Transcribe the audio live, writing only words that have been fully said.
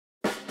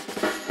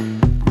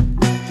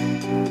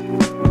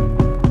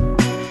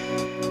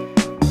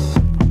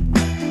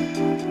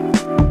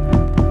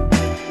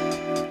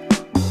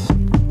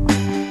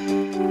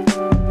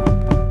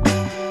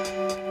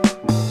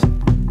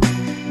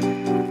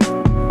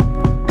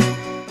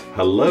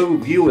Hello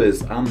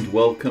viewers and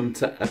welcome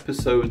to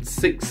episode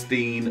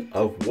 16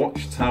 of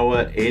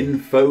Watchtower in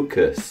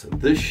Focus,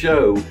 the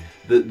show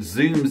that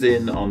zooms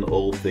in on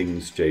all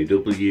things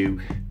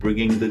JW,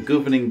 bringing the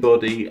governing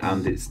body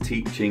and its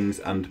teachings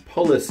and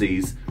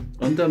policies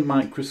under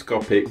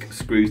microscopic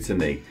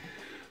scrutiny.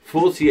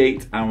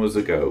 48 hours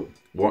ago,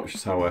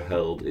 Watchtower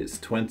held its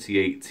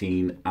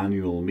 2018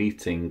 annual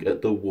meeting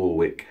at the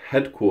Warwick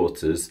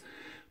headquarters.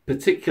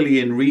 Particularly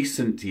in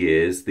recent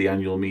years, the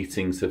annual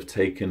meetings have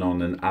taken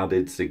on an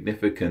added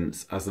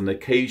significance as an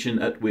occasion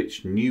at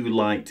which new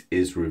light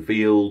is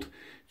revealed,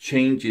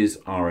 changes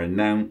are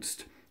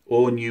announced,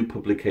 or new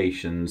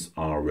publications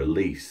are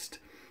released.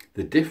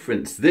 The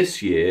difference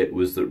this year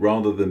was that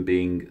rather than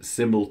being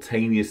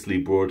simultaneously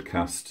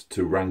broadcast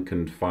to rank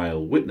and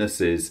file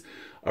witnesses,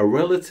 a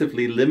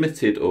relatively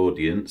limited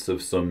audience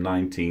of some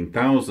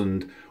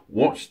 19,000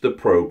 watched the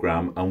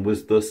programme and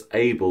was thus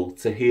able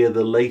to hear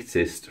the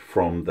latest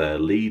from their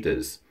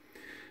leaders.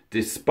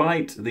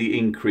 Despite the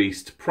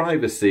increased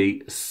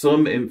privacy,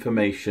 some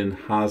information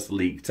has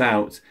leaked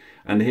out,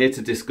 and here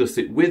to discuss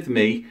it with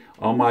me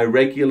are my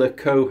regular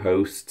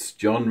co-hosts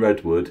John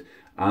Redwood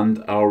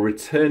and our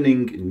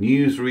returning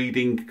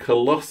news-reading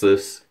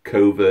colossus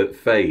Covert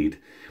Fade.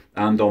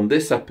 And on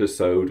this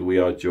episode we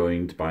are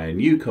joined by a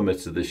newcomer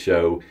to the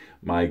show,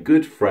 my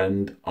good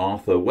friend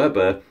Arthur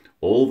Webber,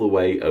 all the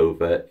way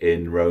over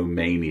in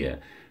Romania.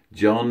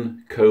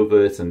 John,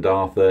 Covert and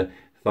Arthur,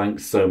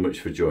 thanks so much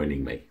for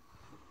joining me.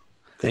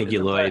 Thank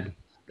you, Lloyd.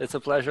 It's a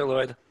pleasure,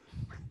 Lloyd.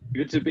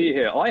 Good to be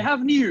here. I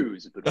have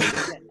news, but we'll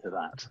get to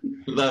that.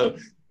 No,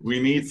 we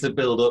need to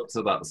build up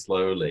to that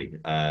slowly.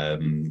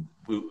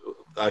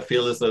 I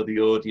feel as though the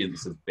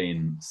audience has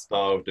been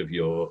starved of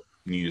your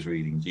news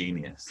reading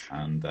genius,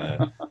 and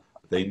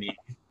they need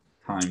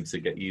time to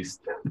get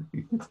used to.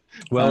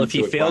 Well, if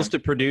he fails to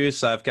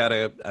produce, I've got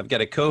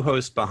a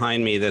co-host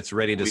behind me that's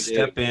ready to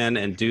step in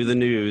and do the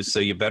news. So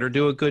you better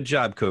do a good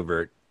job,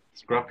 Covert.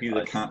 Scrappy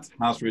the cat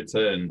has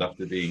returned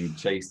after being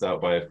chased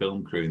out by a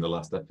film crew in the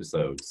last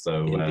episode.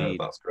 So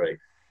that's great.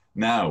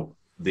 Now,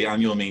 the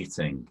annual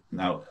meeting.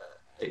 Now,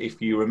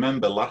 if you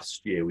remember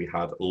last year, we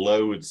had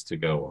loads to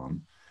go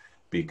on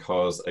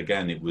because,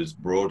 again, it was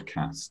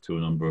broadcast to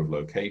a number of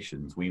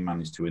locations. We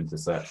managed to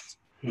intercept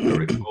the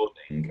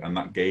recording, and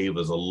that gave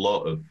us a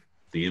lot of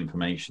the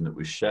information that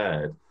was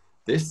shared.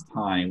 This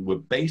time we're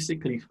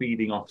basically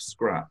feeding off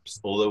scraps,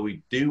 although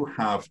we do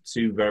have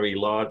two very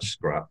large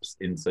scraps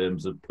in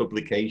terms of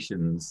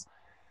publications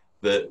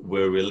that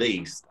were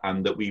released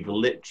and that we've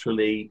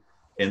literally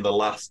in the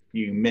last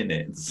few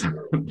minutes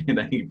been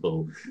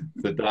able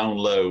to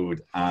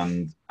download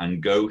and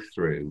go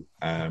through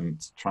to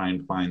try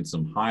and find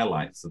some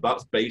highlights. So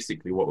that's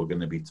basically what we're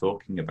going to be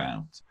talking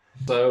about.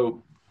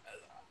 So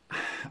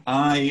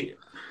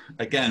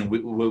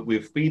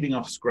we're feeding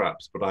off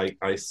scraps, but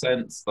I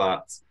sense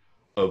that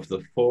of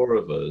the four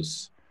of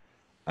us,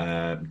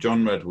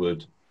 John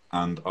Redwood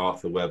and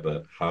Arthur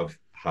Webber have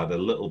had a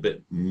little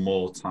bit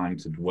more time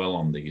to dwell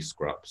on these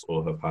scraps,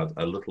 or have had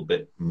a little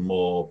bit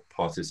more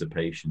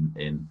participation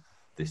in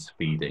this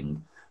feeding.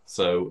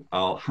 So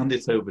I'll hand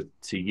it over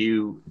to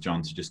you,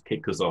 John, to just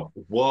kick us off.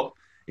 What,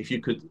 if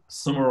you could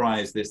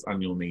summarize this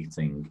annual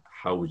meeting,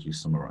 how would you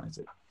summarize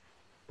it?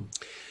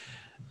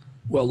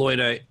 Well, Lloyd,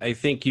 I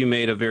think you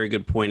made a very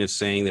good point of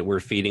saying that we're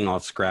feeding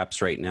off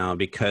scraps right now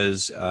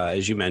because,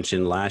 as you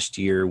mentioned, last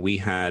year we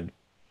had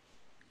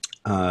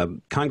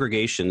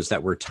congregations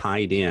that were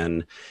tied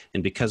in,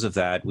 and because of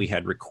that, we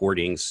had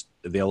recordings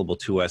available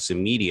to us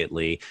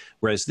immediately,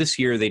 whereas this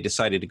year they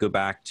decided to go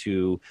back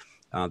to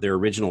their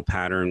original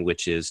pattern,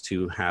 which is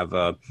to have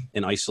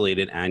an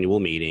isolated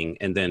annual meeting,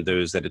 and then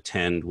those that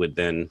attend would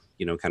then,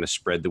 kind of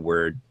spread the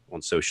word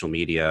on social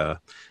media,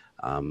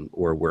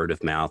 or word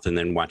of mouth, and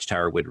then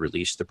Watchtower would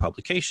release the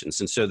publications.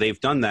 And so they've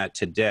done that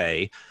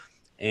today.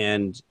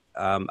 And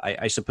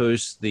I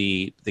suppose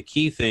the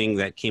key thing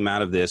that came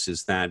out of this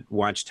is that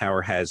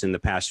Watchtower has in the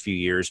past few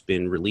years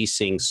been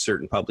releasing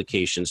certain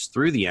publications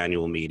through the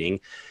annual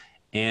meeting,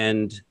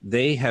 and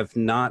they have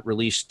not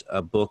released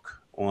a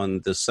book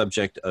on the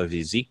subject of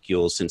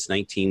Ezekiel since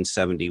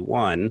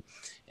 1971.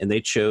 And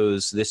they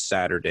chose this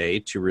Saturday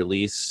to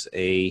release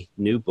a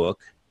new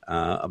book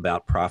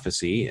about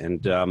prophecy.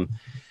 And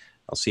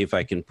I'll see if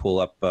I can pull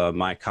up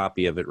my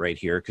copy of it right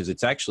here, because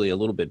it's actually a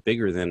little bit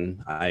bigger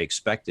than I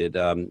expected.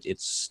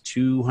 It's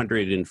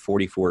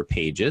 244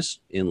 pages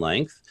in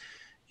length,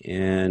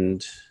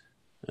 and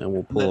and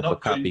we'll And they're pull up a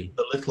not going copy.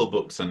 for the little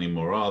books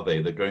anymore, are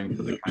they? They're going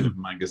for the kind of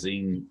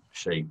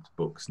magazine-shaped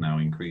books now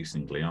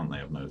increasingly, aren't they,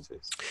 I've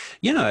noticed?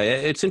 Yeah,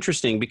 it's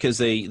interesting because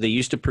they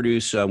used to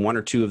produce one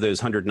or two of those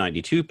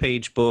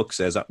 192-page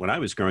books when I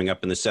was growing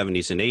up in the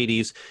 70s and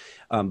 80s,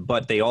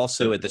 but they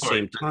also at the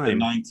same time...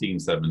 The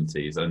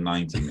 1970s and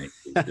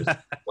 1980s, just to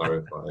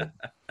clarify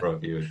for our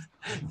viewers.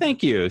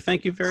 Thank you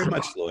very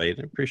much, Lloyd.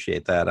 I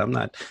appreciate that. I'm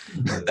not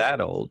that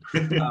old.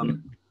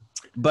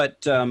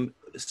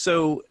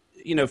 So,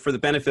 for the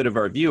benefit of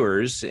our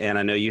viewers, and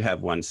I know you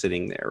have one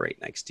sitting there right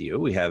next to you,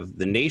 we have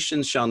 "The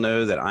nations shall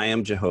know that I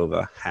am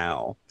Jehovah."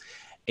 How?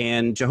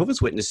 And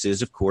Jehovah's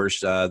Witnesses, of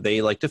course,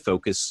 they like to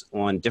focus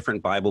on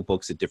different Bible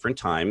books at different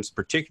times,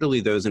 particularly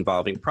those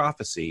involving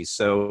prophecy.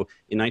 So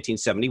in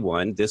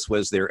 1971, this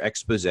was their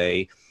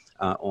expose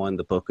on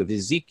the book of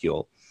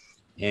Ezekiel.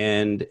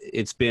 And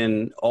it's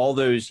been all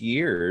those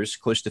years,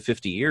 close to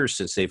 50 years,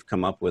 since they've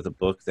come up with a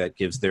book that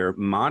gives their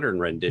modern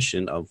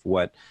rendition of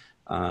what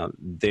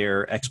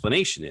their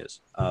explanation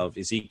is of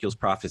Ezekiel's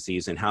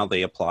prophecies and how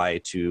they apply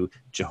to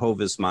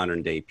Jehovah's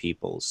modern day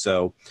people.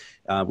 So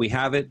we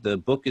have it. The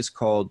book is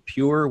called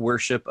Pure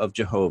Worship of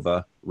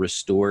Jehovah,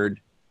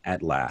 Restored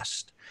at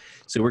Last.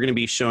 So we're going to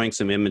be showing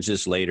some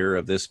images later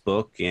of this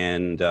book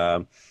and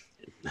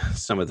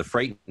some of the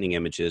frightening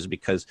images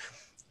because,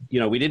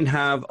 we didn't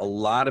have a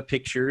lot of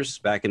pictures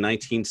back in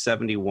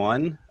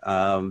 1971.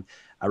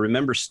 I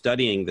remember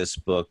studying this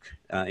book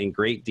in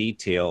great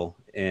detail.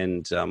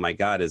 And my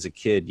God, as a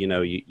kid,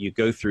 you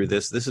go through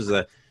this. This is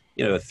a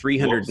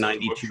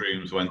 392. What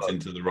streams went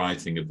into the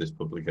writing of this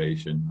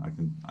publication?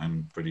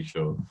 I'm pretty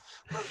sure.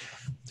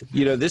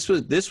 This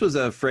was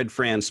a Fred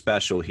Fran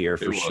special here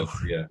for sure.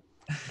 Yeah.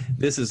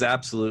 This is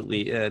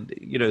absolutely,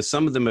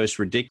 some of the most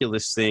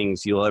ridiculous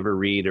things you'll ever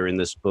read are in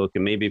this book.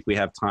 And maybe if we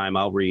have time,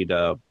 I'll read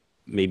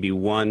maybe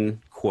one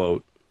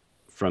quote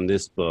from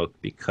this book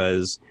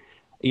because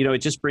it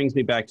just brings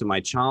me back to my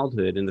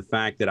childhood and the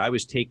fact that I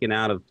was taken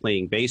out of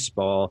playing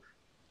baseball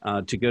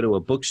to go to a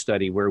book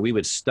study where we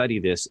would study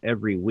this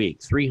every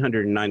week,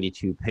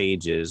 392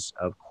 pages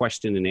of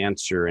question and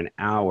answer, an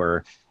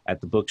hour at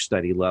the book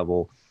study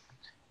level.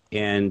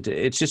 And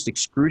it's just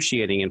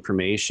excruciating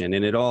information.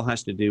 And it all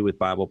has to do with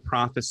Bible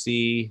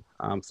prophecy.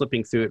 I'm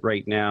flipping through it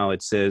right now.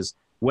 It says,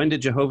 when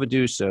did Jehovah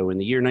do so? In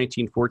the year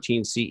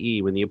 1914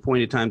 CE, when the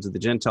appointed times of the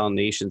Gentile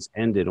nations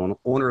ended on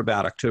or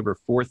about October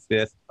 4th,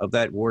 5th of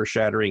that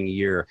war-shattering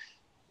year.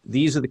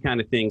 These are the kind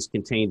of things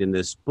contained in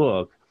this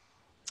book.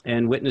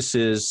 And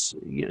witnesses,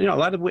 a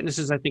lot of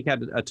witnesses, I think,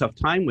 had a tough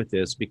time with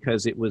this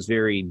because it was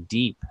very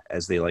deep,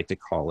 as they like to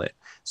call it.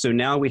 So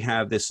now we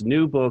have this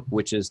new book,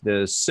 which is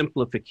the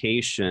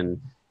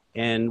simplification.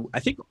 And I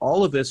think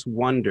all of us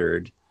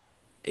wondered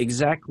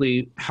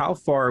exactly how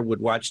far would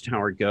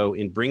Watchtower go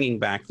in bringing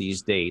back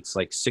these dates,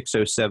 like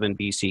 607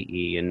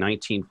 BCE and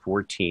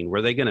 1914?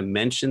 Were they going to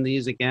mention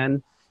these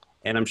again?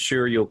 And I'm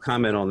sure you'll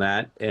comment on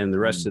that and the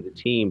rest of the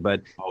team.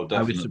 But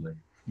definitely.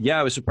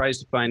 I was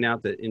surprised to find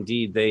out that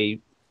indeed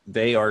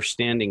they are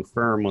standing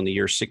firm on the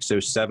year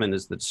 607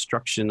 as the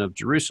destruction of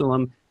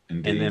Jerusalem.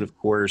 Indeed. And then, of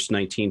course,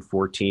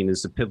 1914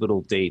 is the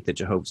pivotal date that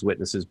Jehovah's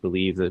Witnesses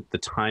believe that the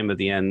time of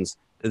the end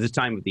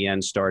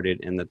started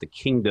and that the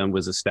kingdom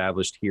was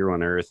established here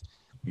on earth.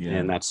 Yeah.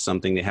 And that's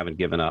something they haven't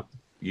given up.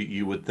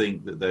 You would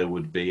think that there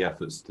would be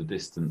efforts to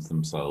distance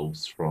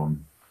themselves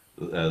from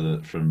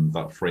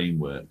that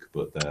framework,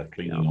 but they're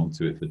clinging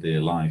onto it for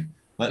dear life.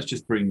 Let's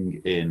just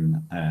bring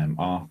in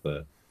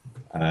Arthur.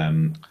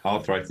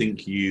 Arthur, I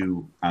think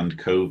you and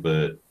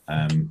Covert,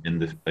 in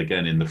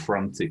the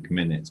frantic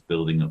minutes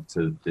building up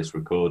to this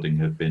recording,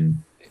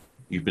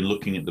 you've been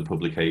looking at the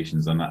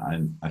publications, and I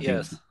think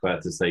it's fair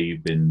to say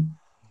you've been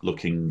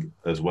looking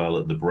as well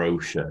at the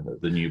brochure,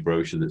 the new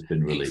brochure that's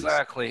been released.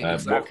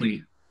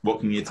 Exactly. What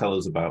can you tell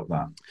us about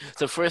that?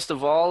 So first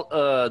of all,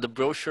 the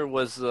brochure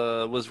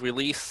was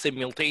released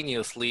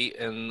simultaneously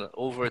in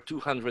over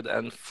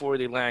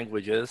 240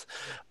 languages.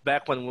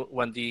 Back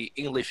when the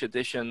English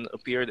edition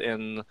appeared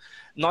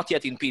not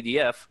yet in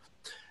PDF,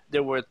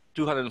 there were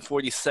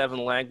 247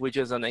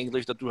 languages and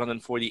English the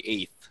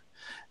 248th.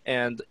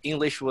 And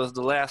English was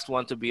the last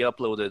one to be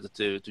uploaded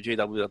to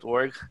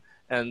jw.org.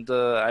 And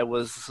I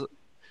was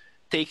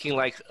taking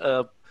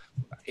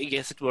I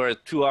guess it were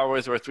 2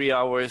 hours or 3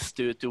 hours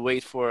to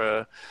wait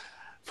for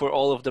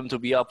all of them to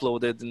be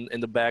uploaded in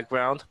the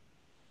background.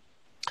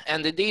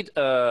 And indeed,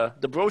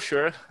 the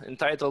brochure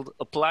entitled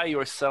 "Apply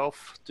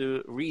Yourself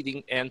to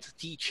Reading and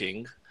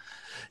Teaching"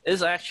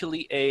 is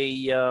actually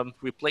a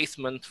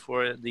replacement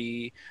for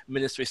the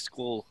ministry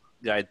school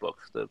guidebook,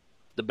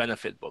 the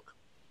benefit book.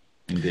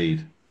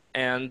 Indeed.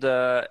 And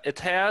it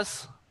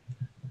has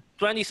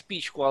 20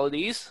 speech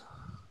qualities,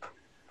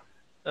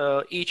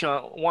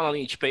 one on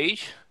each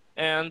page.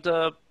 And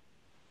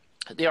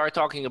they are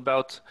talking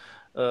about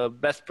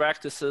best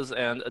practices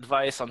and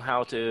advice on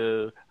how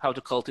to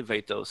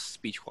cultivate those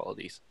speech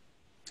qualities.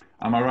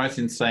 Am I right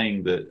in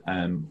saying that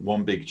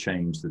one big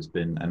change that's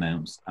been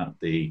announced at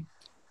the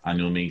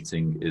annual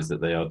meeting is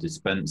that they are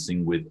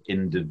dispensing with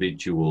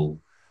individual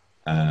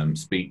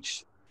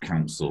speech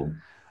counsel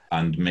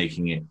and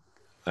making it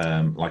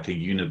like a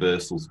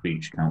universal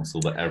speech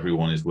council that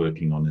everyone is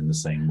working on in the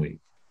same week.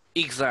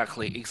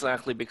 Exactly.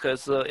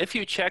 Because if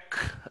you check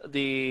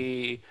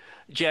the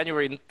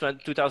January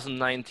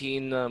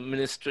 2019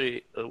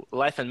 ministry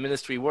life and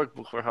ministry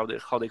workbook, or how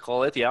they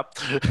call it, yeah,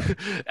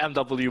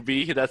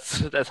 MWB.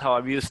 That's how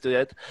I'm used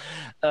to it.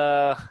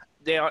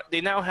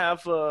 They now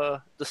have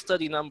the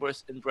study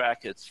numbers in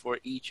brackets for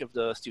each of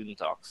the student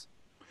talks.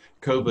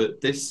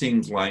 Covert, this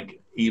seems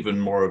like even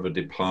more of a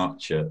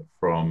departure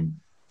from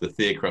the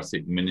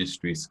theocratic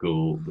ministry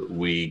school that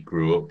we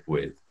grew up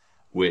with,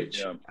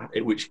 which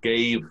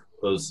gave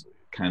us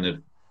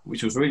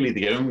which was really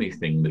the only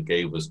thing that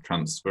gave us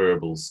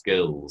transferable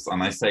skills.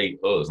 And I say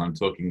us, I'm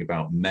talking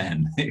about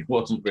men. It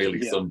wasn't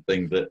really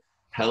something that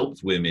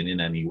helped women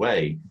in any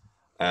way.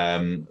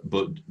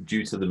 But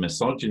due to the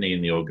misogyny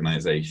in the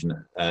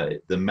organization,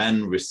 the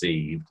men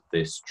received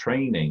this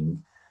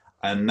training.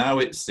 And now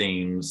it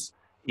seems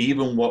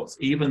even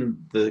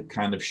the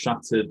kind of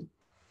shattered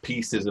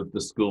pieces of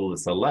the school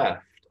that are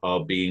left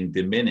are being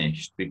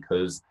diminished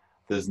because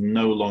there's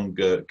no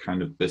longer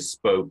kind of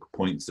bespoke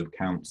points of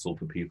counsel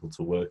for people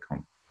to work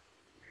on.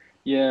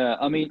 Yeah,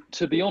 I mean,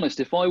 to be honest,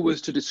 if I was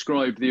to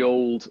describe the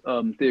old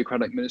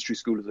theocratic ministry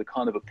school as a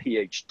kind of a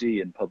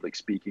PhD in public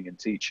speaking and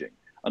teaching,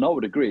 and I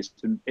would agree,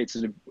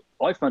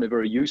 I found it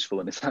very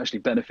useful, and it's actually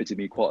benefited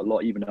me quite a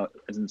lot, even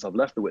since I've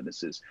left the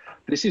Witnesses.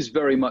 This is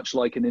very much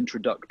like an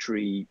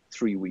introductory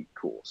 3-week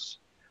course.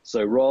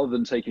 So rather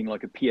than taking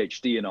like a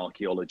PhD in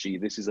archaeology,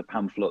 this is a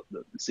pamphlet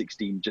that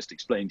 16 just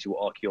explains you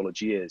what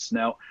archaeology is.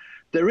 Now,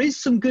 there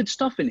is some good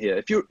stuff in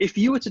here. If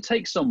you were to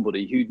take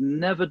somebody who'd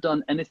never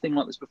done anything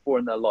like this before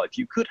in their life,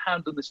 you could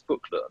hand them this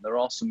booklet, and there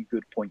are some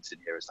good points in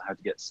here as to how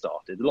to get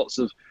started. Lots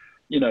of,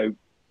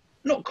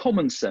 not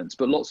common sense,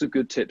 but lots of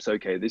good tips.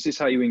 Okay, this is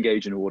how you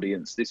engage an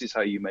audience. This is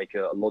how you make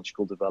a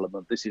logical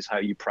development. This is how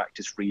you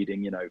practice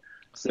reading,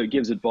 So it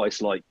gives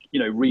advice like,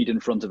 read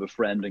in front of a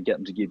friend and get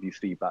them to give you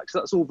feedback. So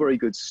that's all very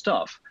good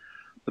stuff.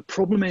 The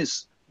problem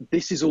is,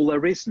 this is all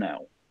there is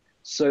now.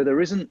 So there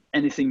isn't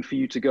anything for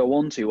you to go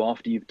on to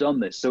after you've done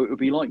this. So it would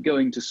be like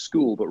going to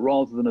school, but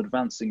rather than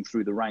advancing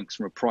through the ranks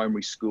from a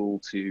primary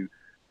school to,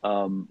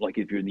 like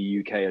if you're in the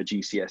UK, a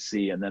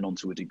GCSE, and then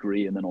onto a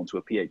degree, and then onto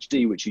a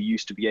PhD, which you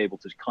used to be able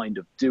to kind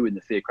of do in the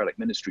theocratic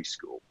ministry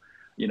school,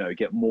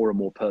 get more and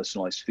more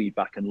personalized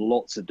feedback and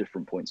lots of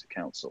different points of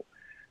counsel.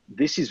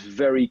 This is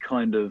very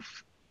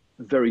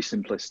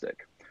simplistic.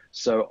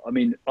 So, I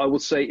mean, I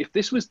would say if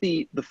this was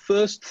the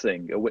first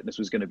thing a witness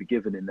was going to be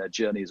given in their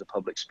journey as a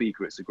public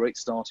speaker, it's a great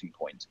starting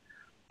point.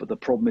 But the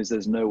problem is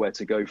there's nowhere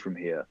to go from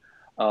here.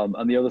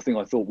 And the other thing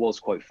I thought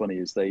was quite funny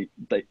is they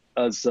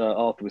as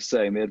Arthur was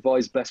saying, they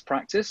advise best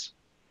practice.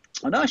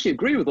 And I actually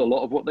agree with a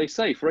lot of what they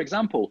say. For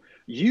example,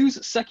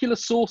 use secular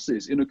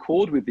sources in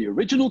accord with the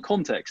original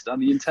context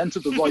and the intent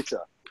of the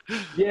writer.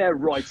 Yeah,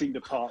 writing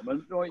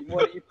department. Why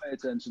don't you pay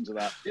attention to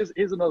that?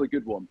 Here's another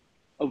good one.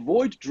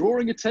 Avoid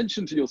drawing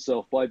attention to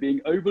yourself by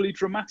being overly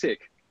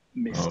dramatic,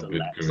 Mr.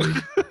 Lex.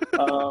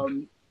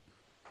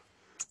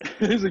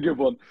 Here's a good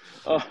one.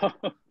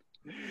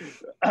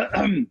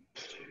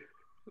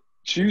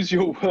 Choose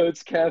your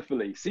words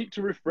carefully. Seek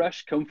to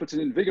refresh, comfort,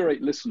 and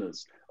invigorate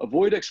listeners.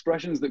 Avoid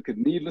expressions that could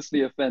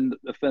needlessly offend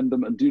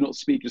them, and do not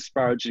speak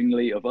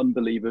disparagingly of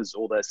unbelievers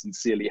or their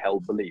sincerely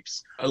held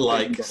beliefs.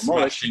 Like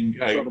smashing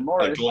a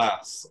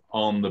glass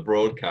on the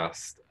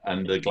broadcast,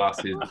 and the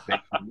glass is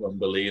depicting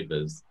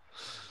unbelievers.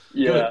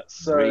 Yeah.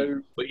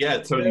 But yeah,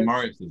 Tony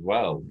Morris as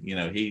well.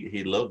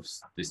 He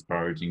loves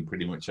disparaging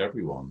pretty much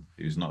everyone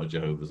who's not a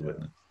Jehovah's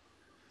Witness.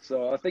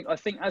 So I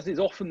think as is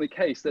often the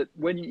case, that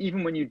when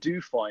you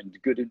do find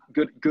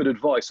good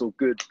advice or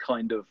good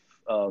kind of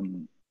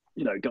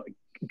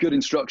good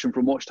instruction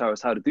from Watchtower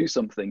as how to do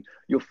something,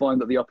 you'll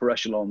find that the upper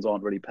echelons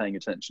aren't really paying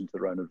attention to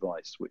their own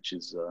advice, which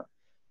is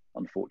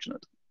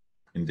unfortunate.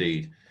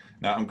 Indeed.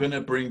 Now I'm going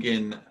to bring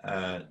in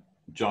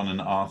John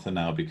and Arthur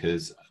now,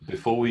 because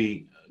before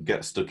we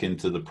get stuck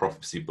into the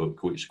prophecy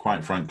book, which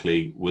quite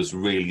frankly was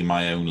really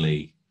my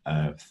only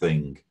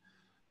thing,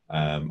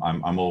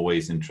 I'm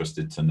always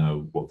interested to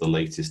know what the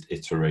latest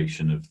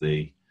iteration of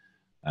the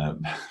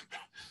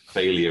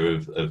failure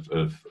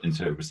of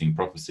interpreting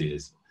prophecy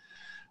is.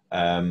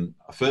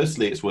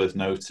 Firstly, it's worth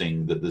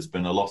noting that there's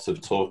been a lot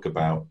of talk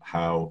about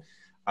how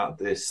at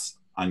this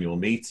annual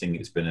meeting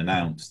it's been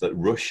announced that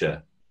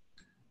Russia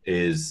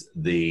is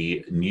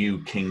the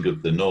new king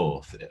of the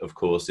north. Of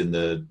course, in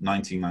the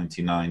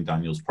 1999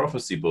 Daniel's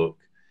prophecy book,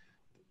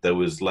 there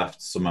was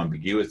left some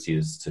ambiguity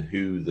as to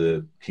who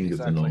the king of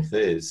the north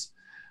is.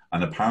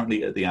 And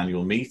apparently at the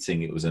annual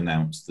meeting, it was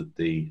announced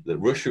that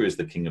Russia is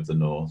the king of the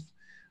north.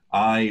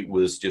 I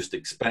was just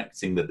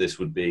expecting that this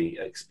would be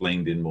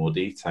explained in more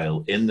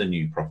detail in the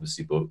new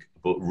prophecy book,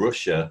 but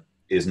Russia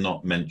is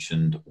not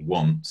mentioned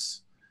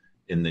once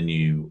in the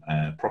new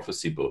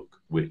prophecy book,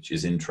 which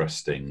is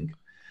interesting.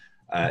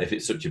 If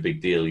it's such a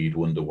big deal, you'd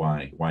wonder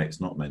why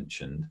it's not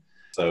mentioned.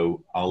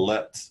 So I'll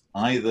let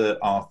either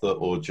Arthur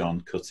or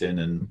John cut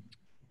in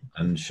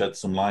and shed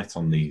some light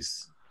on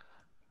these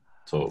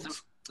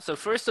talks. So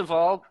first of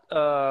all,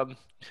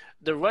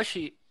 the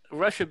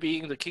Russia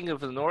being the king of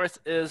the north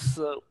is,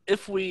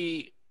 if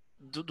we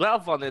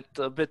delve on it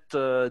a bit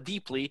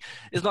deeply,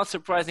 is not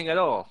surprising at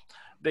all,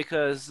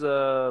 because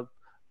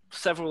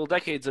several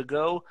decades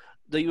ago,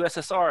 the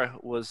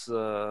USSR was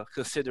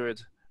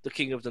considered the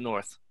king of the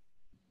north.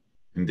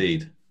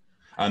 Indeed.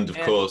 And of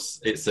course,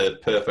 it's a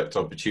perfect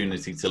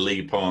opportunity to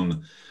leap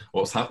on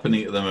what's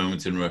happening at the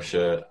moment in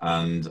Russia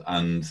and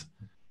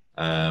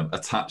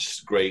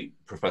attach great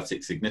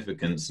prophetic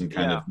significance and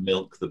kind of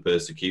milk the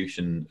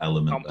persecution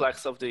element.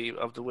 Complex of the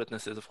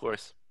witnesses, of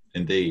course.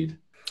 Indeed.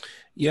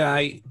 Yeah,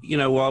 I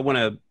want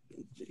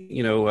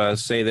to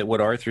say that what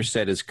Arthur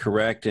said is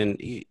correct.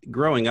 And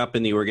growing up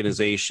in the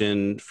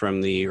organization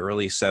from the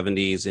early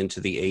 70s into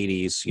the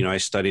 80s, I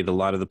studied a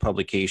lot of the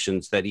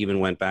publications that even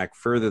went back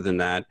further than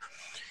that.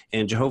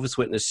 And Jehovah's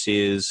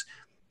Witnesses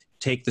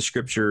take the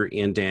scripture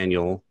in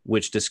Daniel,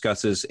 which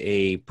discusses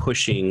a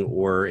pushing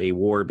or a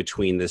war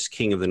between this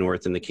king of the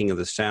north and the king of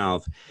the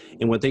south.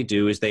 And what they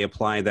do is they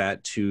apply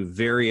that to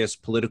various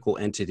political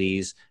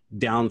entities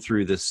down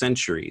through the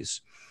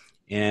centuries.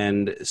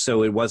 And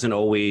so it wasn't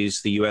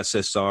always the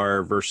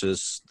USSR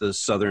versus the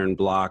Southern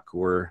Bloc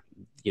or,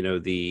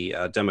 the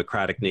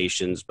democratic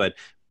nations, but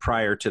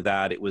prior to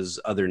that, it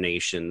was other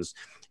nations.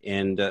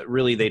 And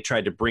really, they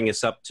tried to bring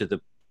us up to the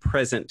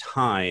present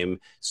time.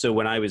 So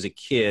when I was a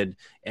kid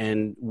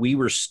and we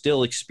were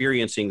still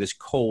experiencing this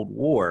Cold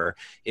War,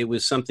 it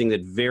was something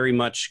that very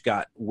much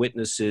got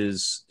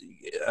witnesses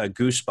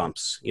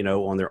goosebumps,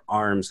 on their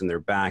arms and their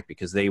back,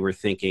 because they were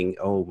thinking,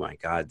 oh my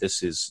God,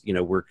 this is,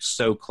 we're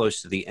so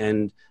close to the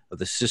end of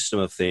the system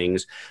of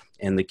things.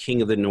 And the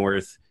king of the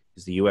north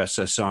is the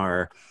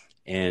USSR.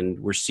 And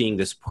we're seeing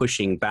this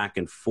pushing back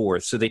and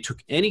forth. So they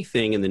took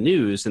anything in the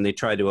news and they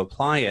tried to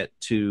apply it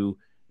to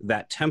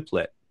that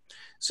template.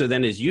 So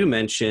then, as you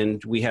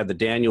mentioned, we had the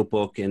Daniel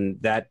book,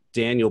 and that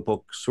Daniel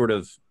book sort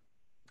of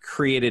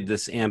created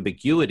this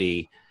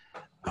ambiguity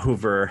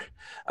over,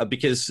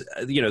 because,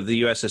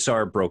 the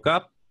USSR broke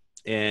up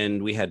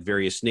and we had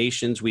various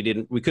nations. We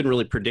couldn't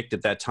really predict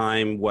at that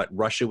time what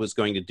Russia was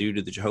going to do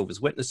to the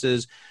Jehovah's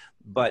Witnesses.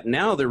 But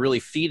now they're really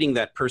feeding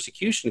that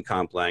persecution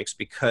complex,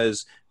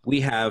 because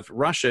we have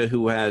Russia,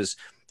 who has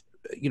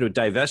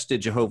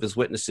divested Jehovah's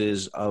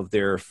Witnesses of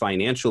their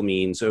financial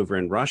means over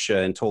in Russia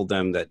and told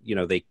them that,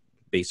 they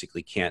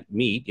basically can't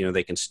meet.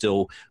 They can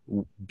still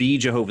be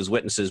Jehovah's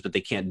Witnesses, but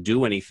they can't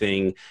do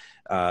anything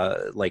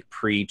like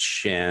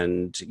preach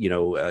and,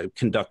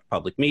 conduct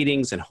public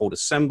meetings and hold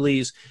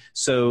assemblies.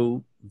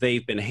 So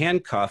they've been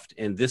handcuffed,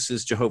 and this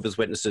is Jehovah's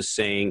Witnesses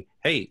saying,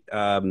 hey,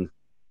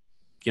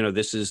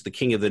 this is the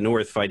king of the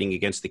north fighting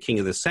against the king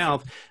of the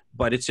south.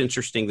 But it's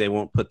interesting they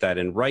won't put that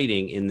in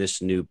writing in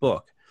this new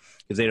book,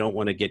 because they don't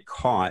want to get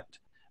caught.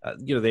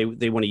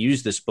 They want to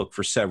use this book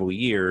for several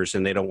years,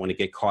 and they don't want to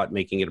get caught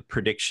making it a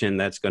prediction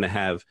that's going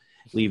to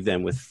leave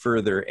them with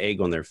further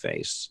egg on their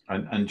face.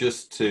 And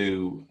just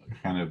to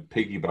kind of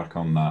piggyback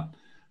on that,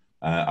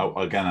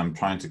 again, I'm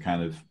trying to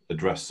kind of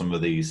address some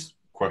of these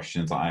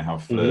questions that I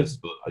have first.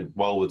 But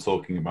while we're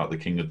talking about the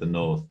king of the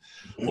north,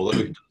 although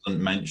it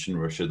doesn't mention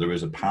Russia, there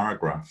is a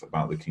paragraph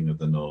about the king of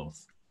the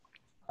north,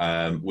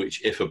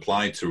 which, if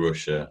applied to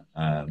Russia,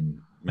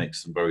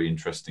 makes some very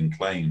interesting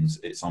claims.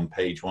 It's on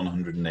page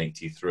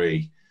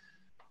 183,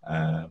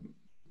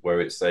 where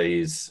it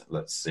says,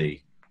 let's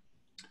see,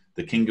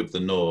 the king of the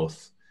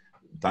north,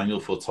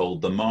 Daniel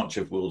foretold the march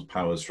of world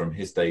powers from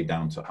his day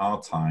down to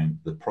our time.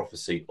 The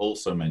prophecy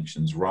also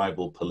mentions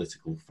rival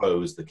political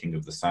foes, the king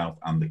of the south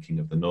and the king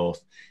of the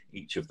north,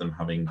 each of them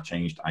having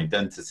changed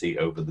identity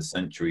over the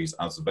centuries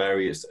as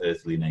various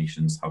earthly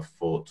nations have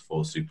fought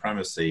for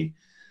supremacy.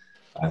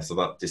 So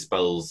that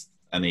dispels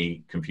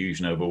any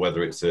confusion over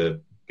whether it's a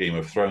Game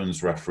of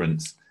Thrones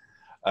reference.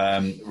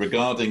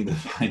 Regarding the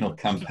final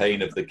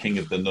campaign of the King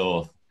of the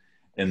North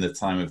in the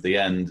time of the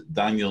end,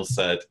 Daniel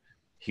said,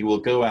 he will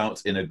go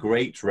out in a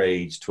great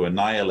rage to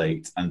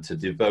annihilate and to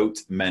devote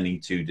many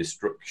to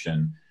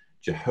destruction.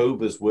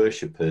 Jehovah's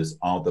worshippers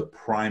are the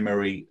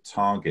primary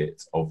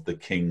target of the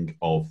King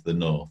of the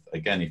North.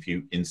 Again, if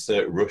you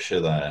insert Russia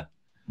there,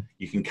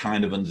 you can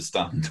kind of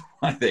understand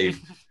why they've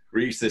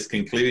reached this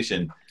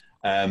conclusion.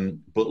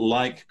 But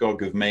like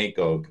Gog of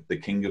Magog, the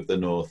king of the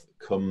north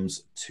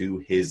comes to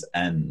his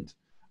end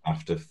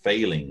after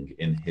failing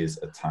in his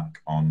attack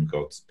on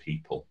God's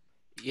people.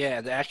 Yeah,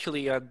 and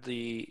actually at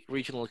the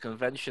regional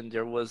convention,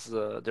 there was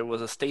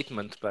a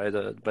statement by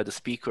the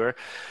speaker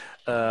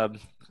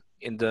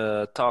in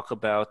the talk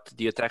about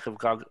the attack of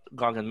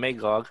Gog and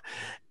Magog,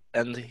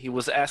 and he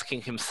was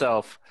asking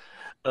himself,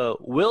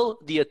 will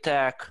the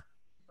attack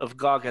of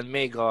Gog and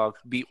Magog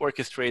be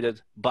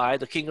orchestrated by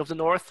the king of the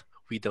north?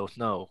 We don't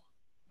know.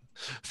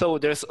 So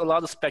there's a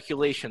lot of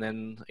speculation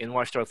in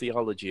Watchtower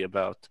theology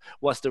about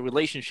what's the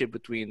relationship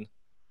between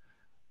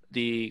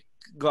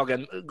Gog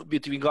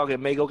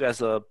and Magog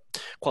as a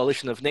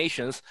coalition of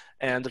nations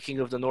and the King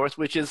of the North,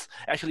 which is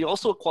actually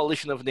also a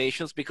coalition of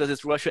nations because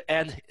it's Russia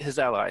and his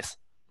allies.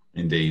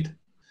 Indeed.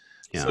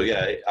 Yeah. So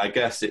yeah, I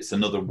guess it's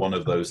another one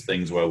of those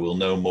things where we'll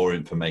know more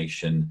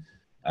information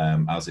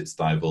as it's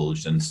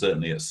divulged, and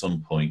certainly at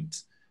some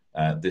point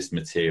this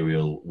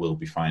material will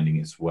be finding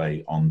its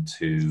way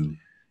onto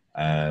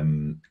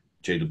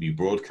JW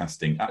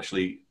Broadcasting.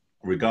 Actually,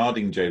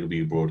 regarding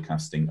JW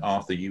Broadcasting,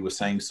 Arthur, you were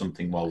saying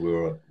something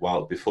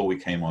before we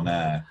came on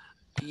air.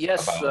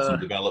 Yes, about some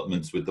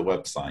developments with the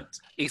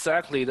website.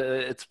 Exactly.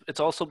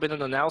 It's also been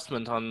an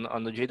announcement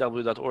on the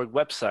jw.org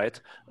website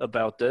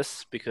about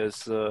this,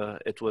 because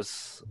it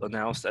was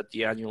announced at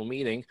the annual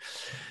meeting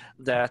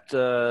that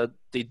the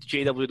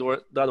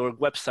jw.org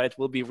website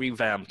will be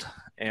revamped.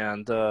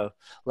 And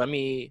let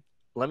me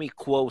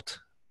quote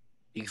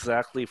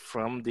exactly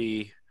from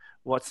the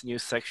What's New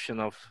section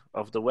of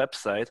the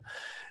website.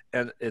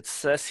 And it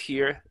says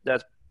here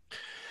that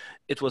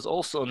it was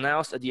also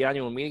announced at the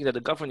annual meeting that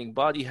the governing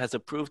body has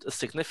approved a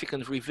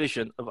significant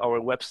revision of our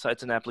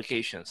websites and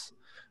applications.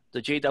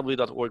 The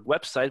jw.org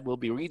website will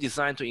be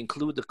redesigned to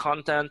include the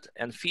content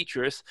and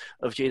features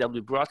of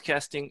JW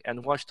Broadcasting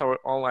and Watchtower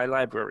Online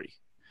Library.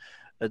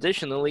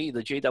 Additionally,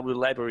 the JW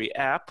Library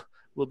app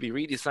will be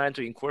redesigned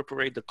to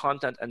incorporate the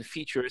content and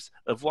features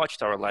of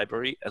Watchtower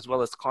Library, as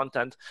well as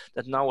content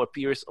that now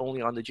appears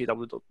only on the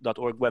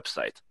jw.org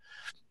website.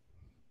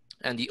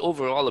 And the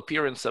overall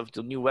appearance of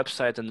the new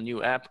website and the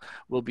new app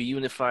will be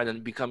unified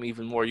and become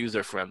even more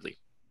user-friendly.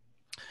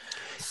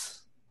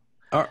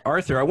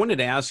 Arthur, I wanted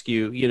to ask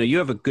you, you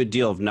have a good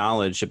deal of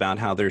knowledge about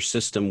how their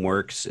system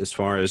works as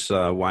far as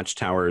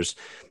Watchtowers.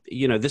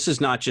 This is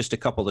not just a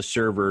couple of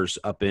servers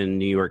up in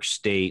New York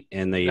State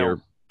and they are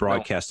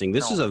broadcasting.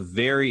 This is a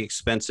very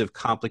expensive,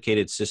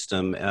 complicated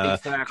system.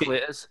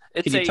 Exactly.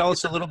 Can you tell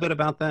us a little bit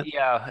about that?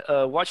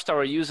 Yeah,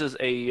 Watchtower uses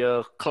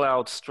a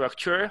cloud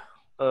structure,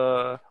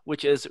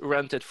 which is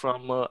rented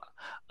from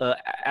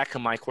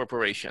Akamai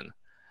Corporation.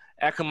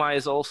 Akamai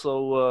is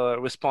also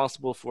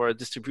responsible for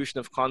distribution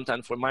of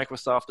content for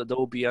Microsoft,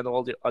 Adobe, and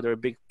all the other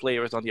big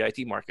players on the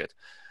IT market.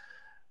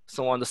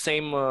 So on the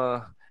same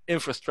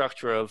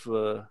infrastructure of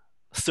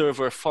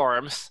server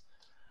farms,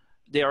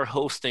 they are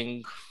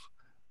hosting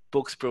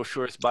books,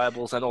 brochures,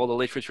 Bibles, and all the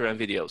literature and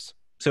videos.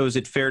 So is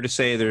it fair to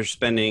say they're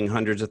spending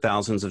hundreds of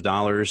thousands of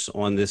dollars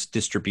on this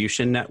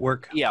distribution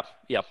network? Yeah.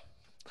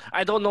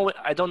 I don't know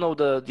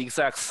the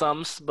exact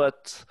sums,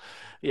 but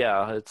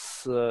yeah,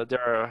 it's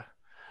they're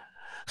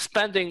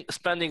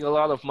spending a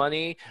lot of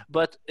money,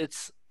 but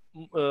it's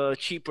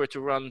cheaper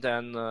to run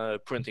than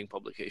printing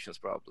publications,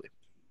 probably.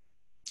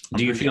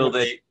 Do you feel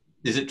that?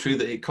 Is it true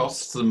that it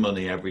costs them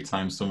money every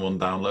time someone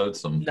downloads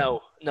something?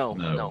 No.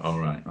 All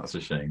right, that's a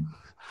shame.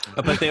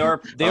 But they are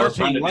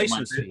paying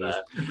license fees.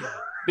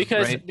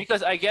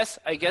 Because I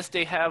guess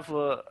they have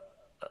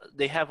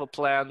a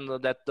plan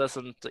that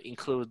doesn't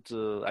include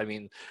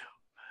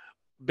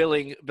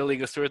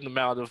billing a certain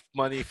amount of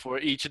money for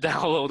each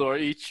download or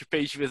each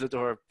page visit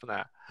or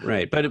nah.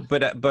 Right,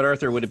 but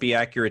Arthur, would it be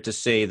accurate to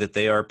say that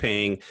they are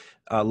paying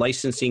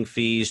licensing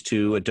fees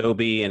to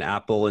Adobe and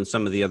Apple and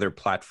some of the other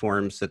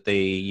platforms that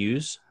they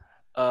use?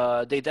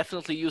 They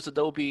definitely use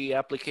Adobe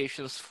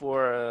applications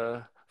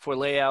for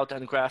layout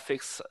and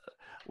graphics.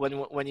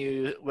 When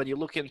you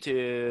look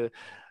into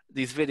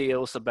these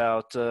videos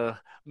about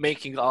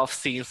making off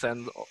scenes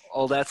and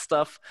all that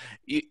stuff,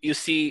 you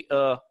see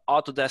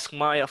Autodesk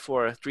Maya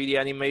for 3D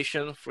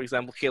animation. For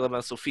example, Caleb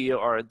and Sophia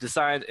are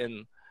designed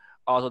in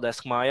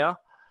Autodesk Maya.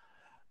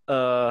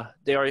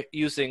 They are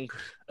using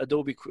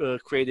Adobe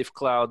Creative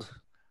Cloud,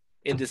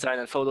 InDesign,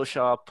 and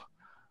Photoshop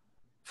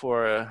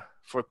for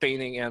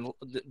painting and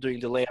doing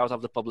the layout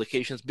of the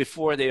publications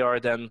before they are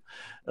then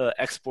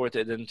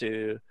exported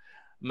into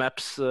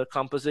Maps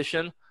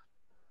composition.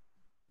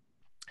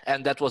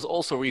 And that was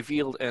also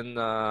revealed in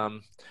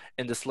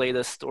this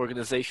latest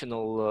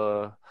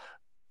organizational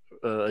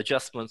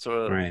adjustments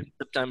in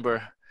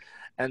September.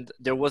 And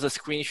there was a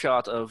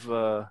screenshot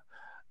of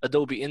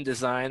Adobe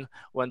InDesign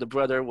when the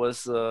brother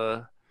was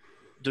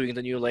doing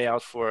the new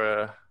layout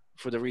for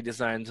the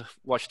redesigned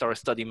Watchtower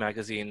Study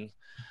magazine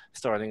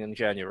starting in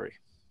January.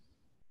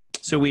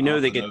 So we know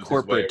they get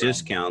corporate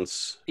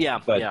discounts,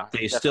 but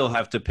they still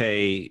have to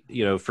pay,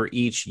 for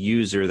each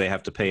user, they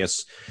have to pay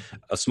us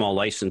a small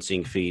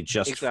licensing fee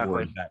just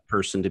for that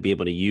person to be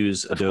able to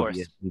use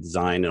Adobe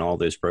InDesign and all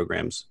those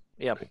programs.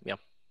 Yeah,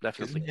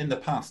 definitely. In the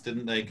past,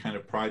 didn't they kind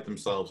of pride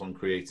themselves on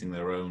creating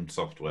their own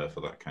software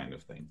for that kind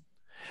of thing?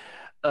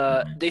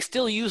 They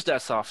still use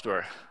that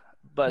software,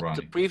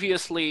 but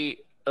previously,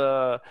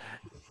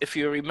 if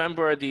you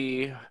remember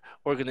the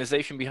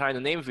organization behind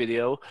the name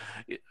video,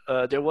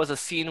 there was a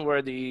scene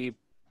where the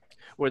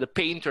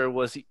painter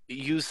was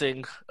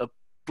using a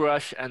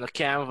brush and a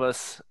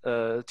canvas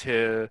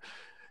to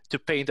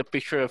paint a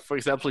picture of, for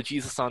example,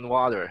 Jesus on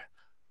water.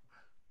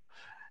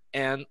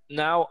 And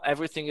now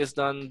everything is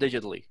done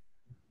digitally.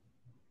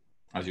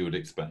 As you would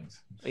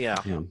expect. Yeah.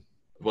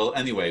 Well,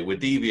 anyway, we're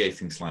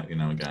deviating slightly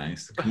now,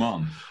 guys. Come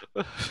on.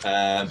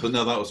 But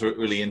no, that was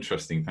really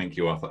interesting. Thank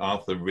you, Arthur.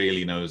 Arthur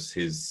really knows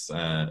he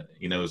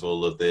knows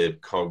all of the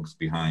cogs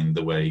behind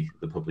the way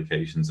the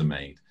publications are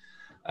made.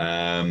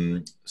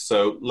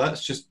 So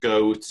let's just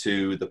go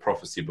to the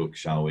prophecy book,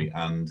 shall we?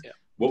 And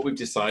what we've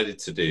decided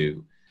to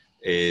do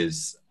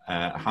is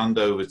hand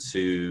over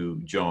to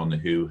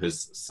John,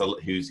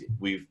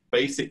 we've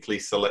basically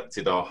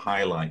selected our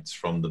highlights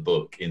from the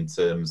book in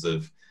terms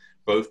of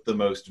both the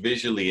most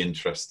visually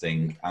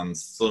interesting and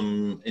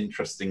some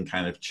interesting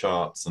kind of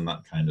charts and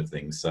that kind of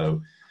thing.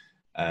 So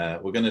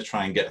we're going to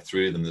try and get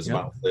through them. There's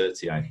about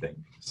 30, I think.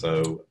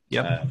 So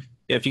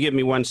if you give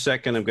me 1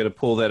 second, I'm going to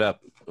pull that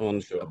up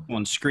on Sure.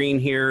 on screen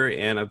here,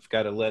 and I've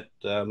got to let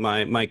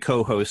my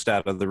co-host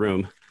out of the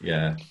room.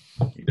 Yeah,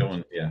 you don't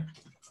want,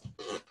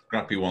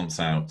 Grappy wants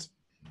out.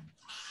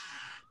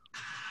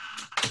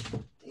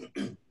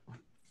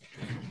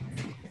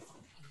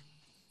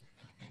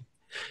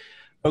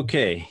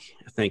 Okay,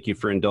 thank you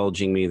for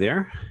indulging me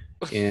there.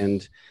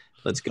 And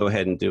let's go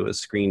ahead and do a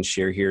screen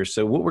share here.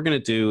 So what we're going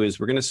to do is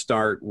we're going to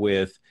start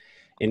with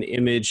an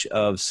image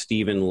of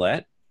Stephen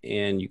Lett,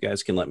 and you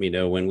guys can let me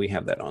know when we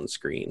have that on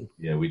screen.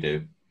 Yeah, we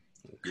do.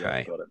 Okay.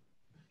 Yeah, got it.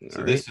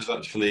 So this is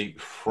actually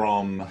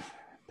from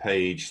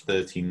page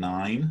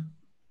 39.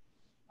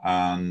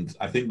 And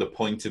I think the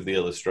point of the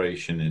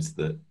illustration is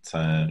that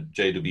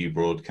JW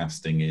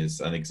Broadcasting is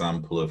an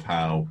example of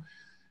how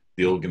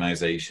the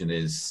organization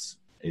is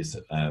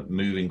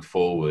moving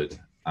forward.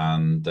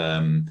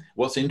 And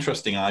what's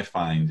interesting, I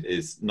find,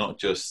 is not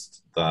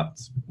just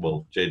that,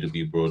 well,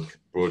 JW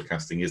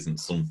Broadcasting isn't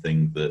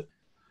something that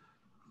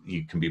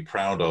you can be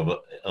proud of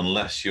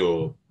unless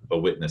you're a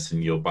witness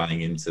and you're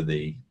buying into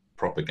the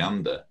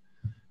propaganda.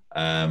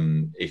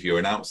 If you're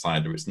an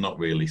outsider, it's not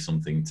really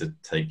something to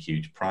take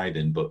huge pride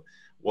in. But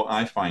what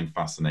I find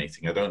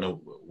fascinating, I don't know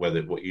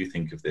what you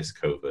think of this,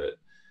 Covert.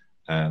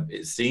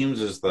 It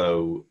seems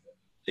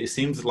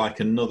like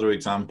another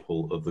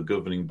example of the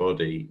governing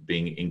body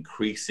being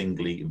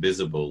increasingly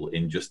visible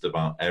in just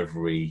about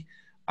every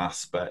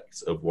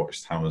aspect of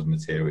Watchtower's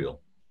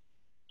material.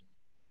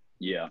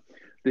 Yeah,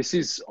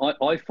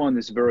 I find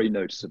this very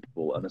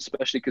noticeable, and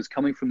especially because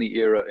coming from the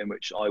era in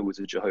which I was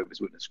a Jehovah's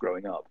Witness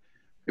growing up,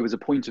 it was a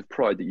point of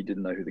pride that you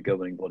didn't know who the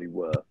governing body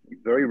were. You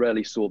very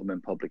rarely saw them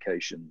in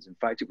publications. In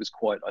fact, it was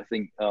quite, I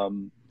think,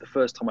 the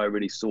first time I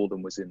really saw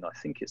them was in, I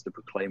think it's the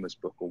Proclaimer's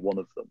book or one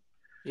of them.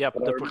 Yeah,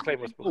 but the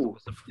Proclaimer's book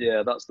was the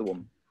yeah, that's the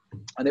one.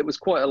 And it was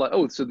quite like,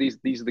 oh, so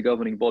these are the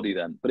governing body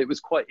then. But I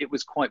was quite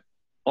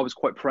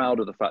proud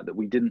of the fact that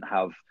we didn't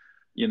have,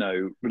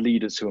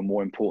 leaders who are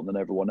more important than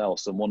everyone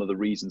else. And one of the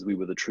reasons we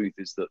were the truth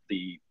is that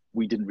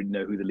we didn't really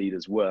know who the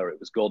leaders were. It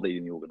was God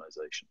leading the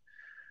organization.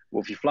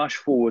 Well, if you flash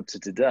forward to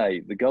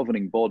today, the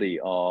governing body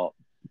are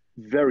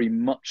very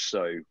much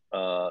so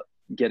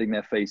getting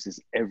their faces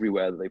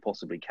everywhere that they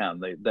possibly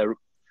can.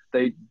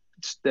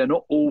 They're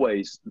not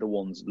always the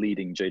ones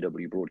leading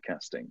JW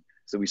Broadcasting.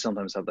 So we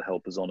sometimes have the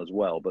helpers on as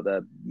well, but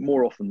they're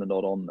more often than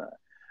not on there.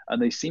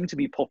 And they seem to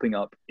be popping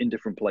up in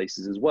different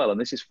places as well. And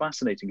this is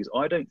fascinating because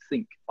I don't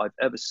think I've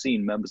ever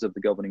seen members of the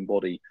governing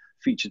body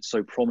featured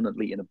so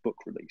prominently in a book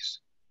release.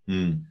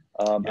 And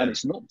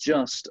it's not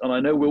just, and I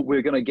know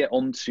we're going to get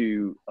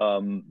onto,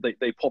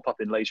 they pop up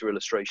in later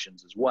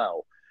illustrations as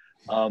well.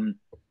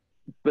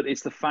 But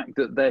it's the fact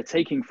that they're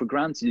taking for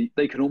granted,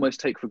 they can almost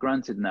take for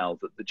granted now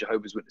that the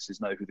Jehovah's Witnesses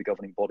know who the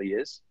governing body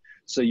is.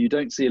 So you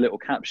don't see a little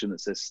caption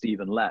that says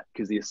Stephen Lett,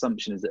 because the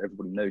assumption is that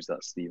everybody knows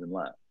that's Stephen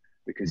Lett,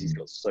 because he's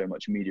got so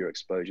much media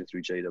exposure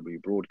through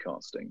JW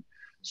Broadcasting.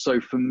 So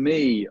for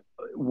me,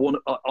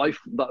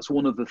 that's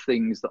one of the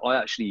things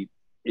that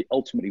it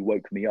ultimately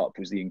woke me up,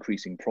 was the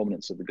increasing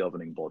prominence of the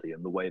governing body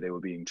and the way they were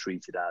being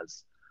treated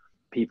as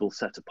people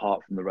set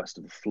apart from the rest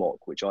of the flock,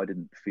 which I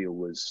didn't feel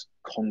was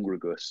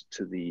congruous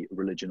to the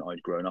religion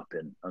I'd grown up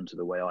in and to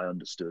the way I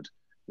understood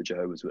the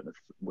Jehovah's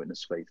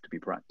Witness faith to be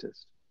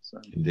practiced. So.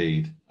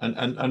 Indeed.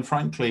 And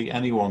frankly,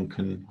 anyone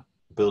can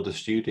build a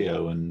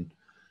studio, and,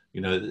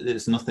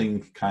 it's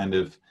nothing kind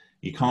of,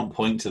 you can't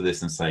point to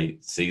this and say,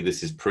 see,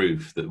 this is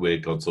proof that we're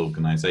God's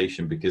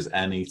organization, because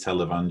any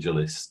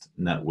televangelist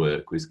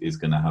network is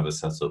going to have a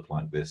setup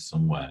like this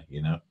somewhere,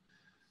 Yeah.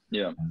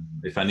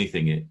 If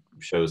anything, it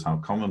shows how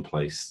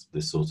commonplace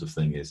this sort of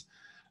thing is.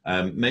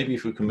 Maybe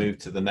if we can move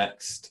to the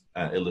next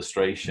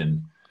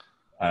illustration.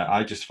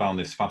 I just found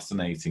this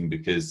fascinating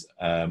because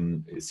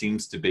it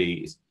seems to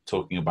be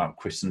talking about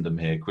Christendom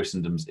here,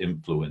 Christendom's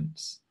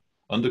influence.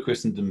 Under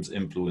Christendom's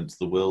influence,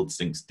 the world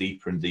sinks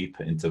deeper and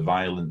deeper into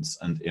violence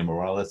and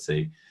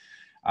immorality.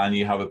 And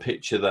you have a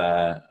picture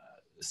there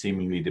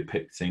seemingly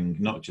depicting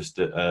not just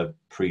a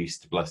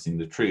priest blessing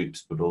the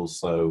troops, but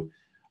also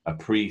a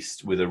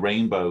priest with a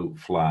rainbow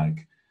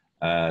flag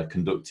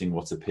conducting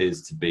what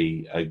appears to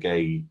be a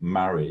gay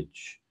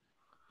marriage.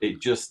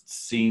 It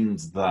just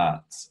seems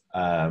that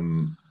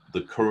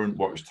the current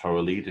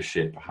Watchtower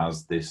leadership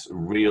has this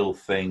real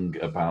thing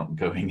about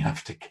going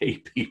after gay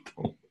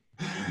people.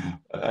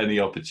 Any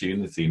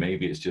opportunity.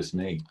 Maybe it's just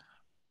me.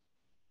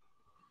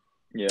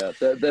 Yeah,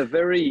 they're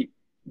very...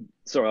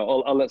 Sorry,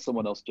 I'll let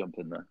someone else jump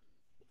in there.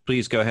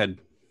 Please go ahead.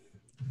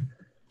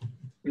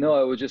 No,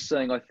 I was just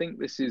saying, I think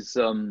this is...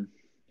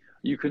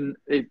 you can,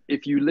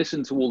 if you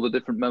listen to all the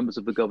different members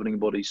of the governing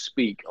body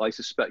speak, I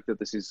suspect that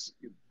this is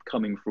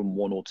coming from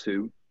one or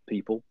two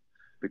people,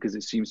 because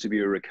it seems to be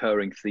a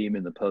recurring theme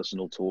in the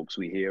personal talks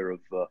we hear of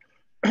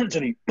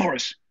Anthony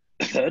Morris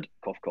III,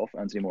 cough, cough,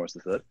 Anthony Morris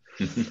III.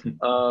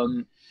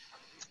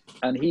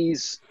 And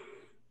he's,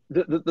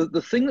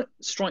 the thing that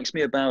strikes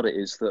me about it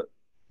is that,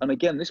 and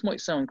again, this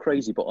might sound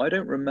crazy, but I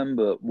don't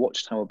remember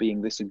Watchtower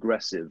being this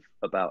aggressive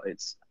about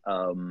its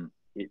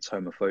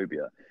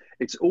homophobia.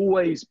 It's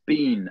always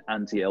been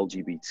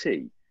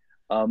anti-LGBT.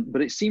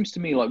 But it seems to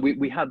me like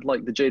we had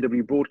like the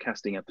JW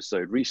Broadcasting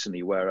episode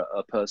recently where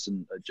a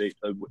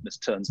witness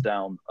turns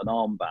down an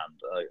armband,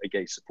 a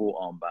gay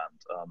support armband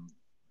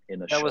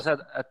in a shop. That was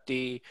at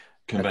the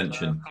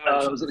convention.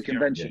 It was at the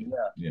convention,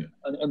 yeah.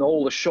 And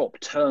all the shop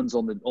turns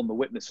on the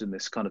witness in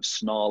this kind of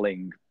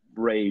snarling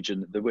rage,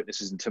 and the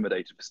witness is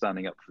intimidated for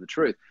standing up for the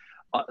truth.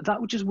 That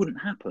just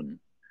wouldn't happen.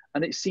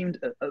 And it seemed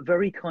a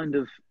very kind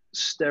of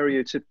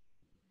stereotypical,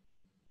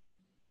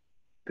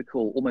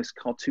 almost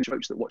cartoon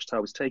approach that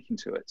Watchtower was taking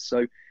to it.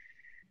 So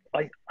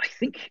I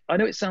think, I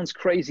know it sounds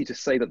crazy to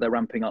say that they're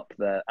ramping up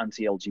their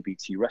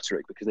anti-LGBT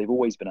rhetoric because they've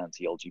always been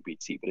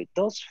anti-LGBT, but it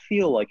does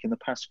feel like in the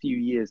past few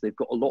years they've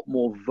got a lot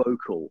more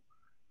vocal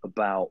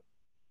about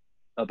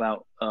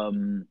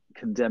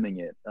condemning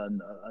it,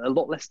 and a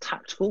lot less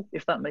tactful,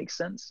 if that makes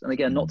sense. And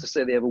again, not to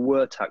say they ever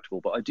were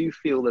tactful, but I do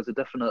feel there's a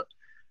definite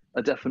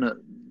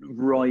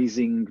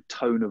rising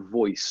tone of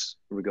voice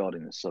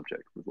regarding this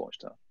subject with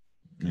Watchtower.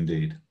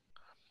 Indeed.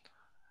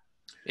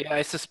 Yeah,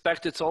 I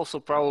suspect it's also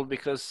probably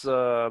because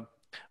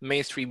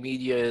mainstream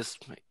media is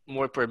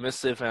more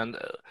permissive and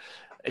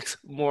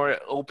more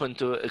open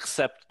to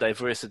accept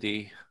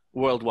diversity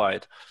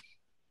worldwide.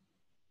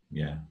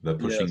 Yeah, they're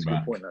pushing that's back. A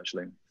good point,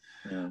 actually.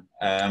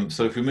 Yeah.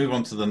 So if we move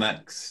on to the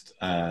next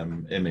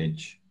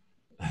image,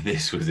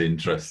 this was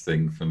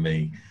interesting for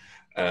me.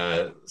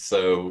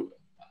 So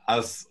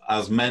as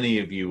many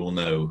of you will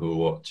know who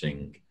are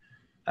watching,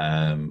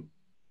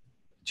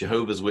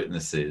 Jehovah's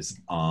Witnesses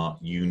are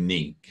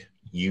unique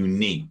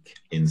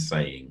in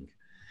saying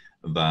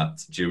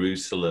that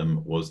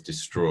Jerusalem was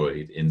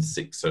destroyed in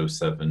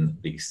 607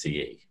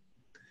 BCE.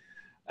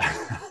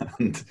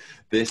 And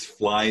this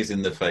flies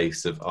in the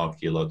face of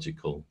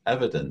archaeological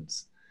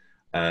evidence.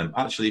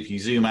 Actually, if you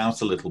zoom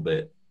out a little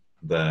bit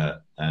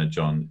there,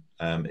 John,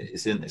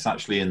 it's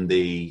actually in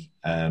the,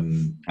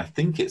 I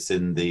think it's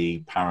in the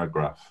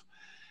paragraph.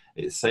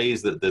 It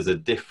says that there's a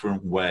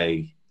different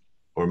way,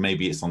 or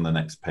maybe it's on the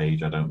next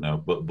page, I don't know.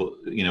 But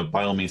you know,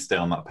 by all means, stay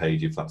on that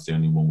page if that's the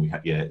only one we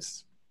have. Yeah,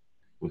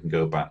 we can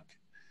go back.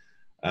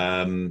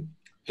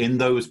 In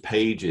those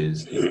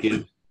pages, it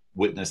gives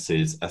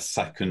witnesses a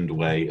second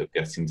way of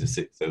getting to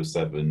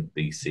 607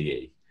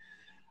 BCE.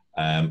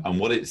 And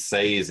what it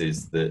says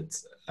is that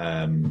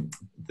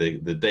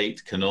the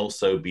date can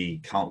also be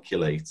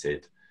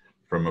calculated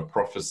from a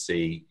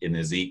prophecy in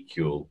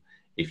Ezekiel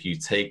if you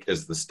take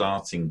as the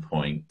starting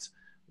point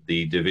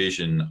the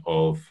division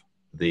of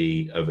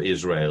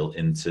Israel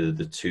into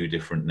the two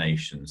different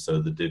nations. So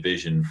the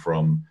division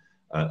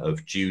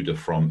of Judah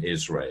from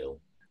Israel,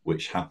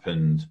 which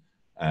happened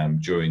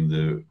during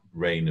the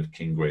reign of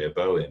King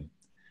Rehoboam.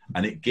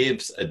 And it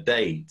gives a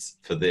date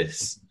for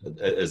this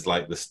as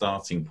like the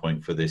starting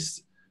point for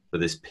this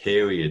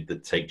period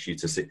that takes you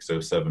to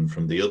 607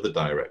 from the other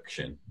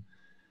direction.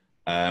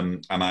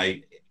 And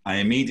I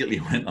immediately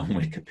went on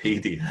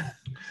Wikipedia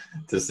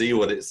to see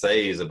what it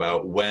says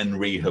about when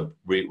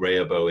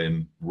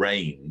Rehoboam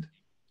reigned,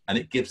 and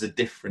it gives a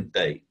different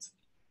date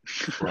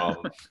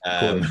from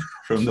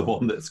the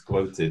one that's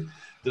quoted.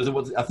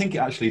 I think it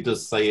actually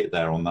does say it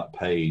there on that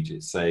page.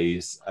 It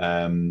says,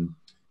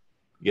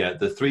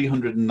 the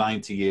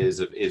 390 years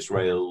of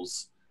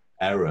Israel's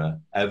era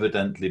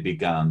evidently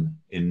began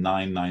in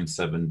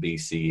 997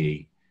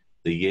 BCE,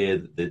 the year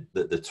that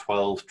the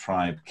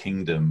 12-tribe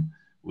kingdom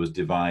was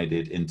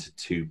divided into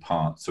two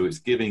parts. So it's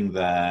giving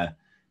their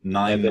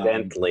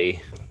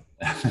evidently.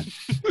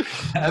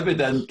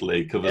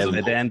 Evidently covers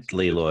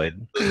evidently,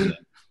 Lloyd.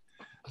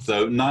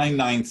 So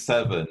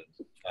 997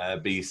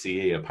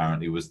 BCE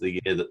apparently was the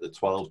year that the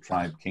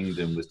 12-tribe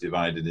kingdom was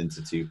divided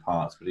into two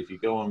parts. But if you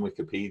go on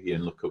Wikipedia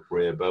and look up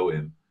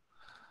Rehoboam,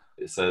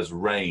 it says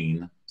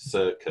reign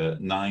circa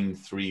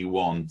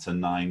 931 to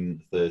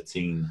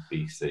 913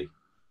 BC.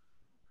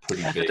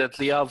 Pretty big.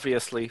 Evidently,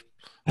 obviously.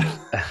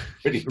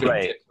 Pretty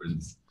big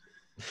difference.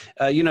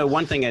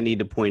 One thing I need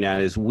to point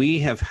out is we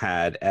have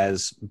had,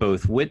 as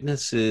both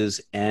witnesses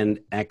and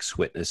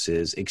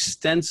ex-witnesses,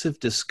 extensive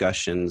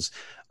discussions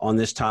on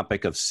this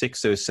topic of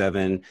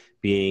 607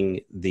 being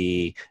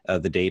the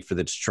date for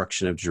the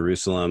destruction of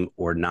Jerusalem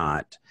or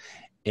not.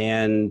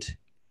 And,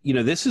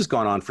 this has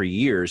gone on for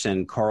years,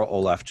 and Carl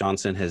Olaf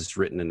Johnson has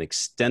written an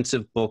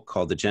extensive book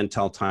called The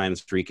Gentile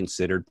Times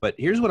Reconsidered. But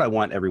here's what I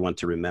want everyone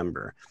to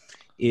remember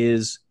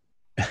is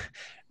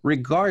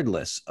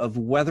regardless of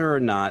whether or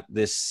not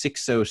this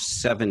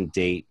 607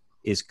 date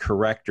is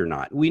correct or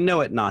not, we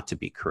know it not to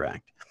be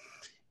correct.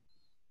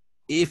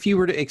 If you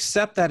were to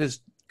accept that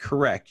as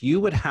correct, you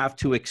would have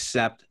to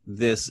accept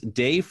this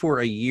day for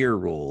a year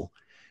rule,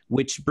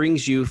 which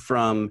brings you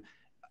from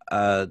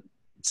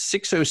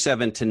 607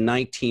 to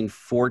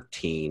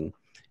 1914,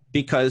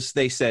 because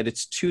they said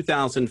it's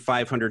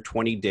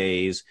 2,520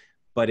 days,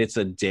 but it's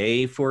a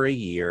day for a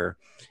year.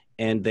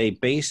 And they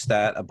base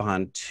that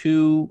upon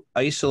two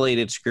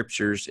isolated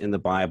scriptures in the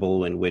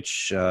Bible in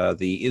which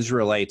the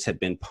Israelites had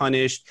been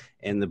punished,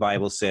 and the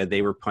Bible said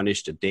they were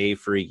punished a day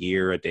for a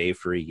year, a day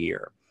for a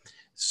year.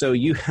 So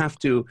you have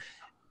to,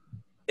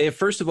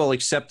 first of all,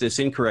 accept this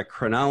incorrect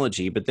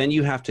chronology, but then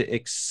you have to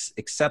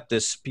accept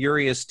this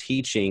spurious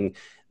teaching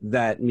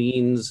that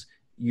means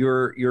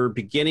you're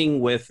beginning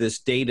with this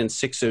date in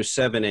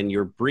 607 and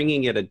you're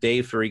bringing it a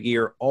day for a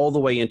year all the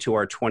way into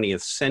our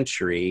 20th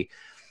century.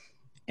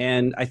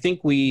 And I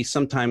think we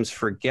sometimes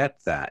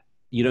forget that.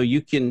 You know,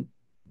 you can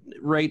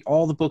write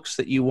all the books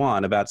that you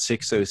want about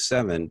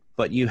 607,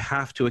 but you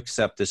have to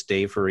accept this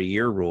day for a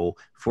year rule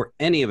for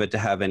any of it to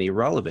have any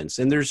relevance.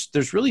 And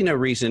there's really no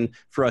reason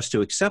for us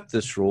to accept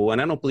this rule.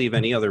 And I don't believe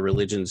any other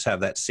religions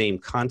have that same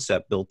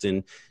concept built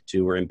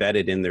into or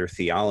embedded in their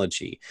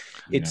theology.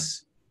 Yeah.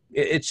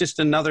 It's just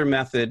another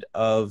method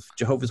of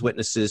Jehovah's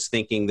Witnesses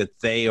thinking that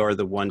they are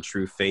the one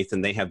true faith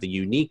and they have the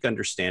unique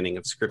understanding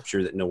of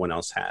Scripture that no one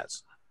else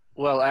has.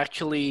 Well,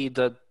 actually,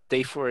 the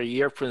day for a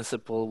year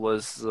principle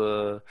was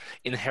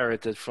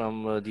inherited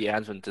from the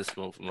Adventist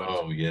movement.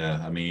 Oh,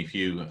 yeah. I mean, if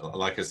you,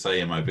 like I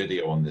say in my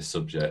video on this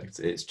subject,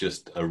 it's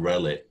just a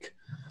relic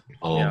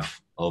of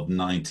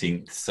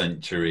 19th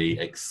century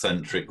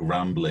eccentric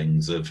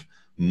ramblings of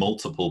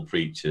multiple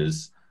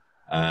preachers.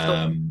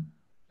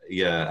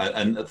 Yeah,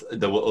 and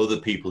there were other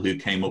people who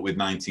came up with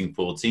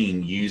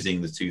 1914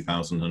 using the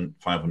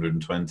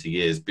 2,520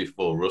 years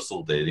before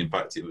Russell did. In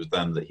fact, it was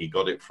them that he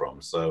got it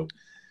from. So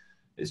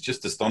it's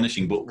just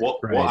astonishing. But what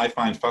I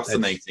find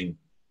fascinating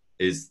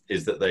is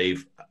that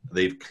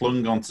they've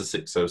clung on to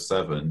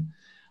 607,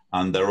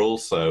 and they're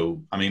also,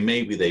 I mean,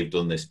 maybe they've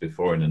done this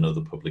before in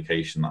another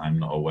publication that I'm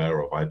not aware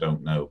of. I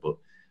don't know, but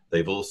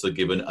they've also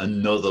given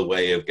another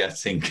way of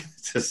getting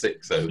to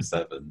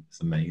 607.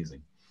 It's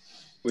amazing.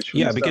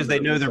 Yeah, because they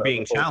know they're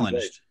being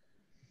challenged.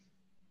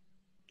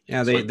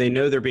 Yeah, they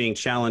know they're being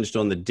challenged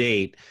on the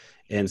date.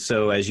 And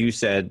so, as you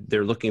said,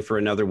 they're looking for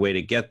another way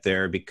to get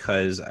there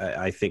because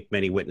I think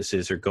many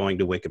witnesses are going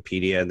to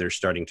Wikipedia and they're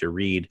starting to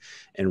read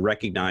and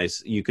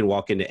recognize you can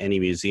walk into any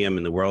museum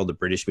in the world, the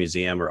British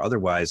Museum or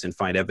otherwise, and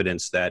find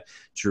evidence that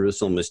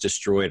Jerusalem was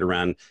destroyed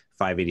around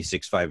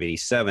 586,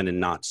 587 and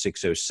not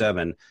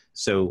 607.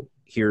 So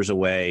here's a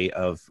way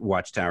of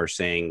Watchtower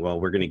saying, well,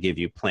 we're going to give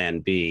you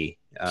plan B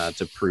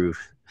to prove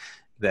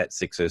that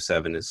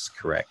 607 is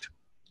correct.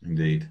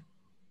 Indeed.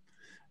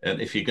 And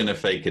if you're going to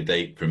fake a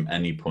date from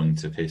any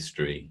point of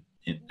history,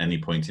 any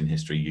point in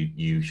history,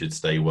 you should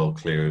stay well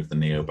clear of the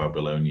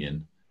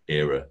Neo-Babylonian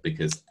era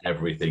because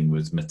everything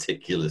was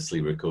meticulously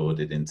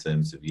recorded in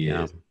terms of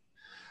years.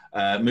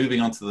 Yeah.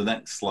 Moving on to the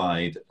next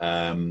slide,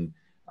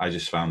 I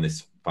just found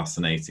this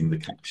fascinating. The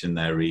caption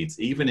there reads,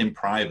 "Even in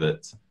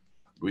private,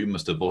 we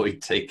must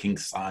avoid taking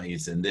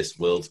sides in this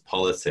world's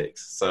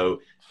politics." So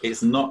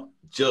it's not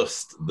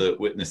just that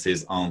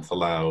witnesses aren't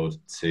allowed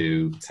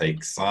to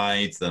take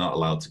sides, they're not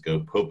allowed to go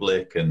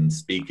public and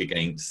speak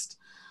against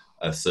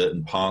a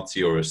certain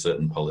party or a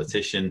certain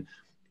politician,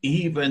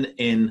 even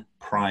in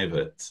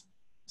private.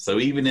 So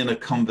even in a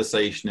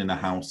conversation in a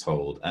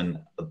household. And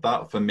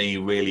that for me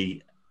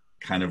really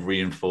kind of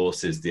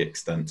reinforces the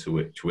extent to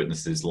which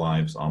witnesses'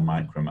 lives are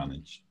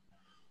micromanaged.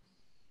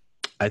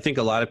 I think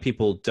a lot of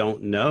people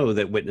don't know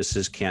that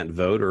witnesses can't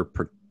vote or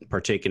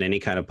partake in any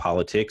kind of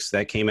politics.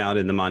 That came out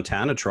in the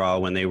Montana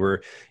trial when they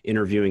were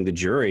interviewing the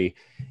jury.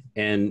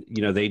 And,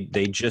 you know,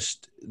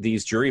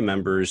 these jury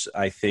members,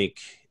 I think,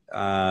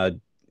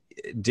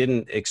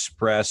 didn't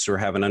express or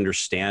have an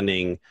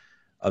understanding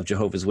of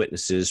Jehovah's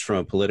Witnesses from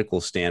a political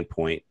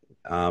standpoint.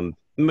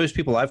 Most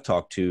people I've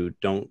talked to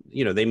don't,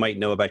 you know, they might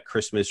know about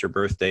Christmas or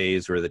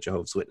birthdays or that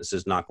Jehovah's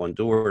Witnesses knock on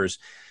doors,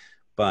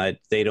 but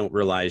they don't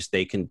realize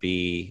they can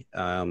be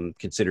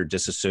considered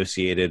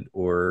disassociated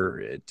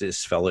or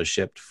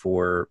disfellowshipped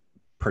for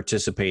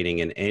participating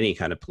in any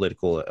kind of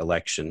political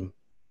election.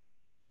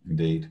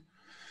 Indeed.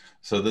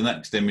 So the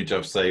next image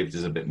I've saved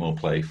is a bit more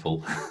playful.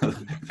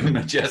 The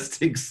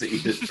majestic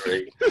cedar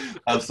tree.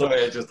 I'm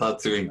sorry, I just had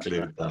to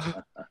include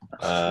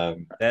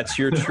that. That's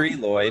your tree,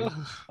 Lloyd.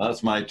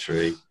 That's my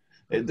tree.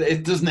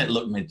 Doesn't it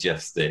look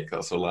majestic?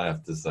 That's all I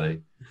have to say.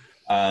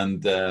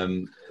 And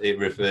it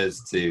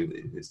refers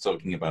to, it's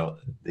talking about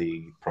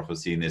the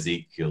prophecy in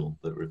Ezekiel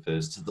that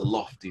refers to the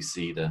lofty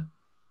cedar.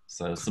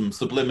 So some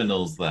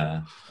subliminals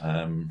there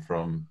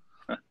from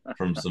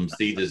some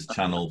Cedars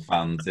Channel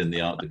fans in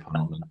the art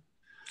department.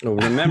 Well,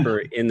 remember,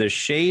 in the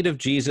shade of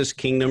Jesus'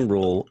 kingdom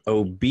rule,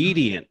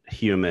 obedient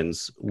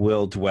humans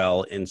will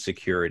dwell in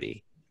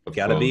security.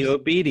 Got to be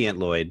obedient,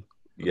 Lloyd.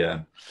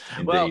 Yeah,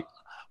 indeed. Well,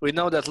 we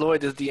know that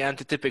Lloyd is the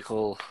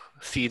antitypical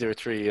cedar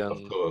tree.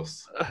 Of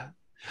course.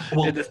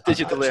 Well, in this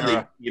digital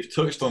era. You've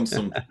touched on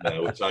something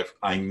there which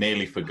I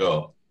nearly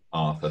forgot,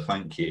 Arthur.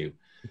 Thank you.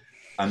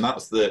 And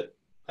that's that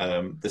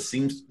there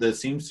seems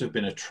to have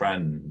been a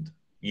trend.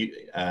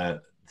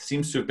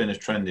 Seems to have been a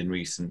trend in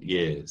recent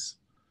years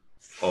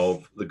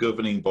of the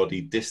governing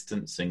body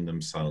distancing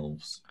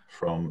themselves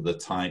from the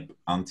type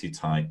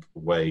anti-type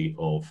way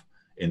of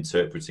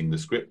interpreting the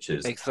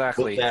scriptures.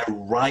 Exactly. But they're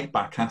right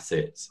back at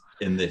it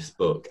in this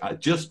book.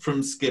 Just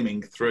from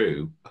skimming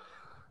through,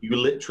 you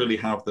literally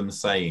have them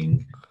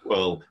saying,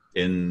 well,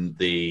 in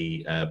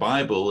the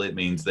Bible, it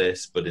means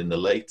this, but in the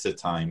later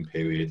time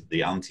period,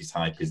 the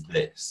antitype is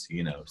this,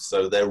 you know.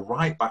 So they're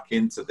right back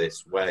into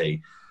this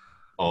way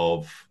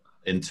of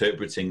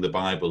interpreting the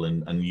Bible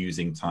and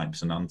using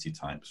types and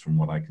antitypes from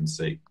what I can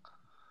see.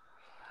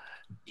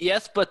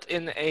 Yes, but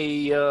in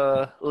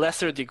a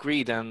lesser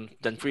degree than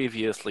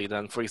previously,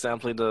 than, for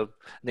example, in the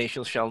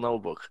Nations Shall Know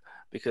book,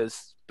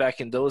 because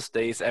back in those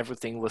days,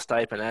 everything was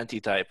type and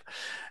antitype.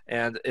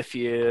 And if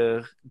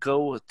you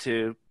go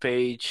to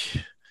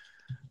page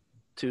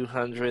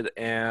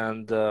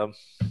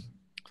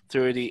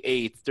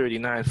 238,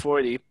 39,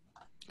 40,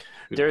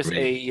 there's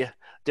a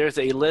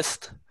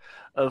list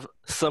of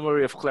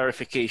summary of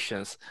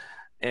clarifications.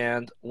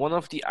 And one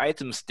of the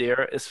items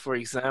there is, for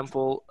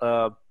example,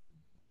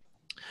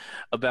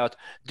 about,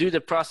 do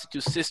the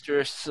prostitute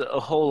sisters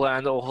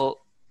Holland or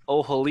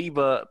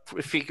Oholiba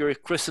prefigure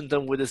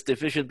Christendom with its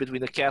division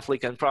between the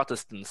Catholic and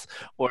Protestants?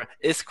 Or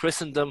is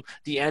Christendom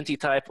the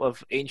antitype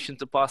of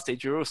ancient apostate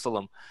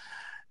Jerusalem?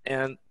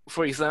 And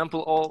for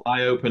example,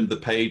 I opened the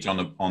page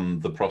on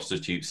the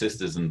prostitute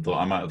sisters and thought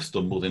I might have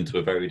stumbled into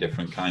a very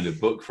different kind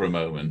of book for a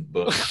moment,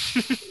 but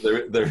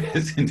there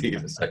is indeed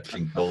a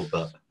section called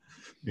that.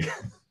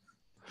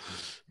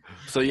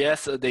 So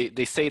yes,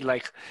 they say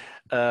like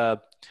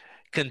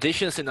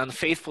conditions in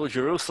unfaithful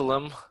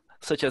Jerusalem,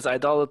 such as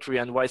idolatry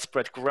and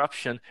widespread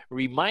corruption,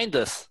 remind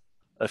us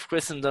of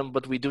Christendom,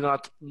 but we do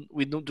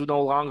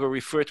no longer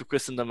refer to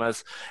Christendom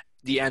as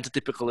the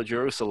antitypical of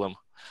Jerusalem,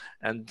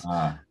 and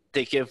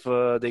they give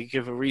a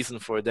reason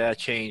for that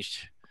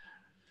change.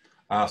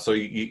 So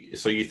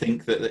you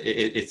think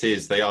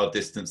that they are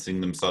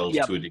distancing themselves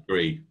to a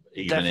degree,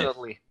 even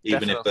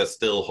if they're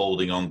still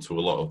holding on to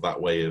a lot of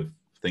that way of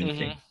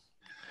thinking. Mm-hmm.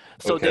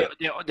 So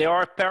there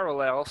are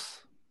parallels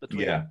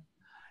between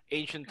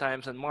ancient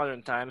times and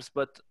modern times,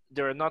 but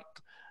they're not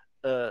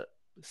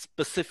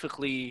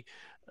specifically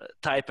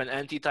type and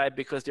antitype,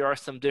 because there are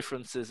some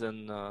differences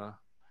in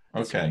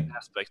certain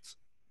aspects.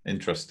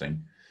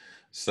 Interesting.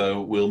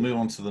 So we'll move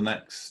on to the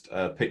next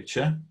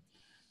picture,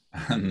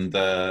 and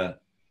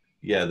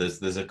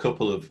there's a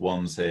couple of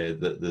ones here.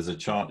 There's a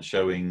chart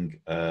showing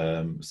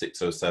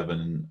 607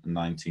 and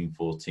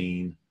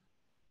 1914,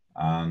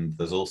 and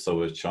there's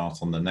also a chart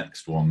on the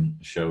next one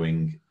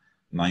showing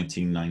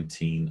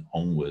 1919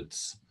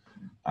 onwards.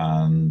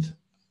 And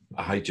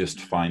I just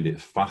find it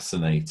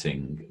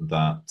fascinating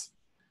that,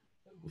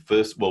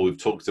 first of all,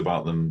 we've talked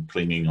about them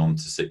clinging on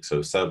to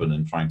 607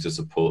 and trying to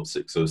support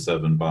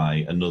 607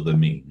 by another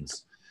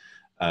means.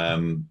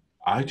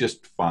 I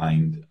just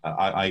find,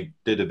 I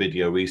did a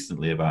video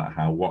recently about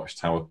how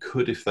Watchtower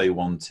could, if they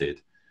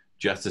wanted,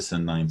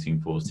 jettison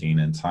 1914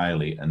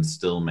 entirely and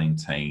still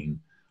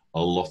maintain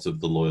a lot of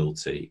the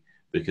loyalty,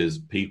 because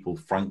people,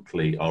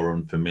 frankly, are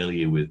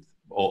unfamiliar with,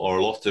 or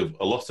a lot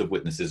of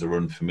witnesses are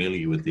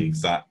unfamiliar with the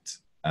exact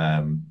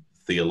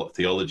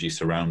theology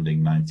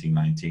surrounding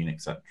 1919,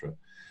 etc.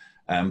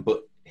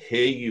 But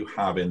here you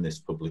have in this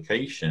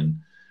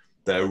publication,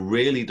 they're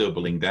really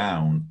doubling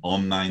down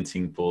on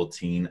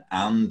 1914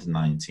 and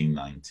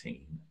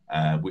 1919,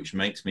 which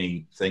makes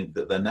me think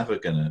that they're never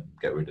going to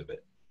get rid of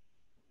it.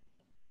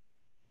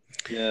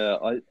 Yeah,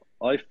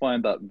 I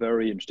find that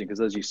very interesting,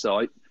 because as you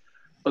say,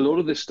 a lot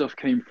of this stuff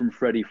came from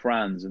Freddie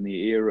Franz and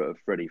the era of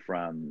Freddie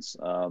Franz.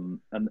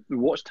 And the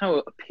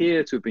Watchtower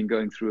appear to have been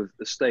going through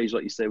a stage,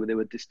 like you say, where they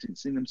were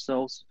distancing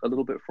themselves a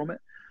little bit from it.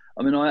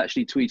 I mean, I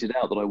actually tweeted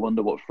out that I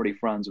wonder what Freddie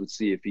Franz would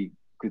see if he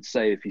could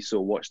say if he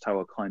saw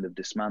Watchtower kind of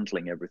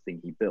dismantling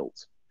everything he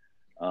built,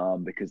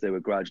 because they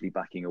were gradually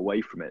backing away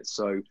from it.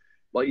 So,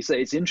 like you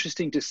say, it's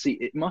interesting to see.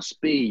 It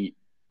must be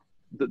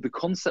that the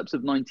concepts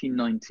of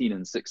 1919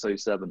 and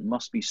 607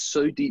 must be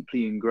so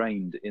deeply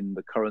ingrained in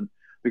the current,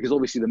 because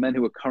obviously the men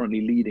who are currently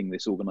leading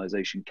this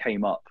organization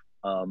came up,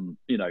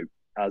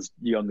 as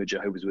younger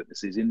Jehovah's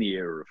Witnesses in the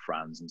era of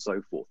Franz and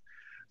so forth.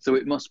 So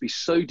it must be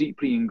so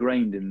deeply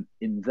ingrained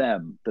in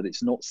them that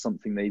it's not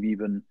something they've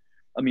even,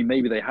 I mean,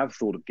 maybe they have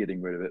thought of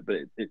getting rid of it, but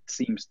it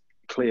seems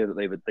clear that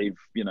they've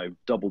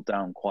doubled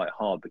down quite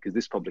hard, because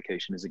this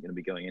publication isn't going to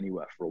be going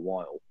anywhere for a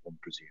while, one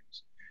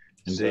presumes.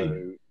 Indeed.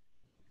 So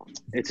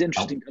it's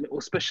interesting,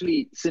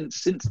 especially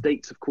since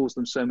dates have caused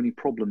them so many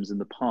problems in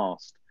the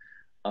past.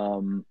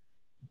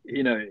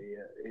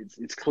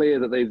 It's clear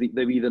that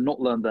they've either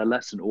not learned their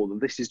lesson, or that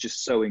this is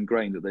just so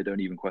ingrained that they don't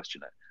even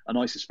question it. And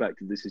I suspect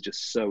that this is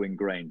just so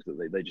ingrained that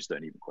they just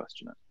don't even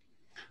question it.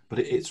 But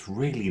it's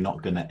really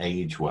not going to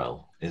age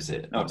well, is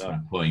it? That's my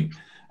point.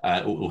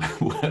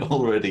 We're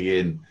already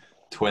in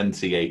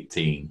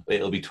 2018.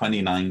 It'll be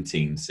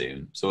 2019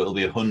 soon. So it'll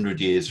be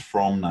 100 years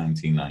from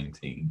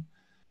 1919.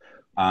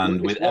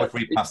 And with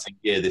every passing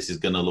year, this is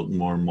going to look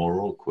more and more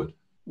awkward.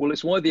 Well,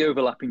 it's why the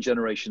overlapping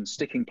generation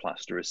sticking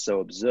plaster is so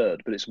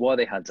absurd, but it's why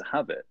they had to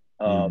have it.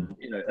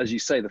 As you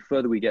say, the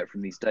further we get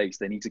from these dates,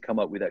 they need to come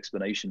up with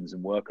explanations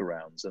and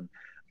workarounds. And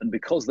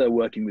because they're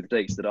working with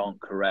dates that aren't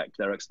correct,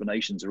 their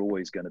explanations are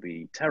always going to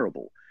be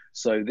terrible.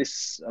 So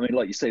this, I mean,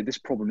 like you say, this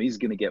problem is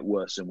going to get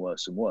worse and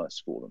worse and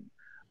worse for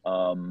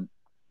them.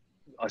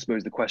 I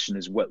suppose the question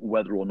is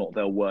whether or not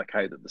they'll work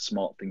out that the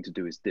smart thing to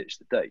do is ditch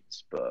the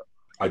dates. But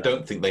I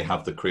don't think they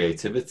have the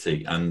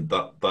creativity, and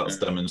that's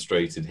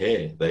demonstrated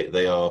here.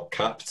 They are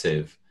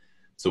captive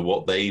to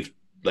what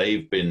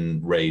they've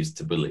been raised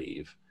to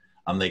believe,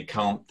 and they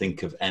can't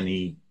think of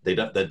any.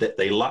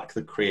 They lack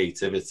the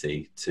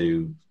creativity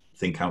to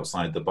think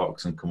outside the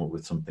box and come up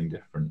with something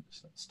different.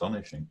 It's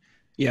astonishing.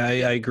 Yeah,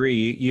 I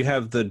agree. You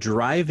have the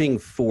driving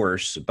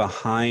force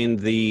behind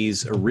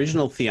these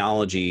original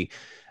theologies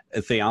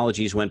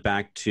went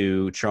back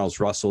to Charles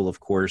Russell, of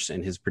course,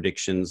 and his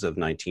predictions of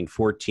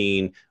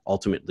 1914,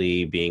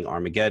 ultimately being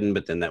Armageddon,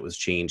 but then that was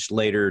changed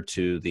later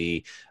to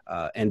the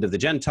end of the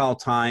Gentile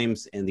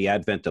times and the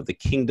advent of the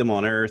kingdom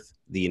on earth,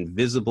 the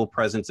invisible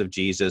presence of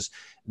Jesus.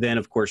 Then,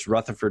 of course,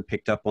 Rutherford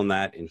picked up on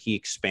that and he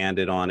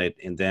expanded on it.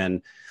 And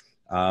then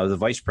the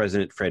vice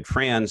president, Fred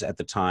Franz, at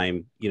the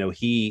time,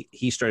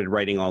 he started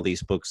writing all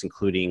these books,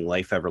 including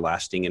Life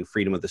Everlasting and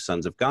Freedom of the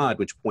Sons of God,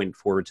 which pointed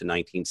forward to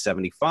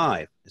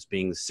 1975 as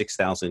being the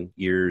 6,000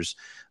 years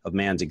of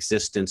man's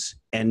existence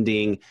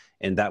ending.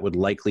 And that would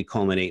likely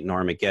culminate in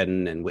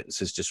Armageddon. And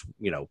witnesses just,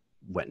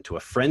 went into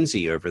a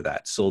frenzy over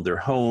that, sold their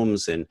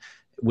homes, and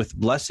with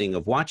blessing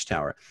of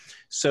Watchtower.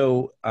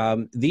 So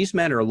these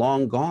men are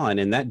long gone,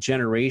 and that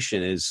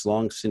generation is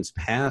long since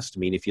passed. I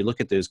mean, if you look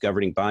at those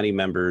governing body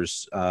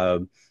members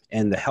and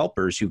the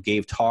helpers who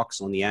gave talks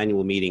on the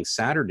annual meeting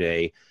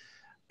Saturday,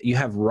 you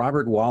have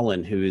Robert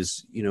Wallen, who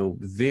is,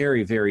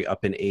 very, very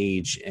up in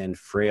age and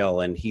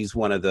frail, and he's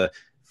one of the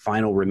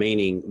final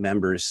remaining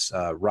members,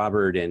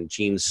 Robert and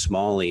Gene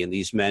Smalley, and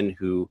these men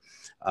who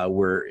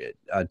were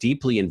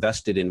deeply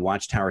invested in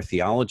Watchtower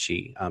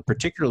theology,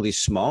 particularly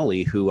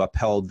Smalley, who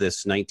upheld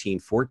this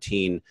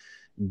 1914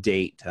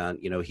 date.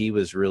 He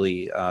was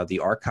really the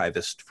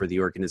archivist for the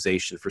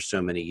organization for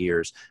so many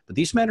years. But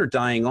these men are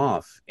dying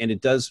off, and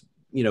it does,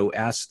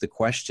 ask the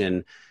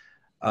question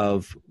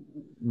of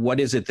what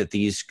is it that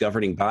these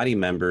governing body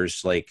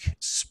members like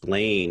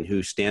Splain,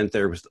 who stand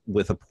there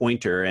with a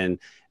pointer and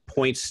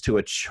points to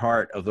a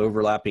chart of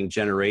overlapping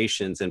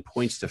generations and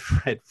points to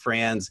Fred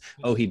Franz,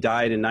 he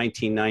died in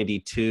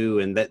 1992,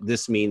 and that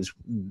this means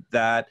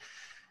that,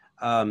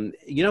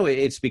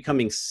 it's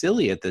becoming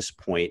silly at this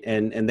point.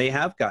 And they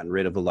have gotten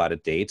rid of a lot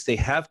of dates. They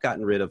have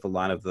gotten rid of a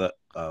lot of the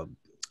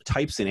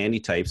types and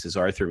antitypes, as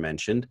Arthur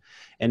mentioned.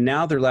 And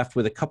now they're left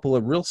with a couple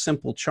of real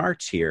simple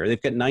charts here.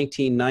 They've got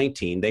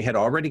 1919. They had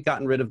already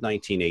gotten rid of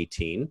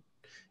 1918.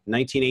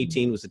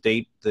 1918 was the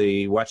date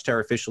the Watchtower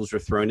officials were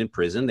thrown in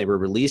prison. They were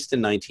released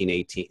in 19,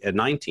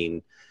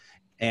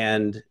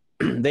 and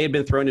they had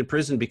been thrown in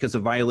prison because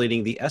of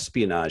violating the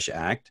Espionage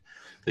Act.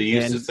 They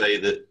used to say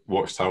that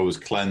Watchtower was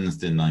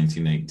cleansed in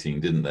 1918,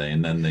 didn't they?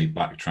 And then they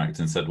backtracked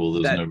and said, well,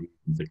 there's no reason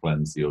to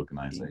cleanse the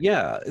organization.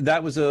 Yeah,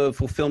 that was a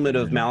fulfillment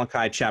of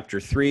Malachi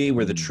chapter 3,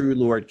 where the true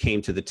Lord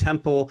came to the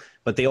temple.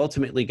 But they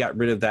ultimately got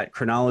rid of that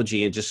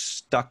chronology and just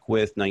stuck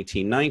with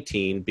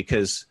 1919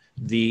 because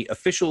the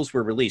officials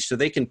were released. So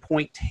they can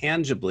point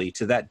tangibly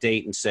to that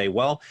date and say,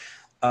 well,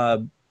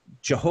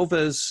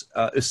 Jehovah's,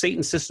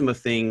 Satan's system of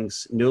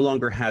things no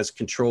longer has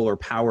control or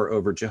power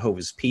over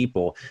Jehovah's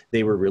people.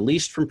 They were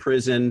released from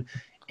prison,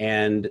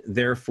 and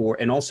therefore,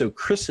 and also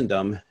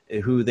Christendom,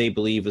 who they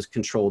believe was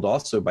controlled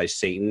also by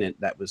Satan, and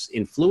that was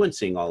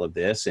influencing all of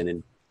this,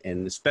 and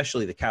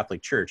especially the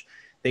Catholic Church.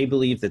 They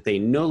believed that they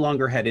no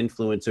longer had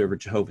influence over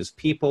Jehovah's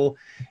people,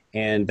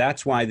 and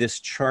that's why this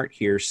chart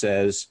here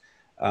says,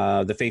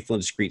 the faithful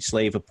and discreet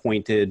slave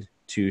appointed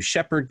to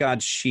shepherd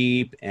God's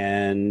sheep,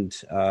 and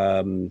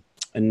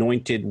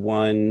anointed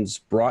ones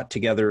brought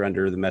together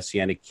under the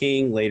Messianic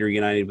King, later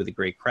united with a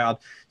great crowd.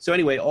 So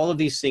anyway, all of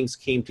these things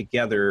came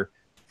together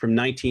from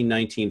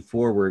 1919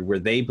 forward, where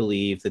they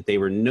believed that they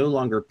were no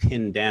longer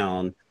pinned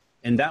down,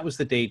 and that was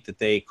the date that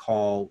they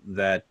call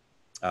that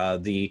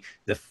the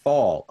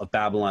fall of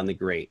Babylon the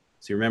Great.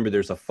 So remember,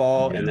 there's a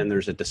fall and then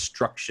there's a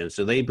destruction.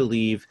 So they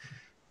believe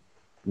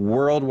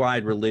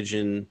worldwide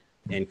religion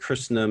and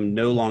Christendom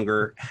no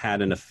longer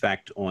had an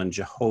effect on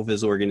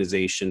Jehovah's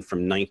organization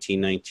from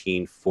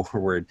 1919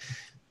 forward.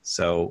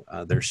 So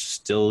they're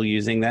still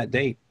using that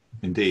date.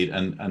 Indeed.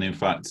 And in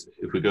fact,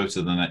 if we go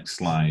to the next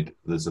slide,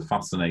 there's a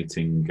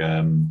fascinating,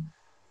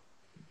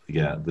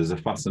 there's a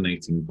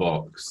fascinating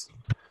box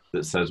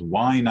that says,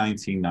 why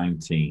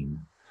 1919?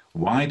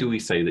 Why do we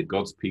say that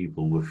God's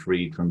people were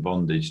freed from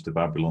bondage to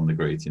Babylon the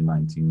Great in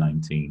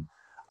 1919?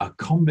 A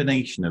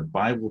combination of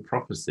Bible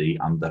prophecy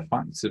and the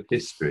facts of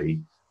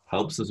history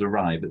helps us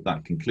arrive at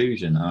that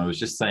conclusion. And I was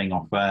just saying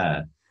off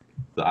air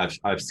that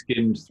I've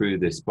skimmed through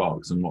this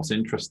box, and what's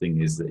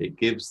interesting is that it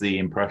gives the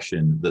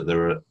impression that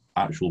there are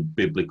actual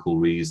biblical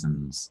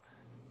reasons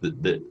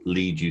that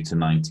lead you to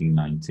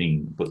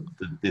 1919. But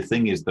the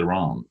thing is, there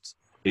aren't.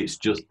 It's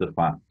just the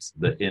fact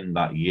that in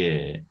that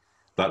year,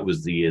 that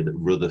was the year that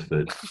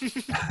Rutherford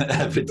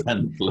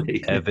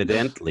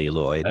evidently,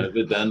 Lloyd.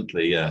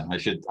 Evidently, yeah. I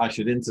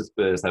should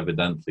intersperse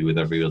evidently with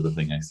every other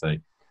thing I say.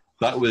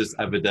 that was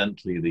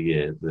evidently the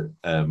year that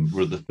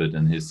Rutherford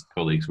and his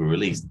colleagues were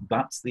released.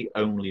 That's the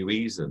only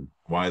reason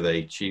why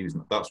they choose.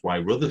 That's why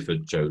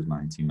Rutherford chose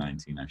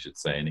 1919, I should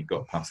say, and it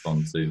got passed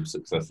on to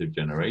successive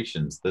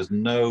generations.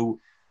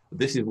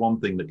 This is one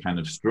thing that kind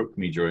of struck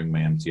me during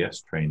my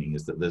MTS training,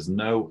 is that there's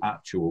no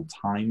actual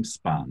time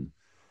span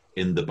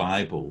in the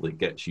Bible that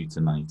gets you to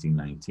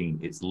 1919.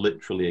 It's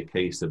literally a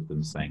case of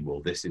them saying, well,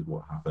 this is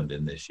what happened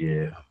in this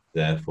year,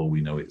 therefore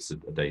we know it's a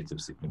date of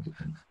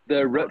significance.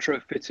 They're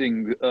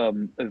retrofitting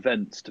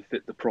events to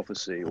fit the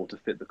prophecy or to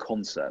fit the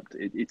concept.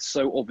 It's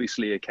so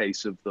obviously a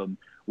case of them,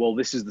 well,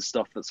 this is the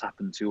stuff that's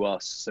happened to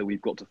us, so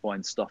we've got to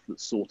find stuff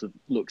that sort of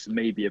looks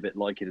maybe a bit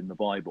like it in the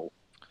Bible.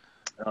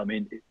 I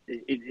mean,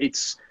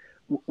 it's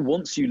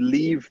once you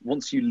leave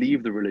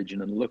the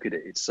religion and look at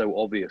it, it's so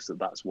obvious that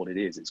that's what it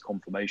is. It's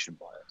confirmation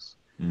bias.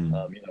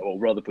 Well,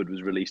 Rutherford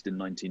was released in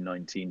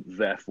 1919,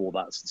 therefore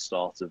that's the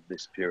start of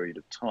this period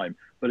of time.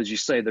 But as you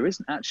say, there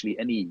isn't actually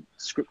any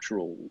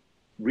scriptural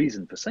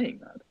reason for saying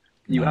that.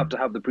 You have to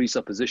have the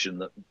presupposition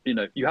that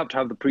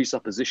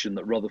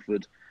that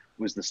Rutherford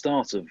was the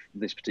start of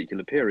this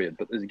particular period.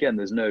 But again,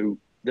 there's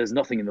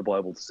nothing in the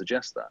Bible to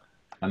suggest that.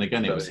 And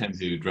again, it was him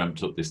who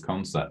dreamt up this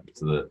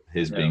concept that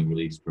his being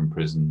released from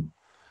prison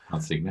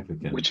had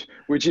significance.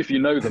 Which, if you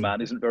know the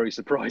man, isn't very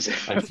surprising.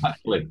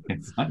 Exactly.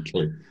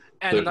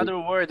 And another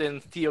word in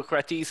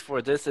Theocrates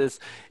for this is,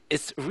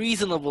 it's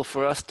reasonable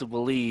for us to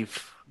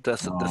believe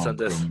this and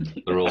this.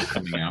 They're all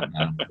coming out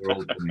now.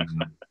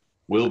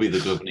 We'll be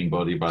the governing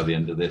body by the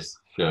end of this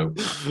show.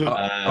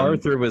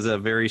 Arthur was a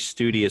very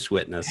studious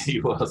witness. He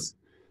was.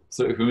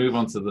 So if we move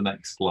on to the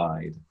next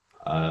slide,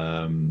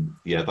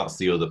 that's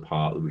the other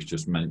part which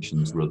just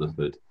mentions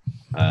Rutherford.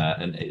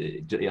 And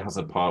it has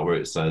a part where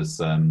it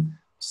says,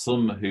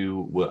 some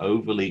who were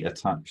overly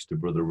attached to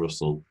Brother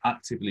Russell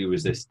actively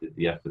resisted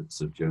the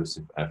efforts of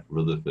Joseph F.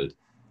 Rutherford,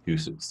 who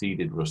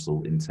succeeded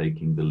Russell in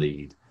taking the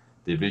lead.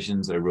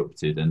 Divisions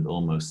erupted and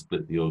almost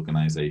split the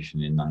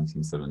organization in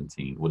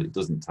 1917. What it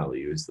doesn't tell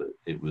you is that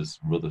it was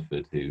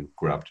Rutherford who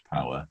grabbed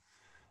power.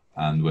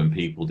 And when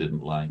people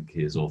didn't like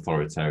his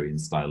authoritarian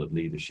style of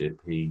leadership,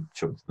 he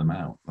chucked them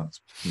out.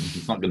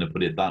 He's not going to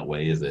put it that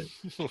way, is it?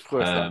 Of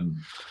course not.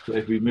 So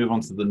if we move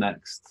on to the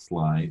next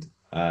slide,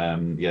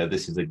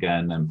 this is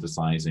again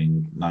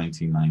emphasizing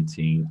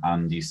 1919,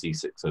 and you see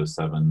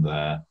 607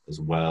 there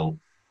as well,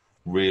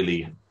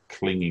 really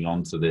clinging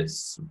on to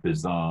this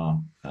bizarre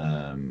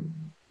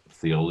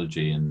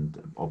theology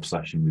and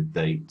obsession with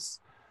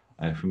dates.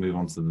 If we move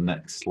on to the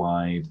next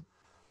slide,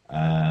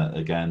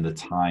 again, the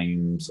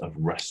times of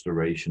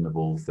restoration of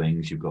all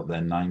things. You've got there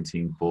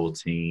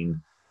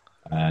 1914,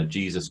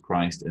 Jesus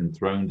Christ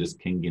enthroned as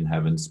King in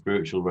heaven.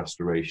 Spiritual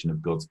restoration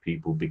of God's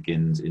people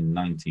begins in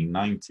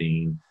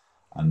 1919,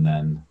 and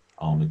then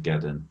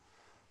Armageddon.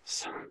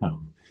 So,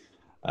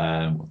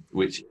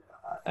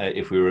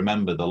 if we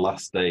remember, the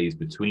last days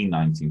between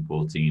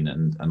 1914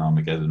 and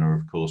Armageddon are,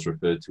 of course,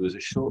 referred to as a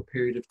short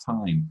period of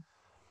time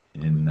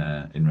in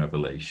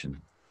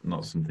Revelation.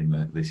 Not something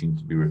that they seem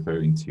to be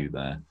referring to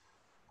there.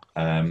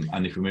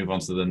 And if we move on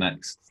to the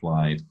next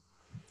slide.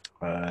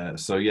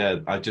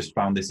 I just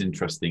found this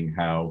interesting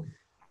how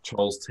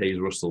Charles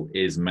Taze Russell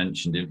is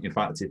mentioned. In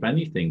fact, if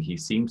anything, he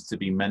seems to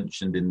be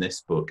mentioned in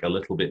this book a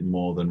little bit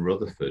more than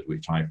Rutherford,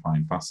 which I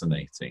find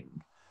fascinating.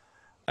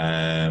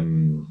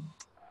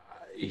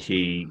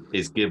 He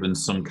is given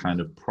some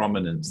kind of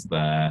prominence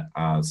there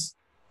as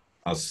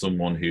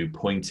someone who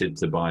pointed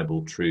to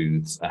Bible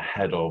truths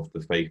ahead of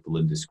the faithful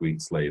and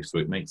discreet slave. So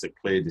it makes a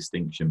clear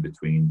distinction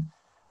between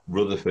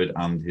Russell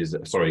and his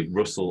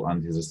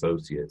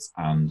associates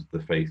and the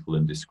faithful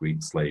and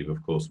discreet slave.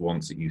 Of course,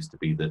 once it used to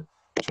be that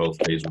Charles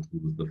Taze Russell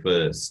was the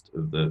first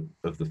of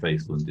the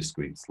faithful and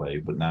discreet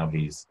slave, but now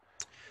he's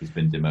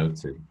been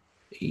demoted.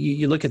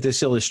 You look at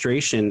this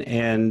illustration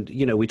and,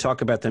 we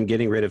talk about them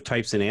getting rid of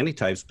types and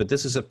antitypes, but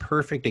this is a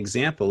perfect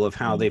example of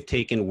how they've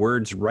taken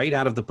words right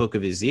out of the book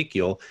of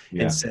Ezekiel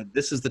and said,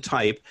 this is the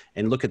type,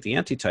 and look at the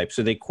antitype.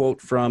 So they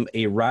quote from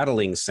a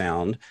rattling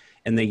sound,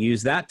 and they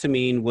use that to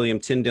mean William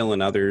Tyndale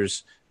and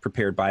others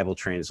prepared Bible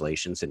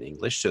translations in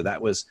English. So that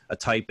was a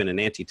type and an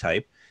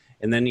antitype.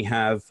 And then you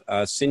have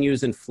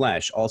sinews and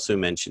flesh also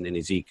mentioned in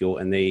Ezekiel,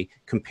 and they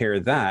compare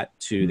that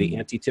to the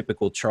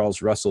antitypical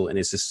Charles Russell and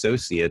his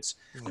associates.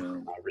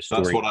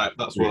 That's what I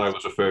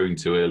was referring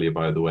to earlier,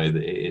 by the way,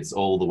 that it's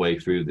all the way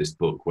through this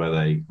book where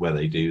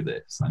they do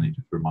this, and it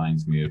just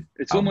reminds me of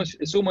it's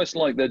almost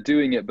like they're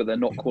doing it, but they're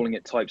not calling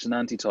it types and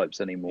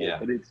antitypes anymore. Yeah.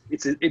 But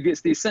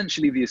it's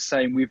essentially the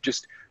same. We've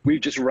just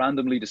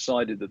randomly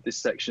decided that this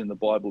section in the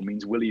Bible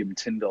means William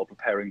Tyndale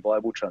preparing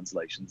Bible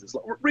translations. It's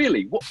like,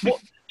 really? What?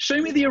 Show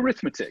me the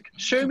arithmetic.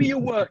 Show me your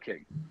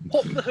working.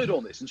 Pop the hood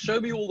on this and show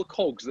me all the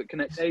cogs that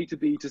connect A to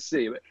B to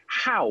C.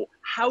 How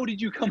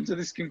did you come to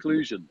this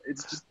conclusion?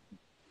 It's just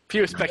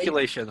pure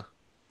speculation.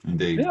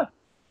 Indeed. Yeah.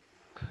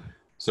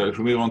 So if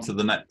we move on to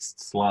the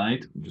next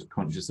slide, I'm just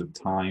conscious of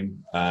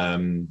time.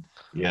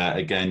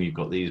 Again, you've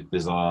got these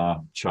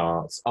bizarre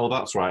charts. Oh,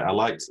 that's right.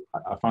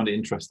 I found it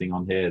interesting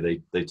on here.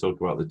 They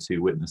talk about the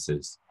two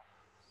witnesses.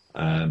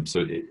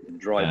 So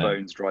dry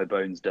bones,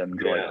 dem,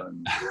 dry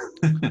bones.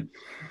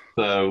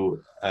 So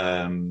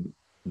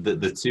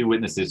the two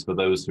witnesses, for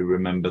those who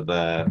remember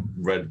their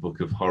Red Book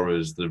of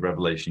Horrors, the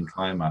Revelation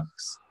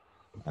climax,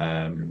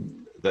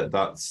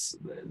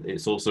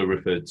 it's also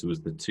referred to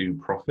as the two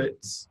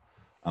prophets,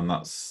 and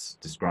that's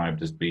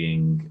described as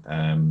being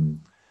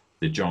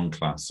the John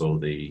class or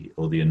the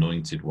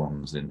anointed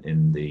ones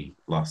in the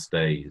last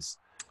days.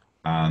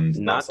 And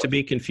not to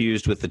be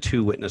confused with the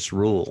two-witness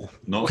rule.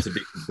 Not to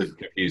be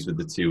confused with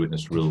the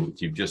two-witness rule,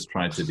 which you've just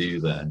tried to do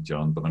there,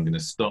 John, but I'm going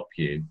to stop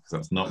you because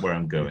that's not where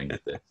I'm going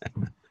with this.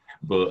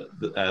 But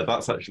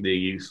that's actually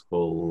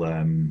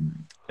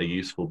a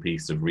useful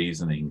piece of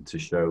reasoning to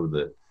show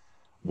that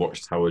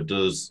Watchtower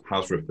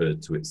has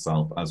referred to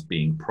itself as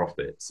being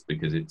prophets,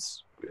 because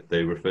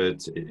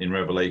in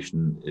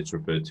Revelation it's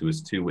referred to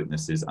as two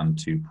witnesses and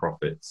two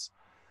prophets.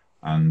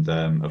 And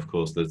of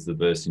course, there's the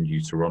verse in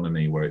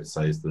Deuteronomy where it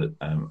says that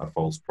a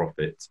false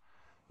prophet,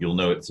 you'll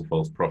know it's a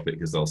false prophet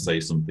because they'll say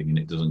something and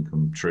it doesn't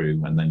come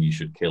true, and then you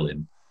should kill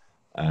him.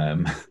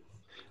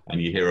 And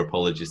you hear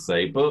apologists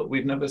say, but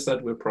we've never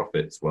said we're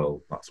prophets.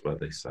 Well, that's where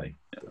they say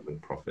that we're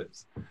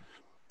prophets.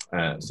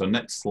 So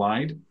next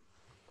slide.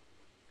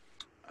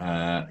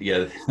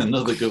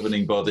 Another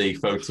governing body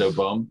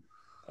photobomb.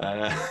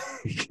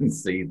 You can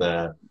see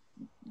there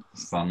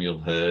Samuel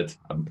Hurd.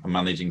 I'm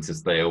managing to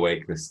stay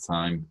awake this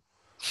time.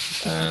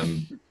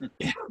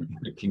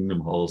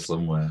 Kingdom Hall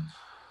somewhere.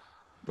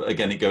 But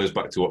again, it goes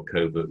back to what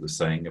Covert was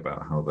saying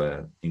about how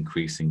they're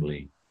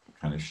increasingly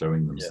kind of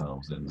showing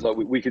themselves. Yeah. Like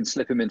we can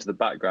slip him into the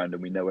background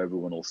and we know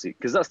everyone will see,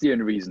 because that's the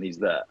only reason he's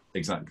there.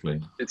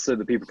 Exactly. It's so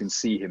that people can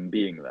see him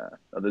being there.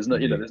 There's no,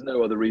 there's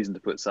no other reason to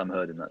put Sam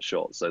Hurd in that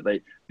shot. So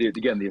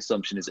again, the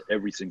assumption is that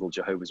every single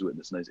Jehovah's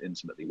Witness knows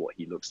intimately what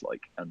he looks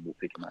like and will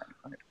pick him out.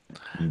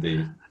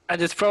 Indeed.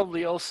 And it's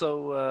probably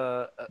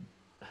also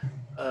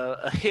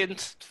a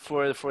hint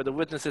for the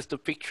witnesses to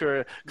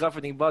picture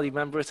governing body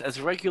members as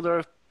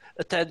regular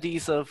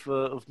attendees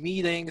of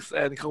meetings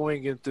and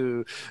going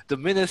into the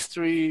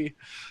ministry.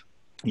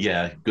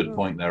 Yeah, good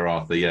point there,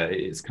 Arthur. Yeah,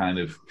 it's kind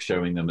of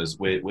showing them as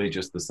we're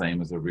just the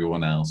same as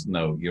everyone else.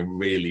 No, you're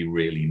really,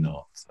 really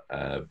not.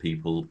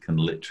 People can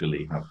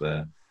literally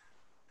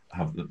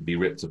be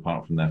ripped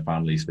apart from their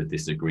families for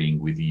disagreeing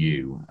with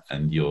you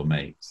and your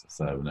mates.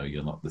 So no,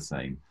 you're not the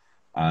same.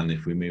 And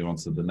if we move on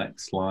to the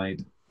next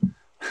slide.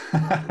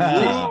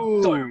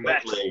 So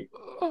lovely.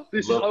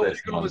 This is you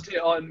can almost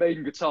hear Iron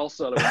Maiden guitar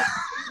solo.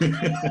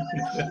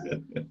 I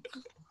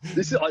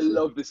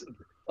love this.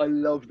 I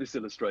love this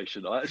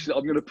illustration. I'm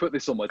going to put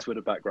this on my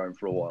Twitter background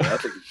for a while. I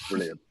think it's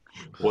brilliant.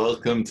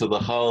 Welcome to the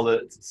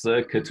Harlot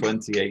circa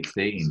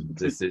 2018.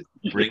 This is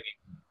bringing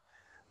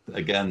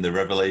again the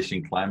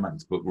Revelation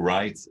climax book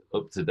right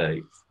up to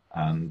date,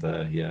 and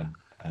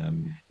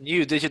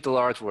new digital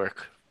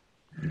artwork.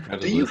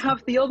 Incredible. Do you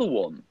have the other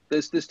one?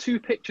 There's two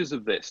pictures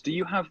of this. Do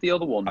you have the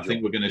other one? I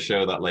think we're going to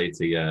show that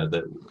later. Yeah,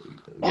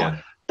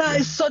 that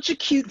is such a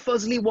cute,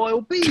 fuzzly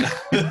wild beast.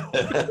 Look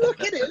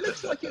at it. It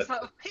looks like it's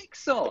out of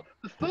Pixar.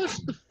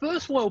 The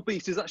first wild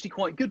beast is actually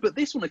quite good, but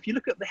this one, if you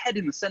look at the head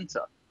in the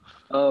center,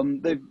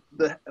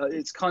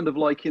 it's kind of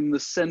like in the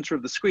center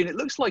of the screen. It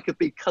looks like a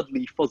big,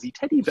 cuddly, fuzzy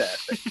teddy bear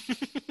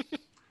thing.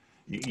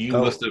 You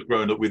must have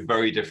grown up with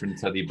very different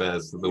teddy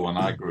bears to the one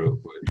I grew up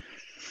with.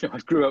 I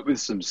grew up with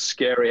some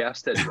scary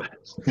ass teddy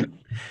bears.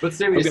 But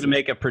seriously, I'm going to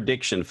make a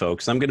prediction,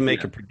 folks. I'm going to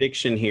make a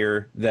prediction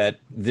here that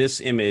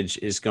this image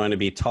is going to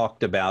be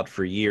talked about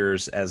for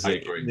years as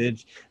an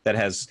image that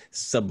has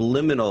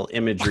subliminal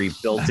imagery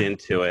built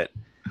into it.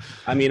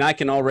 I mean, I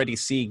can already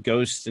see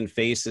ghosts and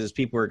faces.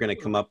 People are going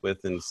to come up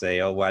with and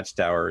say, "Oh,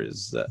 Watchtower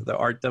is the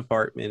art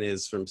department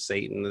is from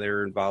Satan.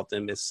 They're involved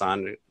in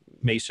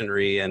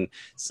Masonry and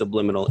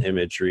subliminal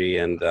imagery,"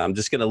 and I'm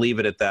just going to leave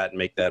it at that and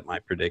make that my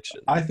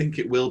prediction. I think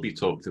it will be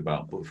talked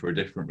about, but for a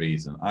different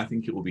reason. I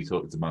think it will be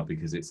talked about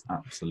because it's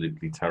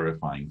absolutely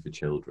terrifying for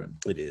children.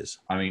 It is.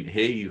 I mean,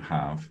 here you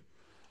have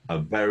a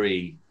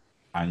very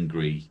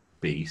angry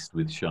beast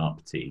with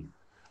sharp teeth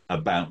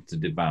about to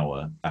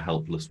devour a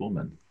helpless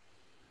woman.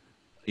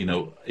 You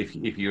know, if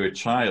you're a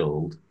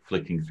child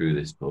flicking through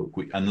this book,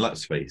 and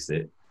let's face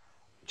it,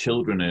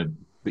 children are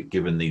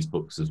given these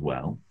books as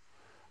well.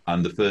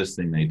 And the first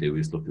thing they do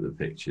is look at the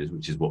pictures,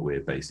 which is what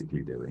we're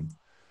basically doing.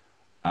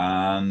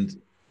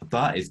 And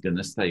that is going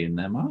to stay in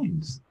their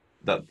minds.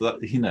 That's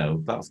going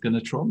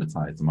to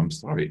traumatize them. I'm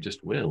sorry, it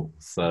just will.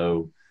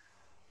 So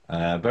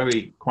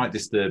quite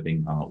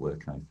disturbing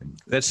artwork, I think.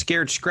 That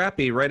scared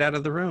Scrappy right out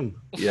of the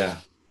room. Yeah.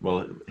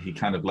 Well, he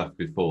kind of left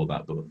before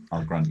that, but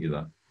I'll grant you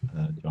that,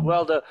 John.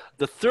 Well,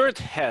 the third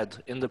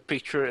head in the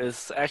picture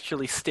is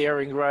actually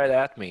staring right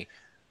at me.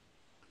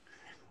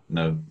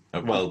 No.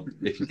 Well,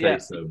 if you say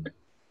so.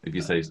 If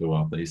you say so,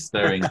 Arthur. He's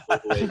staring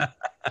at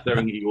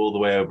you all the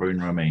way over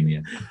in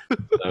Romania.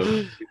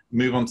 So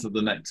move on to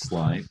the next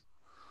slide.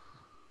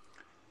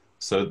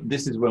 So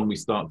this is when we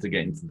start to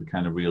get into the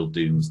kind of real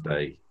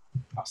doomsday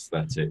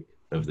aesthetic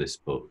of this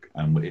book.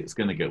 And it's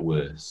going to get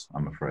worse,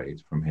 I'm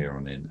afraid, from here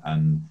on in.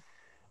 And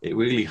it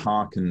really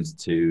harkens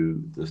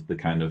to the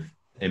kind of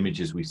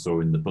images we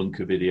saw in the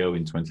bunker video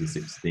in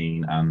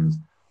 2016, and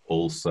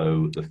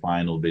also the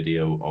final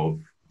video of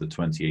the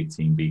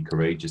 2018 Be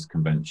Courageous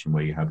convention,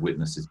 where you had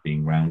witnesses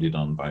being rounded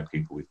on by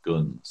people with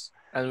guns.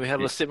 And we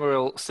have a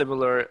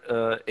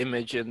similar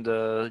image in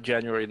the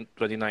January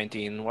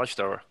 2019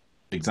 Watchtower.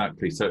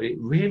 Exactly. So it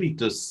really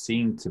does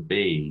seem to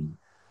be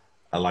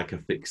like a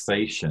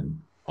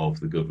fixation of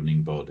the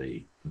governing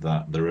body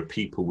that there are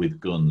people with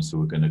guns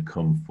who are going to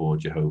come for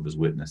Jehovah's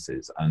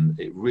Witnesses. And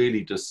it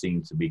really does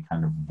seem to be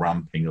kind of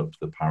ramping up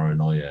the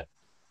paranoia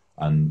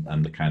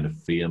and the kind of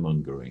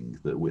fear-mongering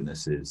that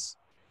witnesses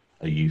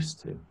are used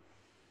to.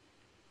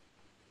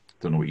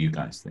 Don't know what you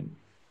guys think.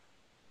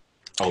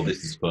 Oh,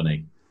 this is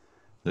funny.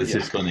 This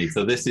is funny.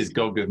 So this is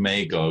Gog of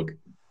Magog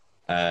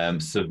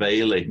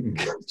surveilling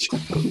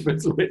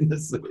Jehovah's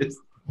Witnesses.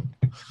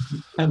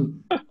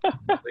 And on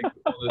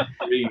the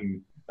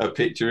screen, a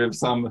picture of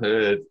Sam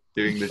Hurd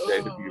doing the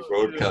JW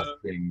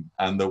broadcasting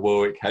and the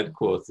Warwick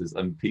headquarters,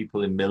 and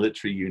people in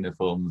military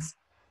uniforms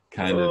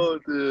kind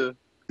of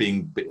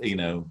being, you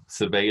know,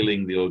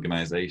 surveilling the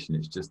organization.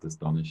 It's just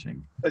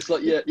astonishing. It's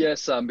like, yeah,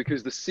 Sam,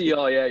 because the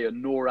CIA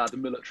and NORAD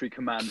military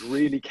command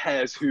really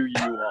cares who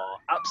you are.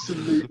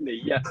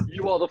 Absolutely, yeah.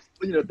 You are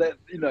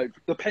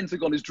the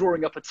Pentagon is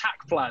drawing up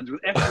attack plans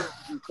with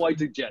F-16 and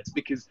fighter jets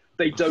because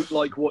they don't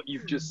like what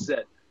you've just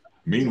said.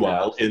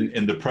 Meanwhile,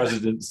 in the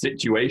president's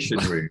situation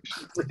room,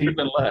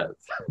 Stephen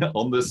Letts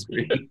on the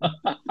screen.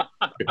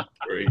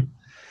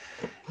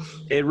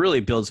 It really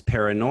builds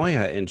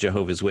paranoia in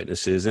Jehovah's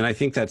Witnesses, and I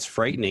think that's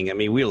frightening. I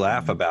mean, we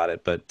laugh about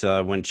it, but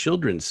when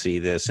children see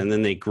this and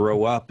then they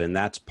grow up and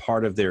that's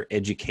part of their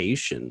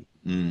education,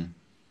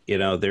 you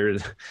know,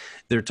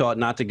 they're taught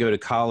not to go to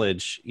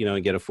college, you know,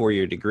 and get a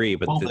 4-year degree,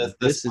 but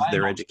this is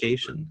their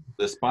education.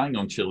 They're spying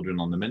on children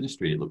on the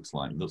ministry, it looks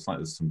like. It looks like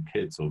there's some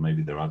kids, or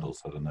maybe they're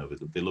adults, I don't know, but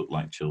they look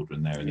like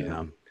children there in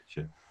the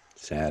picture.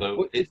 Sad.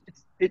 So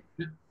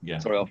yeah.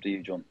 Sorry, after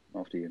you, John.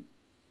 After you.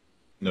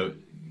 No,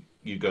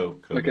 you go.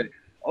 Okay.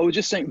 I was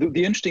just saying,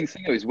 the interesting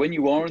thing is when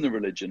you are in the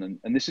religion,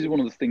 and this is one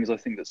of the things I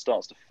think that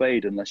starts to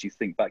fade unless you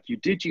think back, you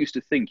did used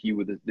to think you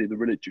were the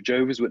religion,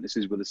 Jehovah's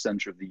Witnesses were the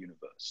center of the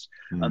universe,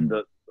 and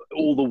that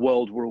all the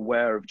world were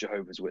aware of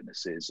Jehovah's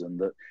Witnesses, and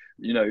that,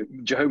 you know,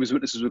 Jehovah's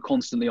Witnesses were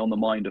constantly on the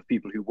mind of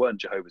people who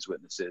weren't Jehovah's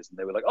Witnesses, and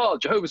they were like, oh,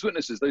 Jehovah's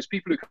Witnesses, those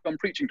people who come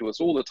preaching to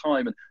us all the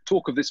time and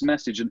talk of this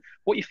message. And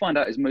what you find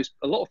out is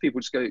a lot of people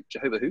just go,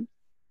 Jehovah who?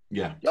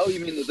 Yeah. Oh, you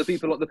mean the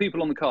people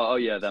on the car? Oh,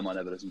 yeah, them. I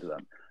never listen to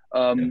them.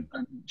 And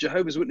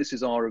Jehovah's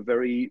Witnesses are a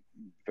very,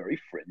 very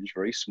fringe,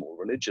 very small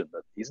religion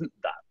that isn't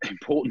that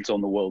important on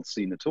the world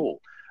scene at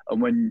all.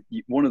 And when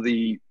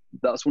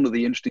that's one of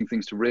the interesting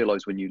things to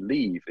realize when you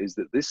leave is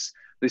that this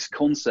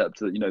concept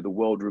that, you know, the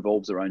world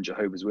revolves around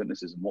Jehovah's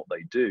Witnesses and what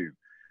they do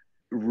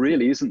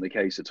really isn't the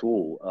case at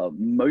all.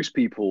 Most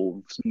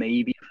people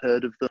maybe have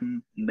heard of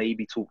them,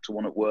 maybe talk to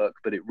one at work,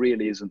 but it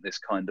really isn't this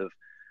kind of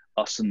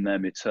us and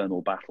them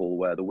eternal battle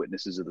where the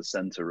witnesses are the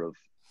center of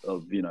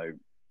you know,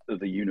 of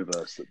the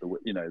universe that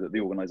the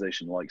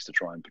organization likes to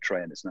try and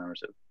portray in its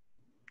narrative.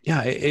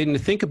 Yeah,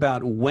 and think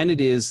about when it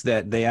is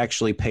that they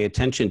actually pay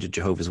attention to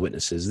Jehovah's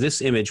Witnesses.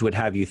 This image would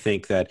have you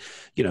think that,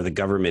 you know, the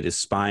government is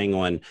spying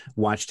on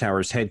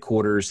Watchtower's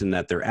headquarters and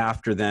that they're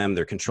after them,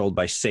 they're controlled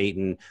by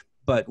Satan.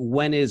 But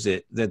when is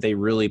it that they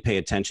really pay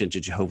attention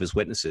to Jehovah's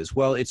Witnesses?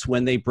 Well, it's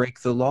when they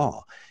break the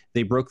law.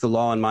 They broke the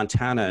law in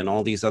Montana and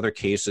all these other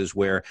cases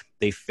where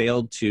they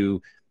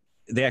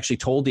actually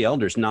told the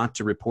elders not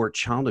to report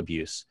child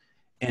abuse.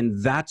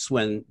 And that's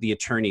when the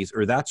attorneys,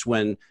 or that's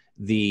when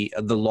the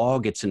law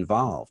gets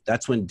involved.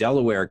 That's when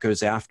Delaware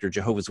goes after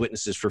Jehovah's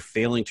Witnesses for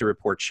failing to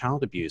report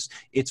child abuse.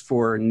 It's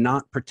for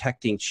not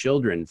protecting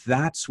children.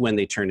 That's when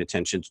they turn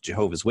attention to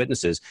Jehovah's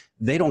Witnesses.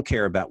 They don't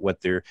care about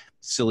what their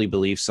silly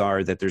beliefs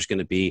are, that there's going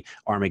to be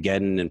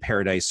Armageddon and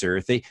Paradise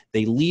Earth. They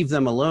leave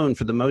them alone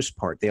for the most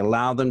part. They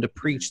allow them to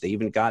preach. They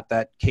even got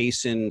that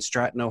case in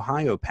Stratton,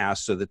 Ohio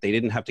passed so that they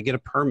didn't have to get a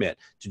permit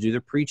to do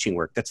their preaching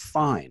work. That's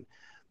fine.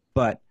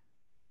 But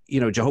you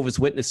know, Jehovah's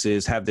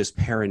Witnesses have this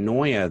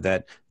paranoia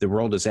that the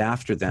world is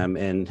after them,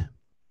 and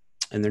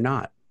they're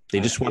not. They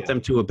just want them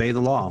to obey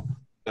the law.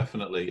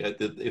 Definitely.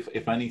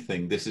 If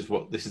anything, this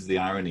is the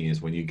irony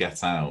is when you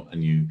get out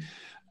and you,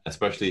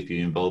 especially if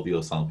you involve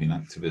yourself in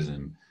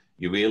activism,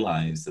 you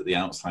realize that the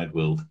outside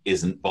world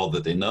isn't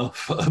bothered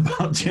enough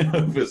about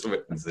Jehovah's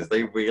Witnesses.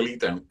 They really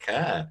don't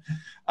care,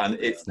 and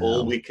it's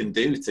all we can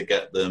do to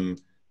get them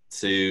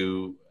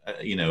to,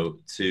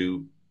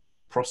 to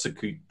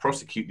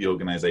prosecute the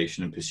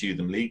organization and pursue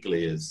them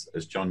legally, as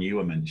John, you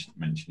were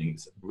mentioning.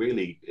 It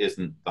really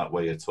isn't that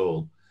way at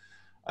all.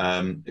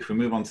 If we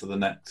move on to the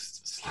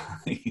next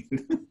slide,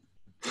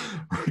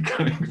 we're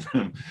going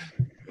from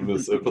the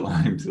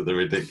sublime to the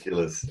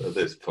ridiculous at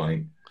this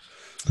point.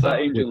 That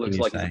angel looks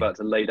like he's about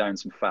to lay down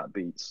some fat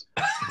beats.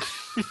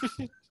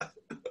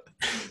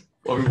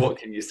 What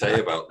can you say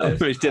about this?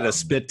 He did a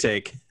spit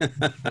take.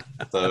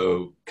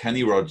 So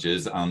Kenny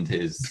Rogers and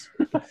his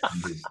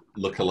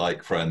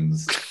lookalike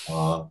friends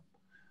are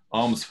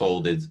arms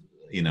folded,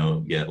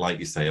 like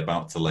you say,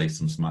 about to lay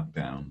some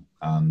smackdown.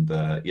 And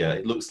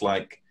it looks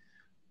like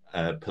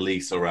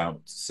police are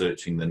out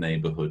searching the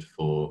neighborhood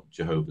for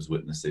Jehovah's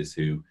Witnesses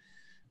who,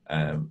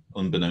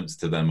 unbeknownst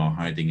to them, are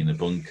hiding in a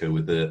bunker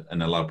with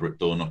an elaborate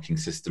door knocking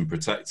system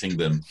protecting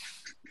them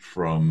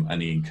from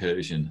any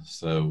incursion.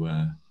 So,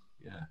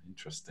 yeah,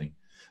 interesting.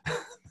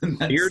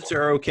 Beards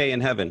are okay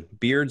in heaven.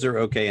 Beards are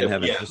okay in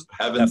heaven. Yeah, Just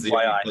heaven's the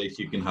only FYI. place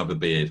you can have a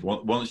beard.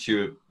 Once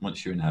you're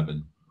in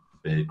heaven,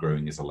 beard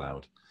growing is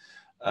allowed.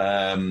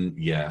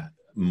 Yeah,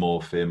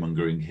 more fear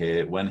mongering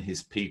here. When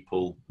his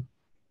people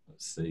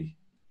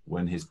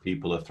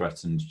are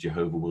threatened,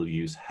 Jehovah will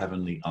use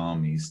heavenly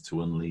armies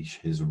to unleash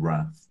his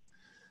wrath.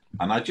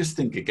 And I just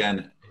think,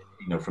 again,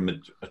 from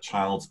a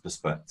child's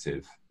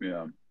perspective,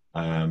 Yeah.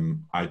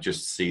 I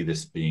just see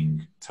this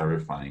being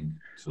terrifying.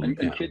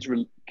 And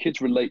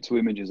kids relate to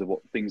images of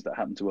things that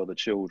happen to other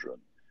children.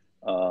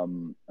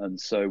 And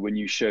so when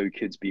you show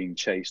kids being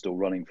chased or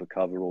running for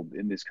cover or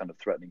in this kind of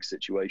threatening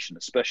situation,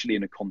 especially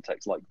in a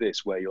context like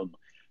this where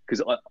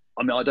because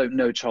I mean, I don't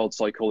know child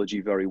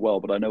psychology very well,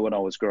 but I know when I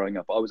was growing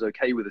up, I was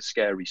okay with a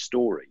scary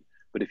story.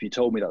 But if you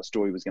told me that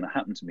story was going to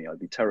happen to me, I'd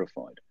be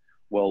terrified.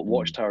 Well,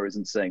 Watchtower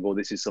isn't saying, "Oh,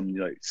 this is some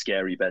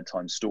scary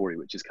bedtime story,"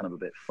 which is kind of a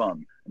bit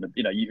fun, and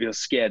you're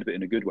scared, but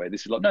in a good way.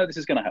 This is like, no, this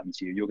is going to happen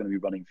to you. You're going to be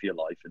running for your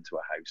life into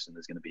a house, and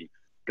there's going to be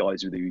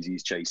guys with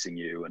Uzis chasing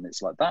you, and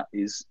it's like that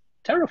is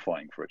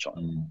terrifying for a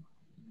child.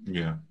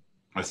 Yeah,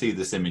 I see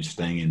this image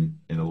staying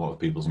in a lot of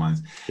people's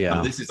minds. Yeah,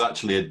 and this is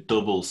actually a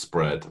double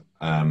spread,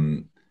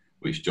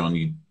 which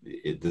John,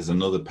 there's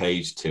another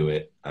page to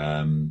it.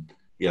 So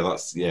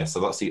that's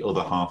the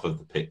other half of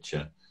the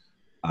picture,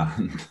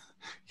 and.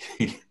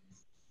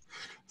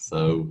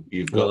 So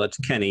you've got... Well, that's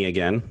Kenny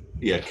again.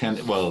 Yeah,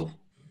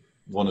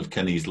 one of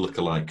Kenny's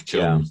lookalike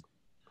chums.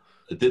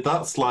 Yeah.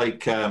 That's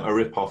like a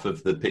rip-off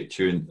of the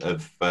picture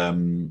of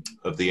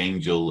the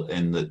angel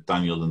in the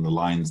Daniel and the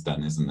Lion's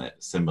Den, isn't it?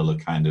 Similar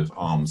kind of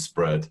arms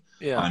spread.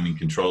 Yeah. I'm in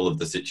control of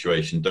the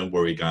situation. Don't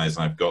worry, guys,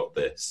 I've got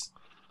this.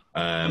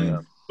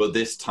 But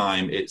this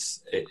time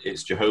it's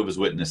Jehovah's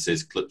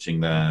Witnesses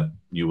clutching their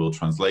New World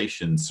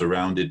Translation,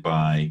 surrounded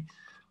by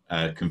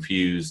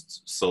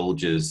confused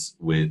soldiers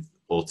with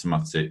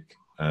automatic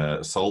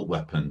assault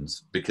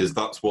weapons, because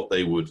that's what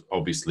they would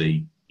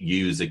obviously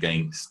use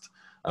against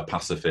a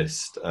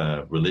pacifist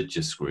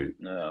religious group.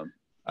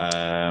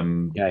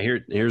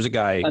 Here's a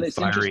guy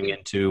firing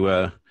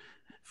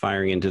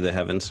into the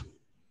heavens.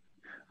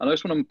 And I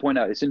just want to point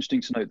out, it's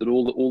interesting to note that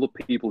all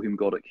the people whom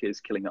God is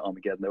killing at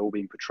Armageddon, they're all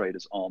being portrayed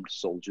as armed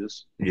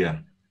soldiers. Yeah.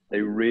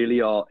 They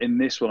really are. In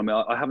this one, I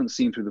mean, I haven't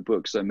seen through the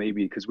book, so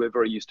maybe because we're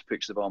very used to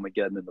pictures of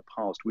Armageddon in the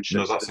past, which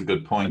no, that's a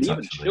good point. And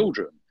even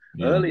children.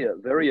 Yeah.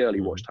 Very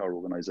early Watchtower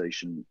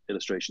organization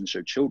illustrations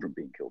show children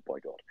being killed by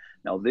God.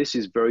 Now, this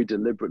is very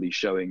deliberately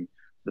showing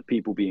the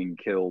people being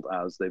killed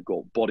as they've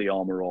got body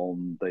armor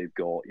on, they've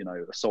got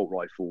assault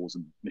rifles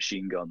and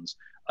machine guns,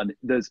 and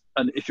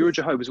if you're a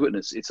Jehovah's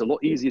Witness, it's a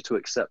lot easier to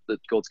accept that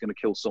God's going to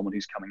kill someone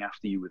who's coming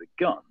after you with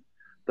a gun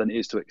than it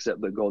is to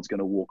accept that God's going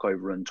to walk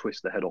over and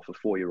twist the head off a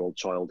 4-year-old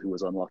child who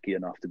was unlucky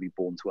enough to be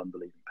born to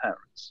unbelieving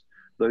parents.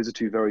 Those are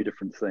two very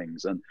different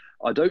things. And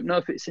I don't know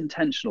if it's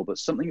intentional, but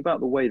something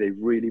about the way they've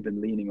really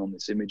been leaning on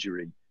this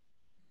imagery,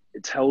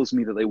 it tells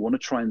me that they want to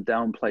try and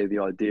downplay the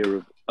idea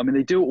of, I mean,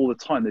 they do it all the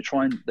time. They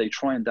try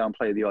and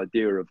downplay the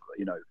idea of,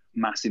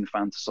 mass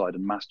infanticide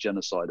and mass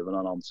genocide of an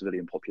unarmed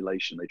civilian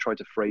population. They try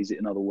to phrase it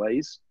in other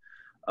ways.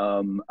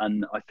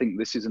 And I think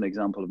this is an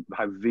example of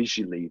how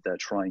visually they're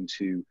trying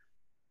to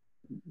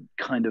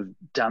kind of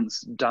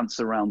dance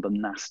around the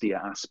nastier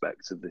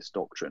aspects of this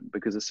doctrine,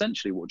 because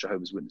essentially what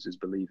Jehovah's Witnesses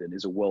believe in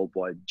is a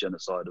worldwide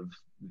genocide of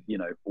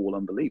all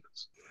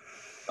unbelievers.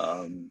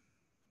 I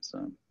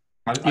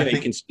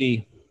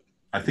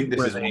think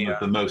this is one of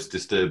the most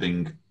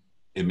disturbing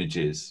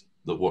images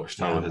that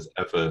Watchtower has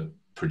ever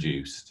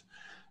produced.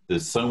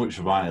 There's so much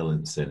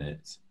violence in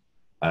it.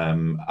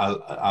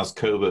 As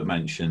Covert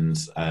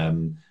mentions,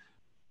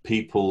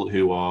 people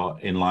who are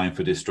in line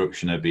for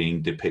destruction are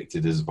being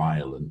depicted as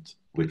violent,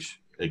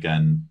 which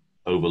again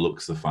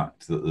overlooks the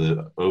fact that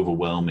the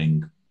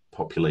overwhelming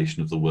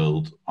population of the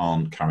world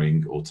aren't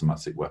carrying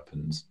automatic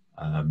weapons.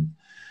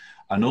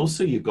 And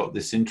also you've got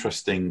this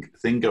interesting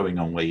thing going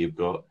on where you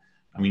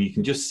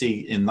can just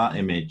see in that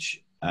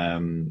image,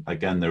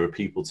 again, there are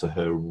people to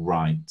her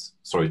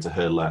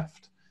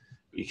left.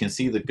 You can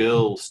see the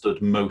girl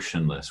stood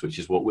motionless, which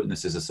is what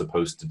witnesses are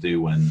supposed to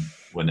do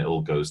when it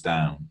all goes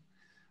down,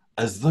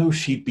 as though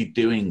she'd be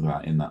doing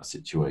that in that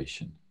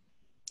situation.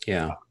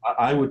 Yeah.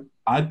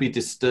 I'd be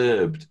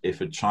disturbed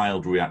if a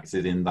child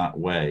reacted in that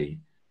way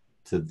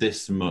to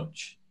this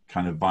much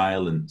kind of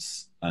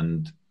violence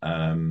and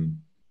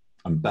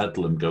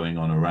bedlam going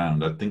on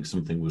around. I think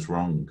something was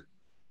wrong.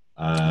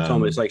 It's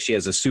almost like she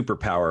has a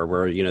superpower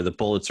where, the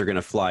bullets are going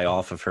to fly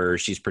off of her.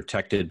 She's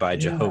protected by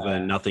Jehovah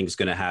and nothing's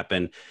going to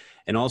happen.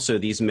 And also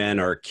these men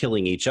are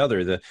killing each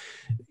other.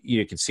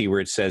 You can see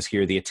where it says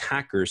here, the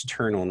attackers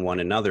turn on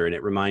one another. And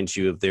it reminds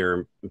you of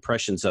their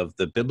impressions of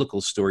the biblical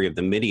story of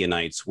the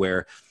Midianites,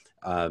 where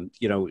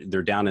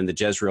they're down in the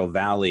Jezreel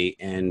Valley,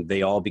 and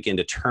they all begin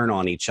to turn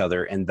on each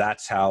other. And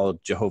that's how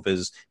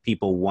Jehovah's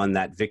people won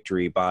that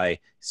victory, by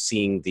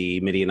seeing the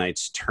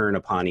Midianites turn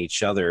upon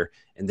each other,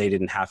 and they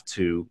didn't have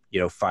to,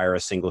 fire a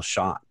single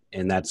shot.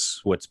 And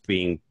that's what's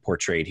being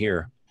portrayed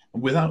here.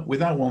 Without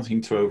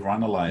wanting to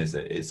overanalyze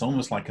it, it's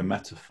almost like a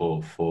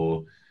metaphor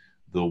for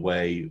the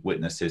way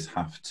witnesses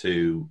have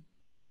to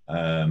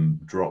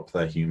drop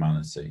their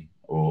humanity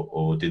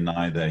or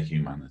deny their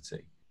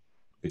humanity.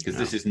 Because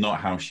this is not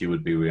how she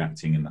would be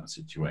reacting in that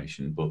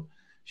situation. But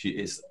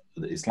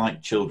it's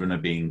like children are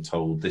being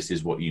told, this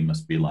is what you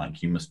must be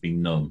like. You must be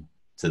numb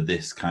to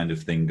this kind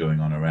of thing going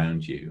on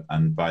around you.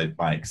 And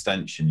by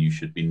extension, you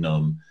should be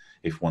numb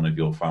if one of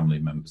your family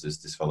members is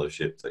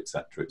disfellowshipped,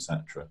 etc.,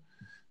 etc.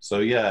 So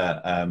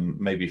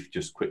maybe if you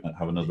just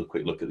have another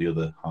quick look at the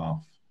other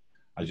half.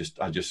 I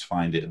just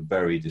find it a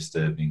very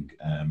disturbing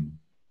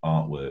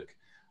artwork.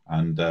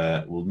 And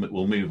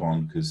we'll move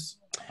on, because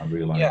I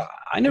realized. Yeah,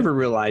 I never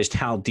realized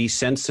how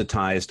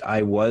desensitized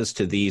I was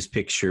to these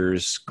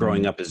pictures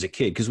growing up as a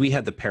kid, because we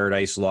had the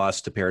Paradise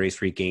Lost to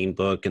Paradise Regained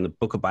book and the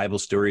Book of Bible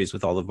Stories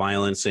with all the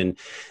violence, and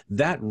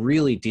that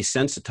really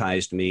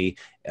desensitized me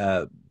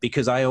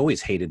because I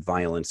always hated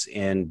violence.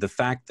 And the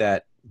fact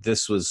that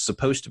this was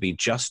supposed to be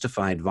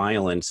justified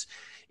violence,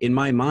 in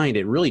my mind,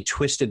 it really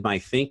twisted my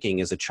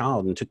thinking as a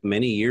child, and took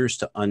many years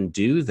to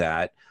undo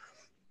that.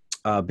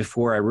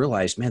 Before I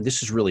realized, man,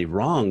 this is really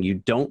wrong. You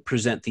don't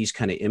present these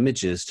kind of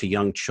images to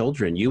young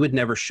children. You would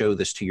never show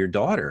this to your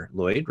daughter,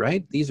 Lloyd,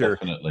 right? These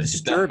Definitely, are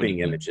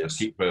disturbing images.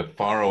 Keep her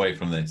far away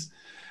from this.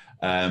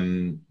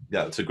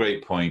 It's a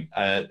great point.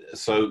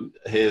 So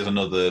here's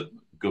another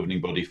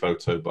governing body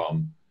photo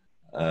bomb.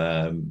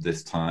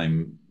 This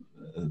time,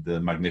 the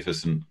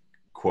magnificent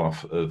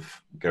coif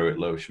of Gerrit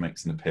Loesch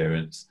makes an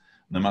appearance.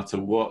 No matter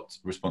what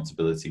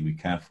responsibility we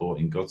care for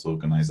in God's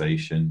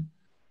organization,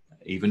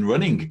 even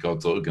running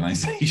God's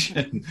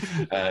organization,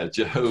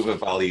 Jehovah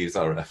values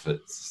our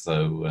efforts.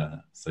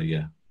 So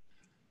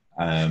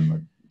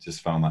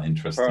just found that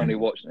interesting. Apparently,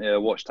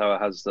 Watchtower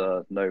has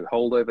no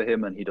hold over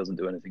him, and he doesn't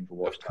do anything for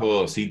Watchtower. Of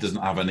course, he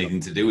doesn't have anything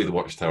to do with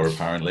Watchtower,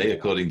 apparently,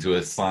 according to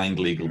a signed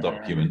legal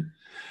document.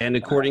 And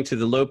according to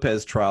the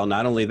Lopez trial,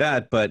 not only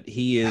that, but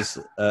he is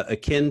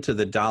akin to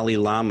the Dalai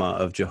Lama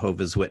of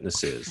Jehovah's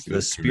Witnesses,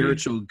 the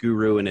spiritual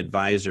guru and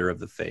advisor of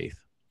the faith.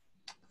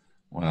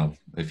 Well,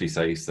 if you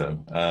say so.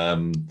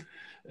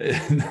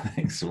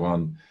 Next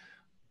one.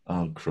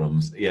 Oh,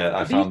 crumbs. Yeah,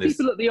 I found this.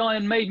 People at the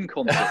Iron Maiden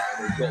concert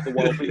who've got the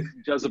Wild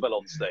Jezebel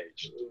on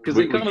stage, because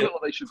they kind of look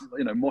like they should,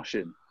 mosh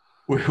in.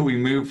 We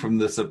move from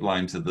the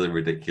sublime to the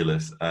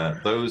ridiculous.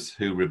 Those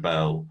who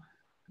rebel.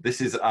 This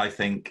is, I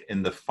think,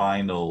 in the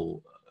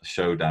final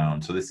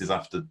showdown. So this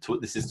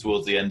is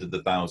towards the end of the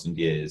 1,000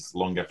 years,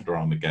 long after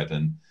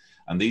Armageddon.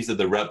 And these are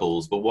the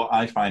rebels. But what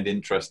I find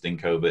interesting,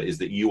 Covert, is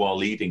that you are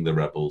leading the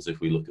rebels. If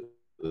we look at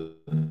the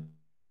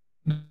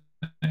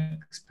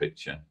next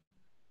picture.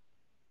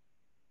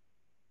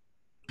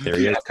 There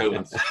he is. We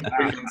can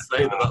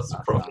say that's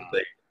a proper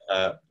thing.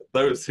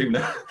 Those who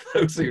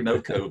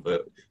know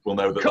Covert will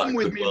know that. Come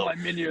with me, my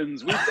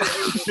minions.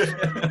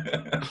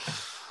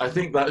 I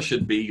think that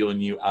should be your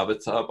new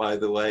avatar, by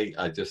the way.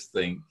 I just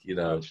think,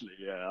 Actually,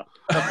 yeah.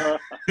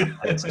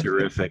 That's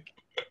terrific.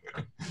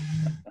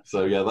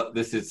 So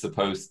this is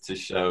supposed to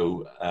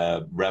show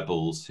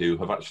rebels who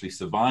have actually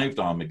survived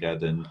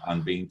Armageddon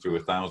and been through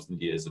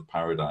 1,000 years of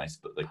paradise,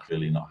 but they're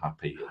clearly not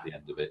happy at the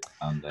end of it.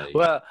 And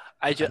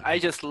I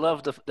just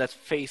love that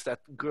face that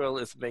girl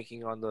is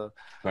making on the.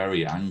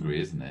 Very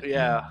angry, isn't it?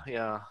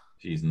 Yeah.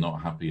 She's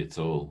not happy at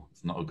all.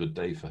 It's not a good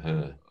day for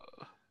her.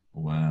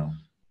 Wow.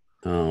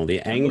 Oh, the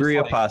angry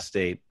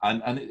apostate.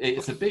 And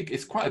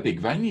it's quite a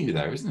big venue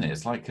there, isn't it?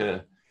 It's like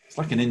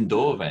an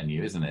indoor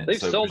venue, isn't it? They've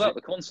sold out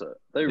the concert.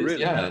 They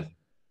really have.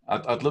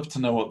 I'd love to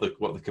know what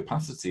the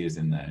capacity is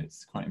in there.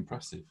 It's quite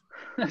impressive.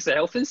 That's a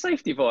health and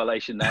safety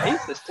violation, that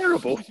is. That's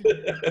terrible.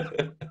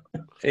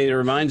 It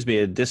reminds me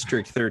of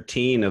District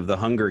 13 of the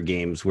Hunger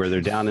Games, where they're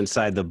down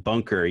inside the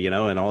bunker,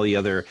 and all the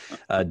other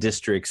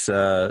districts,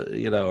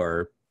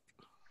 are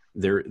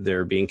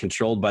they're being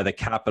controlled by the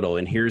Capitol,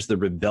 and here's the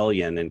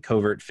rebellion, and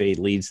Covert Fade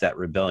leads that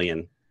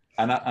rebellion.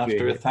 And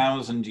after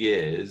 1,000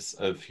 years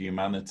of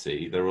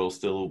humanity, they're all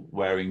still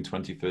wearing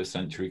 21st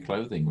century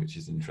clothing, which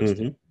is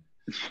interesting.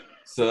 Mm-hmm.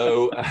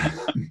 So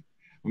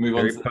we move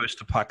on. Very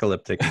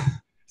post-apocalyptic.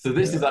 So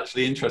this is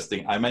actually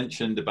interesting. I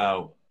mentioned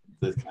about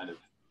the kind of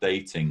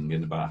dating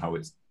and about how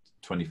it's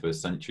 21st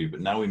century,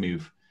 but now we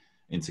move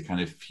into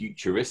kind of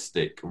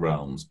futuristic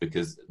realms,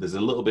 because there's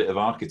a little bit of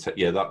architect.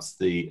 Yeah, that's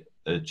the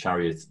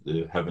chariot,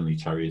 the heavenly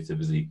chariot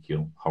of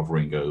Ezekiel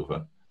hovering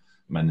over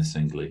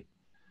menacingly.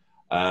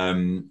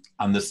 And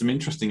there's some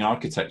interesting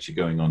architecture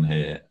going on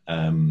here.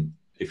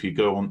 If you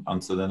go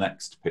onto the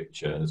next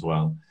picture as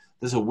well,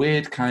 there's a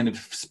weird kind of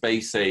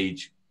space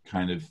age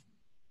kind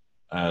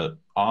of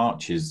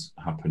arches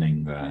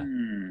happening there,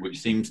 which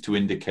seems to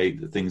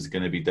indicate that things are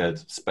going to be dead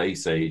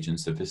space age and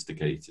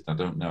sophisticated. I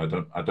don't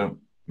know. I don't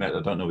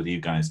know whether you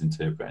guys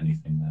interpret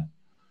anything there.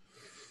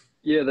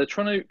 Yeah, they're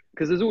trying to,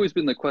 because there's always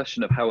been the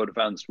question of how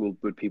advanced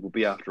would people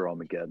be after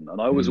Armageddon, and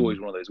I was always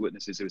one of those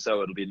witnesses who said,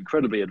 "Oh, it'll be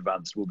incredibly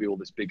advanced. Will be all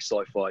this big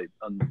sci-fi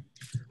and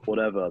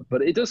whatever."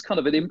 But it does kind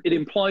of it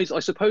implies, I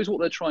suppose, what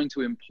they're trying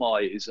to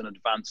imply is an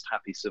advanced,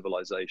 happy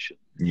civilization.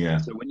 Yeah.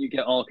 So when you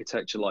get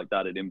architecture like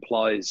that, it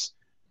implies.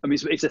 I mean,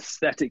 it's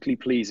aesthetically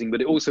pleasing,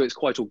 but it's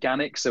quite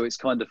organic, so it's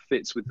kind of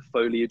fits with the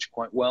foliage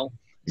quite well.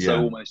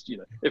 So almost,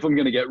 if I'm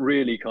going to get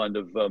really kind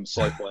of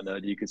sci-fi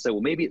nerd, you could say,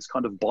 well, maybe it's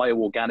kind of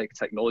bioorganic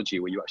technology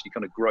where you actually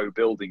kind of grow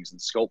buildings and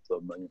sculpt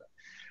them.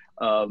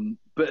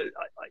 But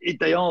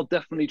they are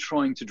definitely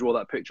trying to draw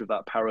that picture of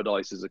that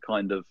paradise as a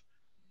kind of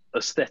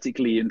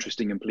aesthetically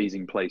interesting and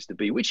pleasing place to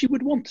be, which you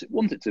would want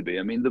it to be.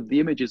 I mean, the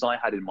images I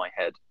had in my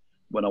head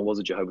when I was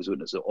a Jehovah's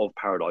Witness of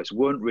paradise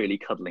weren't really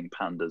cuddling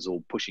pandas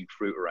or pushing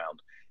fruit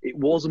around. It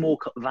was more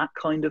that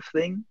kind of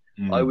thing.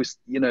 I was,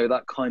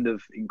 that kind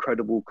of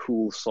incredible,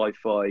 cool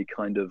sci-fi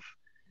kind of,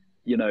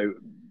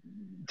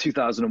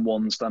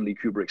 2001 Stanley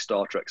Kubrick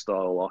Star Trek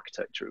style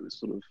architecture. It was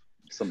sort of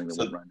something that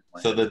went around.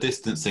 So they're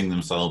distancing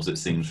themselves, it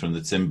seems, from the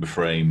timber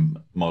frame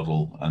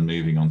model and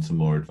moving on to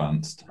more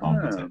advanced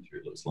architecture,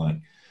 it looks like.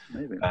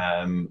 Maybe.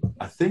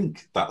 I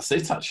think that's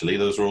it, actually.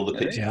 Those are all the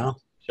pictures I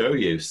show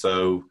you.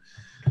 So,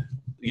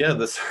 yeah,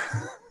 there's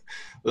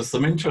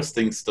some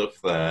interesting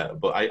stuff there.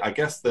 But I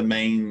guess the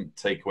main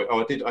takeaway...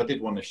 I did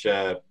want to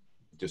share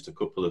just a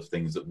couple of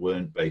things that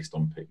weren't based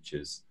on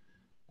pictures.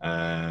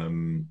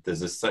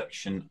 There's a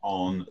section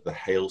on the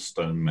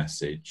hailstone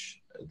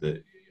message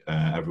that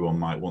everyone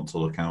might want to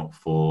look out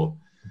for.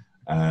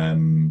 Let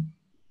me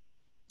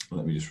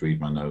just read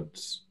my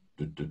notes.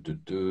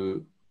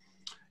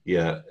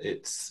 Yeah,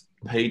 it's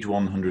page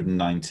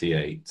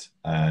 198.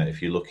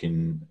 If you're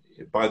looking,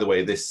 by the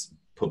way, this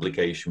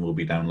publication will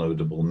be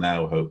downloadable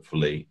now,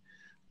 hopefully,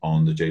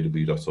 on the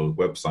jw.org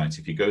website.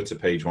 If you go to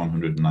page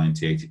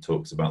 198, it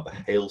talks about the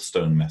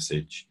hailstone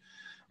message.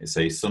 It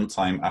says,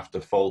 sometime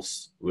after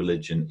false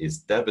religion is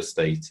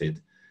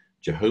devastated,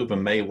 Jehovah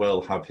may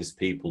well have his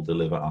people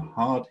deliver a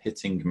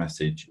hard-hitting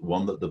message,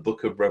 one that the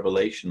book of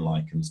Revelation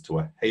likens to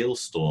a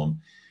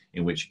hailstorm,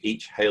 in which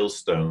each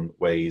hailstone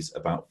weighs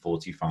about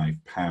 45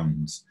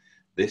 pounds.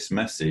 This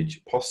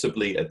message,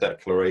 possibly a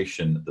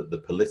declaration that the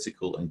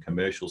political and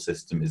commercial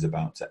system is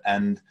about to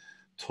end,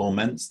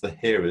 torments the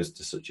hearers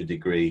to such a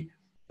degree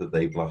that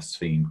they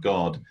blaspheme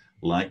God.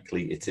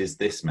 Likely it is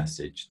this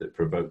message that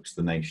provokes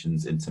the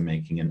nations into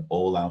making an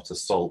all-out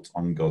assault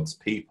on God's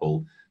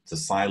people to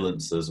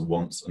silence us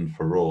once and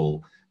for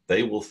all.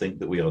 They will think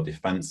that we are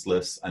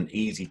defenseless, an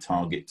easy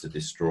target to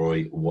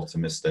destroy. What a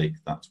mistake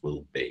that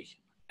will be.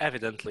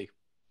 Evidently.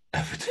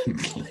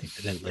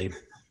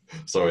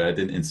 Sorry, I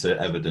didn't insert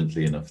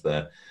evidently enough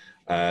there.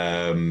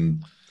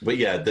 But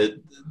yeah,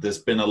 there's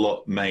been a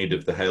lot made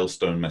of the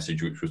hailstone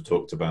message, which was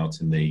talked about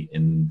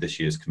in this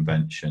year's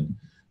convention,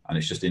 and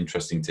it's just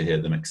interesting to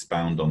hear them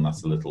expound on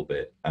that a little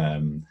bit.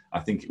 I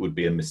think it would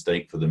be a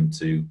mistake for them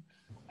to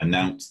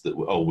announce that,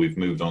 we've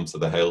moved on to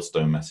the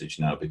hailstone message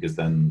now, because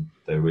then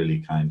they're really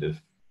kind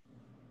of...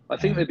 I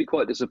think they'd be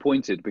quite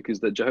disappointed, because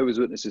the Jehovah's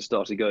Witnesses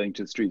started going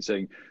to the street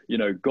saying,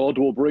 God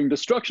will bring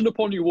destruction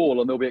upon you all,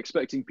 and they'll be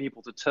expecting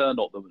people to turn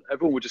on them.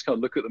 Everyone would just kind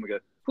of look at them and go,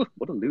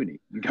 what a loony,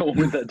 and go on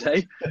with their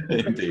day.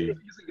 Indeed. It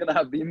isn't going to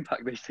have the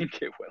impact they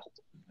think it will.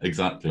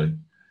 Exactly.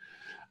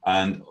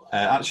 And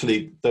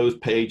actually, those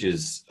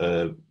pages,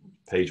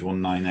 page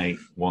 198,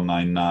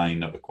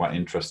 199, are quite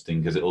interesting,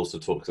 because it also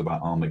talks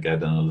about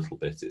Armageddon a little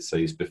bit. It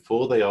says,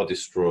 before they are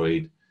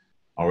destroyed,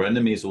 our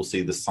enemies will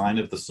see the sign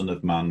of the Son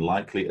of Man,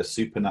 likely a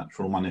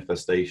supernatural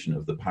manifestation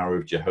of the power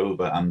of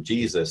Jehovah and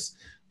Jesus.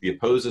 The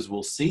opposers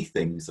will see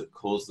things that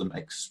cause them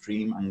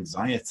extreme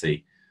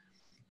anxiety.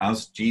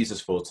 As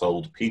Jesus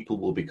foretold, people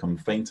will become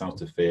faint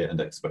out of fear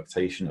and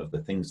expectation of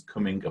the things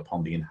coming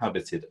upon the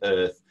inhabited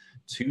earth.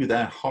 To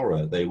their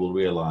horror, they will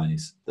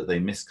realize that they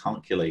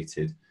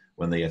miscalculated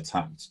when they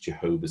attacked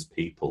Jehovah's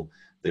people.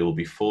 They will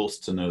be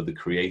forced to know the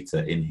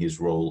Creator in his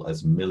role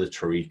as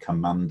military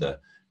commander,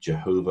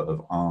 Jehovah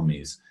of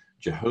armies.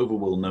 Jehovah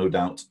will no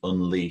doubt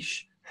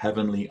unleash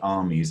heavenly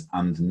armies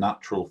and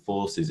natural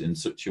forces in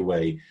such a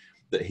way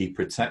that he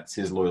protects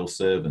his loyal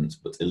servants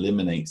but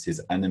eliminates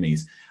his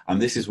enemies.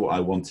 And this is what I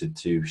wanted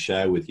to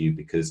share with you,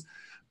 because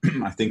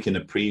I think in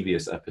a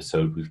previous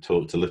episode we've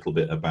talked a little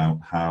bit about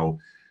how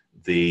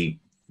the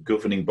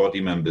governing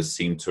body members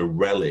seem to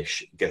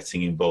relish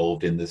getting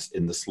involved in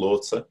the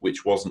slaughter,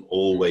 which wasn't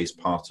always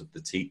part of the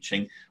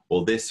teaching.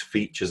 Well, this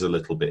features a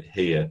little bit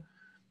here.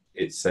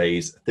 It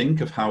says,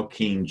 think of how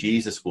keen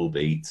Jesus will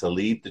be to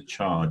lead the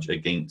charge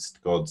against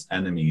God's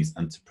enemies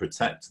and to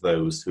protect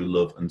those who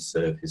love and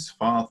serve his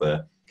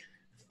Father.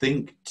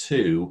 Think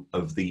too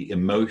of the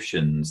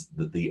emotions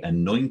that the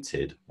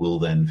anointed will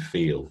then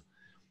feel.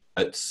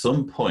 At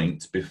some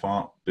point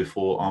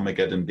before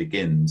Armageddon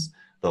begins,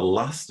 the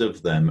last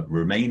of them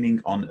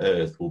remaining on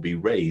earth will be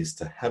raised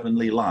to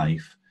heavenly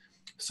life,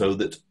 so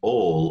that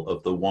all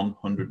of the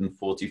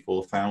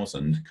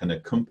 144,000 can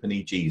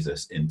accompany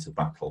Jesus into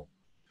battle.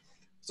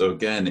 So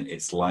again,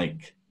 it's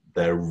like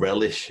they're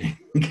relishing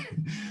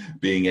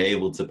being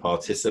able to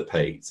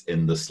participate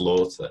in the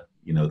slaughter.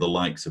 you know, the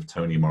likes of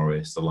Tony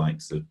Morris, the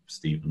likes of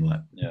Stephen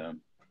Lepp. Yeah.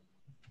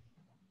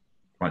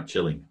 Quite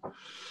chilling.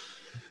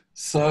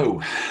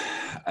 So,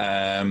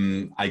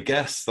 I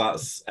guess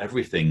that's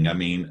everything. I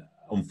mean,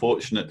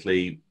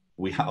 unfortunately,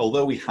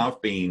 although we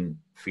have been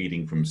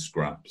feeding from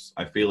scraps,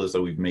 I feel as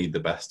though we've made the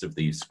best of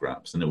these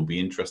scraps, and it will be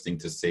interesting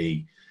to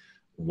see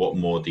what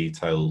more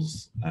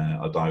details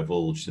are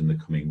divulged in the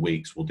coming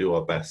weeks. We'll do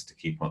our best to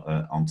keep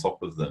on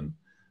top of them,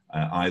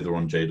 either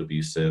on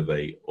JW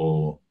Survey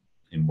or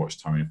in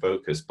Watchtower in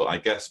Focus. But I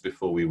guess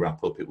before we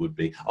wrap up, it would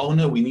be, oh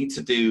no, we need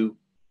to do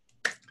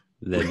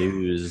the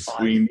news.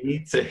 We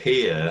need to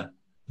hear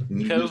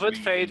Covert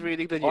Fade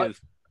reading the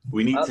news.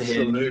 We need to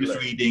hear Absolutely. news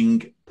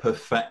reading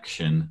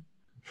perfection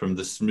from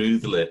the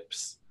smooth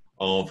lips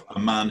of a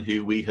man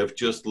who we have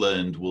just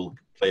learned will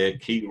play a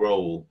key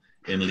role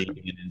in leading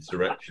an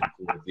insurrection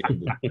towards the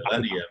end of the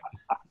millennium.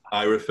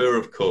 I refer,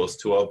 of course,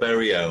 to our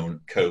very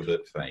own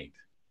Covert Fade.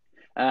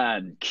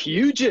 And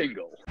cue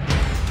jingle.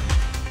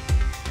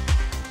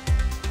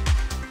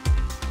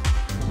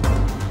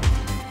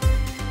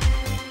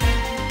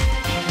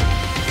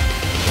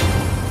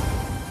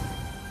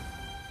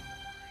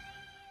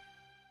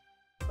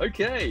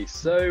 Okay,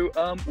 so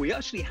we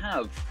actually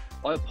have,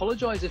 I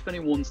apologize if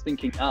anyone's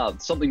thinking,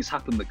 something's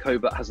happened that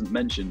Covert hasn't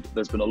mentioned.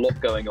 There's been a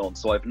lot going on,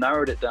 so I've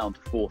narrowed it down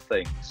to 4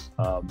 things,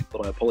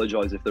 but I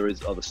apologize if there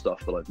is other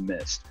stuff that I've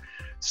missed.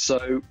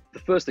 So the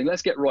first thing,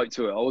 let's get right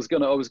to it. I was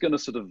gonna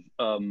sort of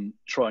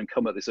try and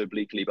come at this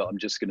obliquely, but I'm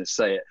just gonna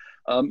say it.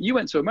 You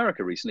went to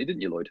America recently,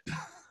 didn't you, Lloyd?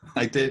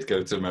 I did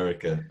go to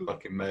America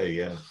back in May,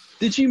 yeah.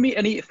 Did you meet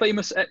any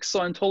famous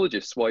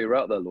ex-Scientologists while you were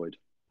out there, Lloyd?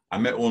 I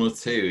met 1 or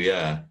 2,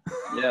 yeah.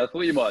 Yeah, I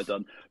thought you might have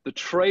done. The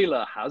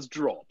trailer has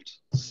dropped.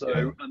 So,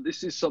 Yeah. and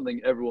this is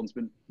something everyone's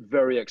been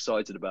very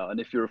excited about. And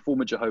if you're a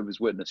former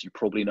Jehovah's Witness, you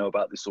probably know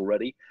about this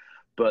already.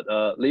 But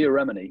Leah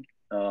Remini,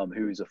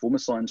 who is a former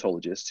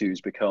Scientologist who's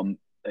become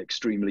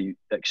extremely,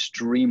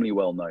 extremely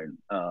well known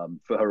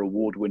for her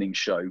award-winning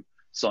show,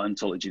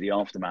 Scientology: The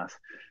Aftermath,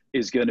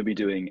 is going to be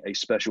doing a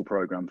special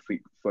program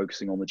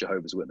focusing on the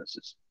Jehovah's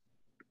Witnesses.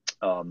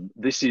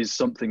 This is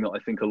something that I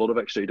think a lot of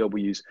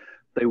XJWs,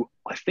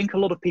 I think a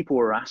lot of people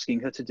were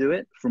asking her to do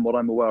it. From what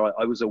I'm aware,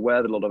 I was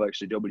aware that a lot of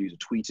XJWs are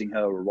tweeting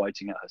her or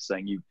writing at her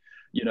saying,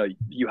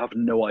 you have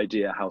no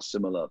idea how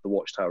similar the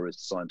Watchtower is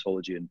to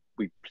Scientology, and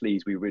we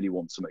really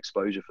want some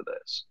exposure for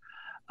this.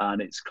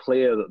 And it's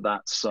clear that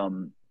that's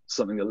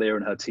something that Leah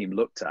and her team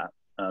looked at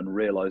and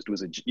realized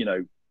was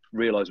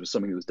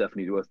something that was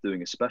definitely worth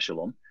doing a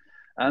special on.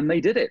 And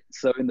they did it.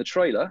 So in the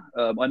trailer,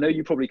 I know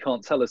you probably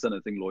can't tell us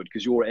anything, Lloyd,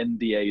 because you're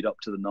NDA'd up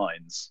to the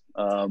nines.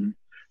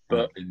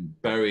 But I've been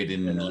buried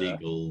in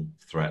legal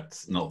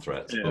threats, not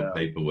threats, but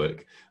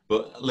paperwork.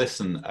 But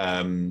listen,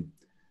 I'm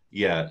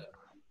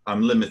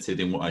limited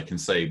in what I can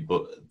say,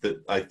 but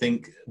I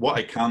think what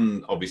I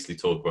can obviously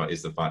talk about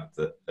is the fact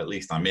that at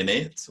least I'm in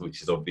it,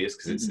 which is obvious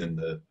because it's in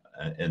the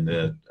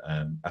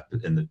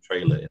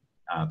trailer, in the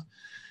ad.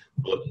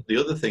 But the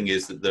other thing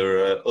is that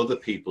there are other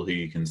people who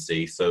you can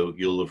see. So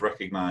you'll have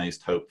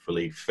recognised,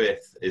 hopefully,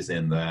 Fifth is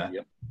in there.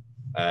 Yep.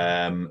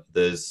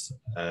 There's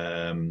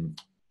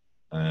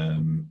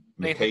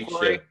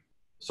Mikesha.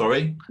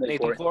 Sorry?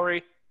 Nathan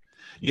Corey.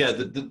 Yeah,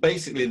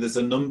 basically there's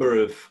a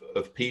number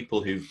of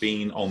people who've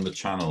been on the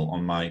channel,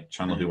 on my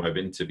channel, who I've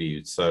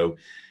interviewed. So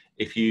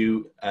if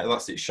you,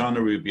 that's it, Shana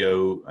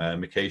Rubio,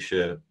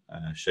 Mikesha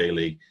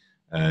Shaley,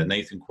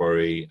 Nathan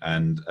Quarry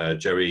and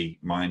Jerry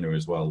Minor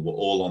as well were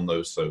all on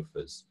those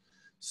sofas.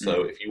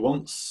 So if you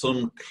want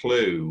some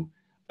clue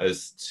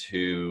as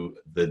to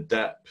the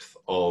depth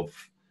of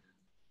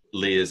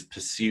Leah's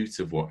pursuit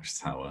of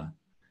Watchtower,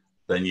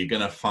 then you're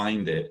going to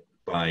find it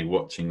by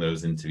watching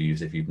those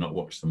interviews if you've not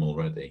watched them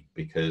already,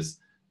 because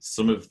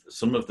some of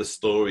the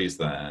stories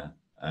there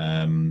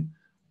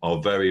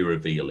are very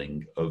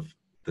revealing of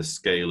the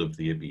scale of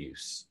the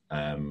abuse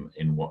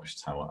in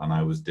Watchtower, and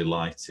I was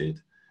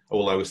delighted.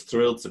 Well, I was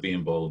thrilled to be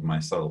involved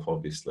myself,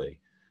 obviously,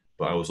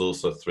 but I was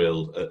also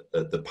thrilled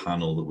at the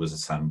panel that was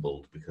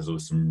assembled because there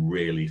was some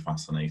really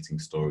fascinating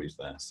stories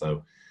there.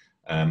 So,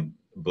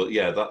 but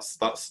yeah,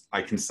 that's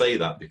I can say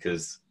that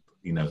because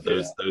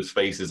those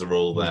faces are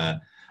all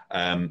there,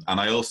 and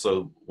I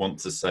also want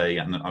to say,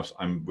 and I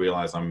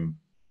realize I'm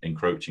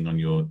encroaching on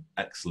your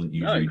excellent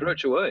YouTube. No,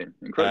 encroach away.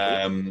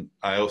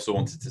 I also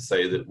wanted to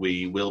say that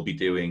we will be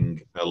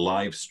doing a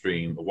live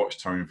stream, a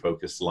Watchtower in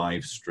Focus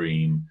live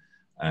stream.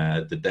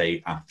 The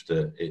day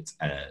after it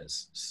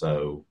airs,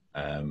 so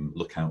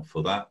look out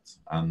for that,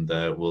 and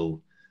we'll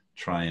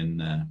try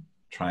and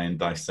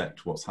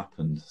dissect what's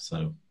happened.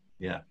 So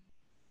yeah,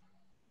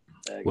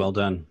 well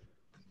done.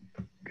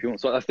 Cool.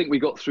 So I think we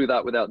got through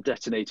that without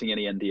detonating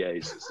any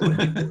NDAs.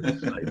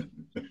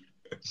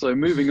 So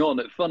moving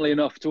on. Funnily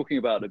enough, talking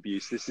about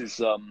abuse, this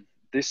is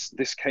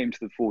this came to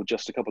the fore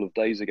just a couple of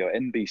days ago.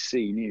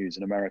 NBC News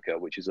in America,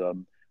 which is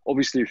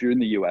obviously, if you're in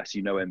the US,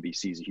 you know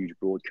NBC is a huge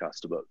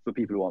broadcaster, but for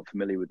people who aren't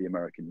familiar with the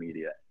American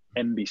media,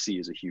 NBC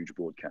is a huge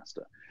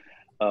broadcaster.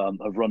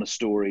 I've run a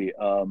story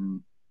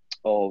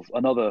of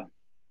another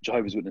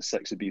Jehovah's Witness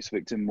sex abuse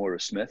victim, Moira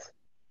Smith,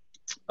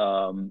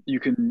 You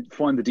can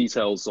find the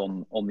details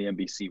on the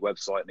NBC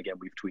website, and again,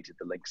 we've tweeted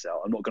the links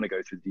out. I'm not going to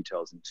go through the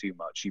details in too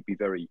much. You'd be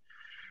very.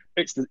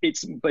 It's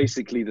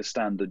basically the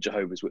standard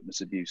Jehovah's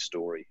Witness abuse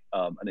story,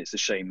 and it's a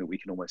shame that we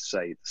can almost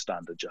say the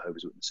standard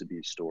Jehovah's Witness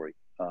abuse story.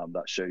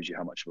 That shows you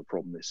how much of a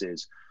problem this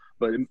is.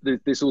 But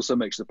this also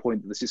makes the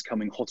point that this is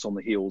coming hot on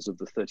the heels of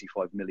the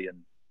 £35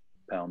 million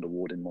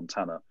award in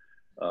Montana,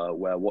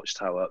 where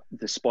Watchtower,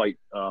 despite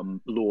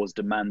laws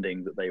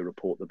demanding that they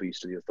report the abuse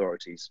to the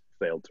authorities,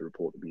 failed to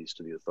report the abuse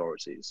to the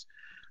authorities.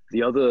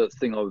 The other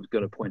thing I was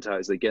going to point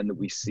out is, again, that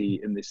we see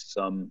in this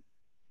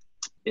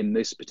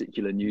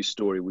particular news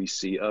story, we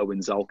see Erwin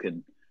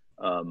Zalkin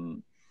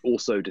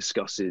also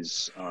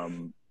discusses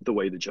the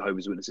way that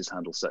Jehovah's Witnesses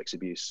handle sex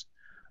abuse.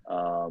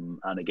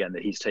 And again,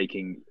 that he's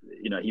taking,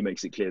 he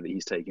makes it clear that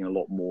he's taking a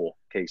lot more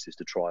cases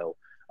to trial.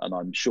 And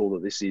I'm sure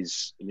that this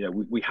is,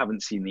 we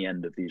haven't seen the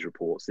end of these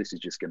reports. This is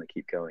just going to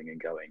keep going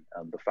and going.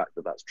 And the fact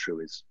that that's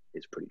true is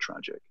pretty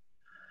tragic.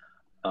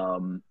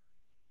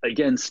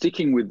 Again,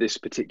 sticking with this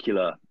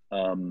particular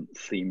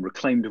theme,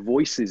 Reclaimed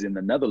Voices in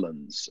the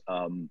Netherlands,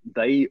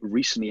 they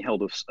recently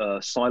held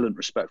a silent,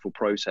 respectful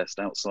protest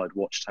outside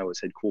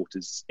Watchtower's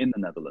headquarters in the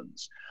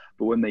Netherlands.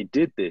 But when they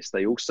did this,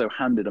 they also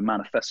handed a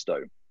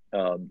manifesto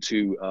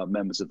to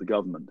members of the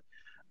government.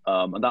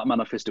 And that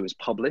manifesto is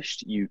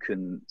published. You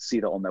can see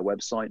that on their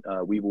website.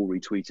 We've all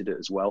retweeted it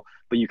as well.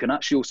 But you can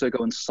actually also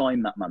go and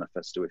sign that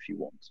manifesto if you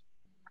want.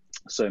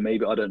 So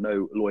maybe, I don't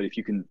know, Lloyd, if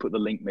you can put the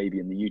link maybe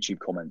in the YouTube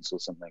comments or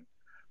something.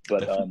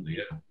 But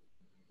yeah.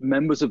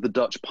 Members of the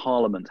Dutch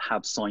Parliament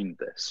have signed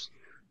this.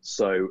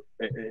 So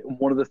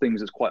one of the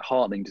things that's quite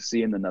heartening to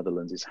see in the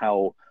Netherlands is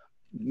how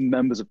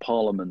members of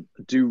Parliament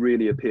do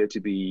really appear to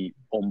be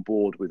on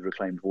board with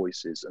Reclaimed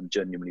Voices and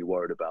genuinely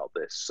worried about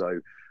this. So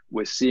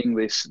we're seeing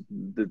this,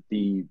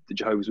 the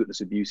Jehovah's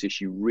Witness abuse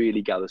issue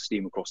really gather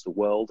steam across the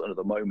world. And at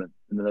the moment,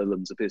 the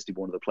Netherlands appears to be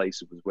one of the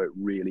places where it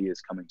really is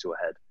coming to a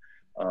head.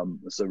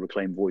 So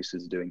Reclaimed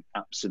Voices are doing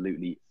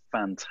absolutely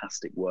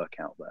fantastic work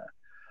out there.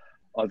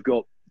 I've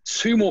got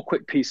two more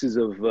quick pieces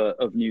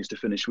of news to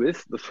finish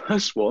with. The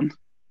first one,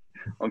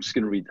 I'm just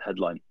going to read the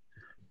headline.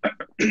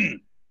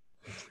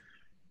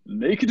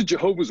 Naked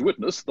Jehovah's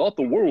Witness thought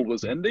the world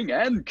was ending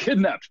and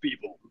kidnapped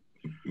people.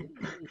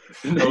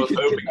 I was hoping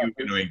you were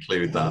going to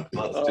include that.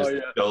 That's just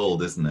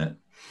gold, isn't it?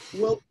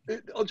 Well,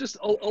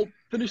 I'll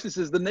finish this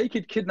as the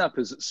naked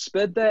kidnappers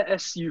sped their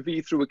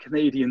SUV through a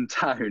Canadian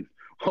town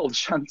while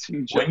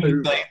chanting Jehovah. When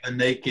you say the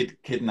naked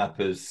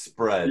kidnappers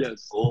spread,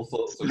 yes, all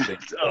sorts of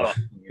things.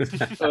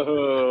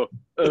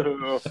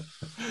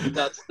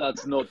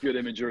 That's not good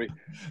imagery.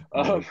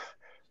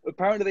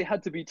 Apparently they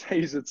had to be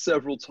tasered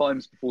several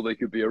times before they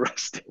could be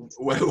arrested.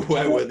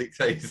 Where were they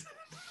tasered?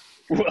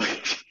 Well,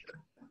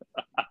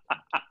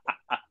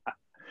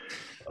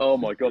 oh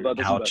my God, that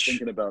doesn't bear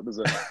thinking about, does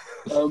it?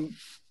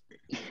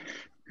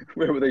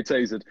 Where were they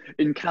tasered?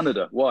 In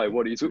Canada. Why?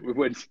 What are you talking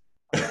about?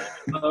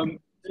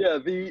 Yeah,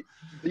 the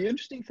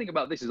interesting thing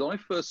about this is I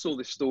first saw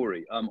this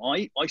story.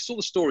 I saw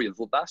the story and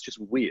thought, that's just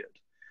weird.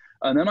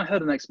 And then I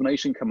heard an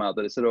explanation come out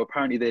that it said, oh,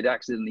 apparently they'd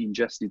accidentally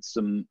ingested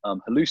some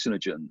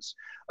hallucinogens.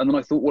 And then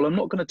I thought, well, I'm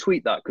not going to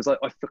tweet that because I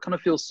kind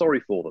of feel sorry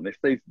for them. If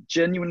they've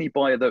genuinely,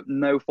 by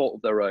no fault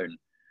of their own,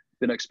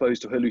 been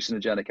exposed to a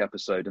hallucinogenic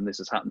episode and this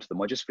has happened to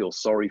them, I just feel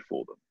sorry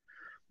for them.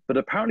 But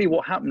apparently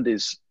what happened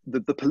is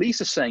that the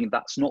police are saying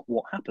that's not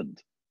what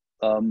happened.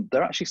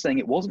 They're actually saying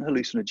it wasn't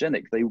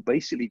hallucinogenic. They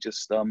basically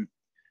just...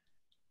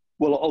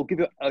 well, I'll give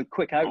you a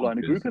quick outline.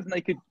 A group of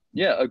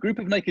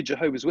naked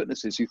Jehovah's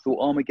Witnesses who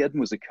thought Armageddon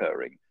was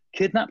occurring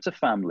kidnapped a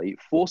family,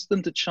 forced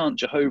them to chant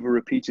Jehovah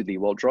repeatedly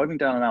while driving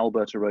down an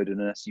Alberta road in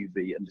an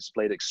SUV, and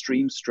displayed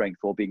extreme strength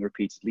while being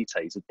repeatedly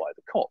tasered by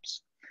the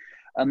cops.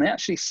 And they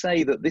actually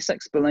say that this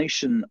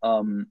explanation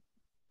about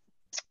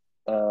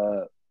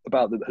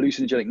the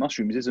hallucinogenic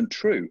mushrooms isn't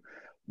true.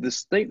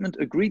 The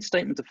agreed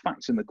statement of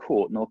facts in the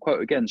court, and I'll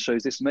quote again,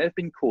 shows this may have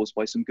been caused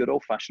by some good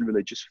old-fashioned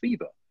religious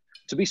fever.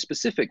 To be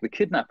specific, the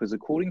kidnappers,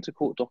 according to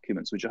court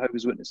documents, were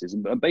Jehovah's Witnesses,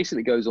 and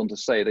basically goes on to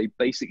say they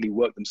basically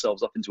worked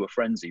themselves up into a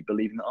frenzy,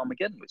 believing that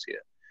Armageddon was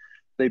here.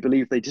 They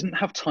believed they didn't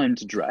have time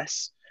to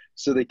dress,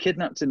 so they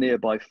kidnapped a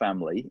nearby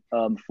family,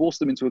 forced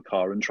them into a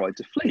car, and tried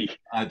to flee.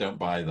 I don't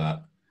buy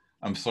that.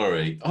 I'm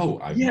sorry. Oh,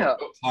 I've not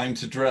got time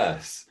to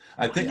dress.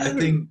 I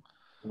think.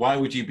 Why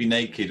would you be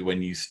naked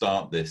when you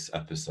start this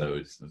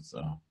episode?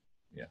 So,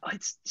 yeah,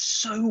 it's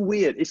so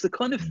weird. It's the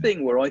kind of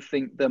thing where I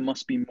think there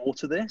must be more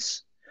to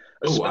this.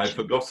 Oh, I've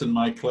forgotten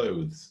my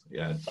clothes.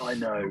 Yeah, I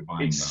know.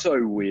 It's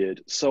so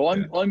weird. So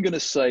I'm going to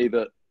say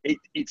that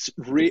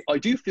I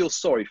do feel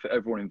sorry for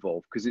everyone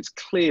involved, because it's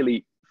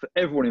clearly, for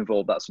everyone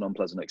involved, that's an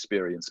unpleasant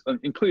experience,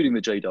 including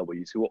the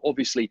JWs, who are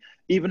obviously,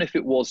 even if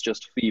it was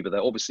just fever,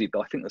 I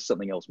think there's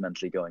something else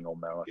mentally going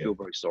on there. I feel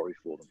very sorry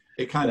for them.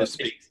 It kind of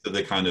speaks to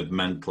the kind of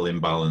mental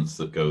imbalance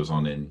that goes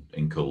on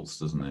in cults,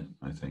 doesn't it?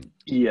 I think.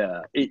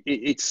 Yeah,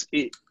 it's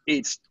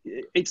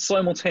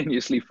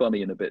simultaneously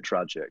funny and a bit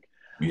tragic.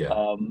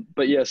 Yeah.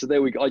 But yeah, so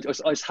there we go. I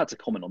just had to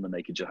comment on the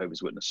naked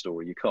Jehovah's Witness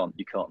story. You can't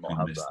not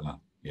have that.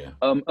 Yeah.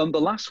 And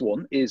the last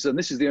one is, and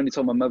this is the only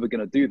time I'm ever going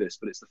to do this,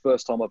 but it's the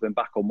first time I've been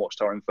back on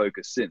Watchtower in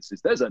Focus since, is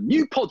there's a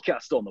new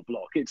podcast on the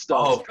block. It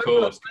starts. Oh, of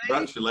course.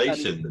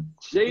 Congratulations.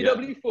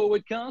 JW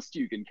Forwardcast.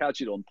 You can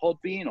catch it on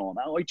Podbean, on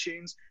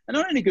iTunes, and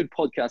on any good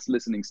podcast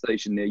listening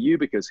station near you,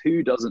 because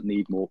who doesn't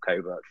need more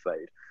Covert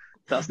Fade?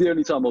 That's the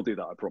only time I'll do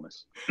that, I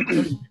promise.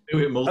 Do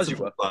it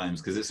multiple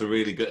times, because it's a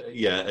really good,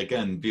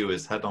 again,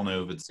 viewers, head on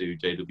over to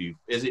JW.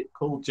 Is it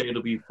called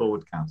JW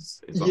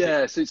Forwardcast?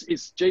 Yes, it's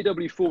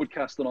JW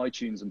Forwardcast on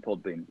iTunes and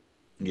Podbean.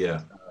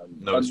 Yeah.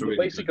 No, it's a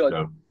really good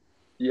show.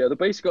 Yeah, the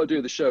basic idea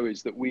of the show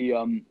is that we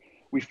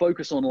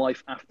focus on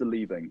life after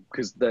leaving,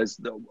 because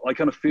I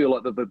kind of feel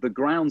like the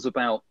grounds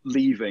about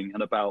leaving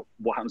and about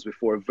what happens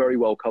before are very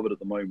well covered at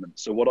the moment.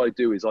 So what I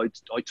do is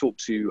I talk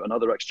to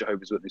another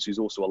ex-Jehovah's Witness who's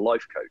also a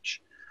life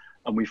coach,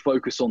 and we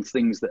focus on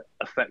things that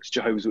affect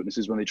Jehovah's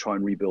Witnesses when they try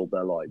and rebuild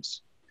their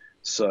lives.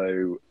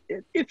 So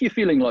if you're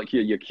feeling like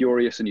you're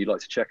curious and you'd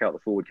like to check out the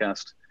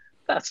Forwardcast,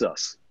 that's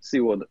us. See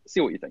what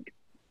you think.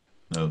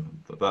 No,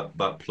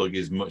 that plug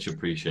is much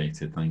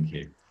appreciated. Thank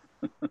you.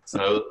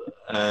 So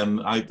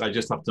I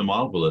just have to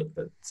marvel at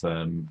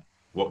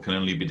what can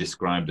only be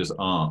described as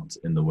art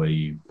in the way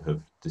you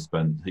have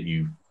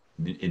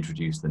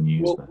introduced the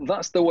news. Well,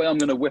 that's the way I'm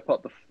going to whip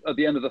up at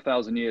the end of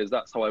 1,000 years.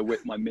 That's how I whip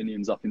my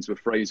minions up into a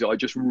phrase. I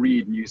just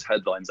read news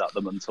headlines at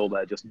them until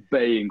they're just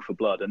baying for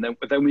blood, and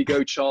then we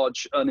go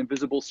charge an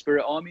invisible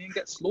spirit army and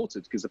get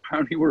slaughtered, because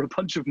apparently we're a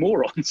bunch of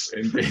morons.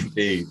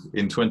 Indeed,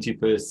 in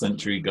 21st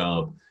century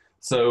garb.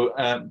 So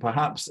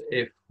perhaps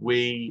if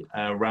we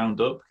round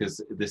up, because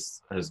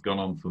this has gone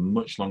on for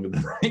much longer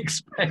than I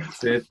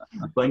expected.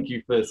 Thank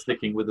you for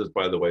sticking with us,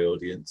 by the way,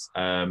 audience.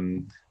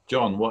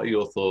 John, what are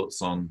your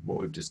thoughts on what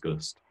we've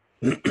discussed?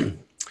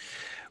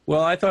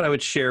 Well, I thought I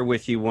would share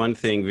with you one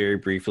thing very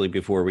briefly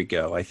before we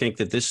go. I think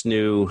that this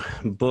new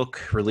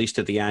book released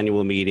at the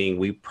annual meeting,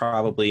 we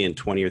probably in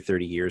 20 or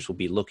 30 years will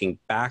be looking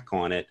back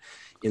on it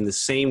in the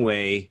same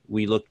way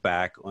we looked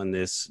back on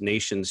this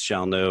Nations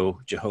Shall Know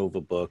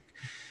Jehovah book.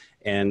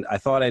 And I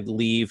thought I'd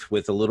leave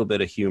with a little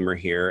bit of humor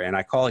here. And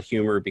I call it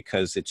humor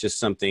because it's just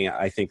something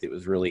I think that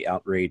was really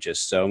outrageous.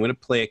 So I'm going to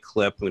play a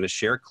clip. I'm going to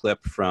share a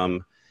clip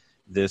from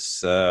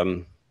this.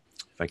 If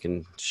I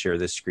can share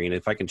this screen.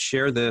 If I can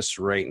share this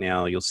right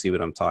now, you'll see what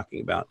I'm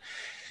talking about.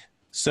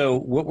 So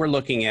what we're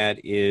looking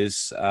at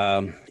is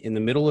in the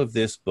middle of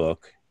this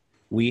book,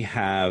 we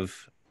have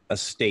a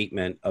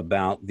statement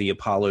about the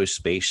Apollo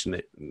space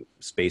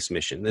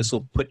mission. This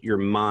will put your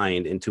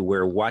mind into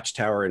where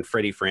Watchtower and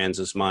Freddie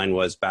Franz's mind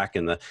was back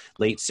in the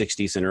late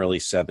 60s and early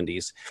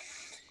 70s.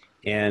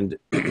 And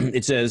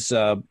it says,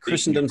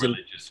 Christendom's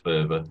religious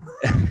fervor.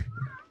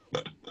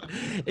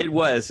 It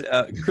was.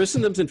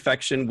 Christendom's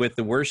infection with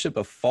the worship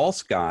of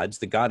false gods,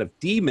 the god of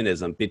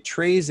demonism,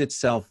 betrays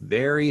itself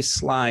very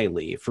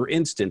slyly. For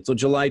instance, on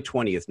July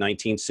 20th,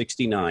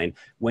 1969,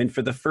 when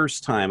for the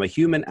first time a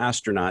human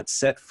astronaut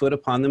set foot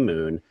upon the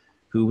moon,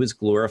 who was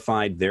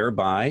glorified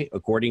thereby,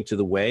 according to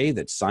the way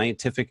that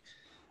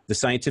the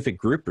scientific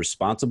group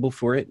responsible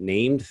for it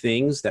named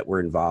things that were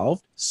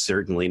involved,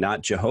 certainly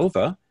not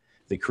Jehovah,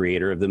 the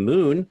creator of the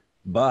moon,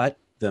 but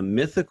the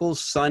mythical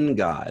sun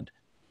god.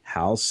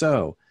 How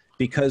so?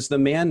 Because the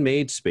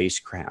man-made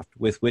spacecraft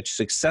with which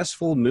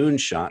successful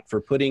moonshot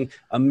for putting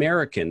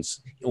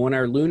Americans on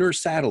our lunar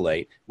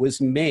satellite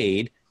was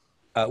named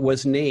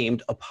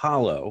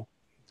Apollo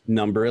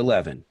number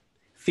 11.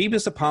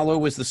 Phoebus Apollo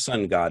was the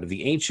sun god of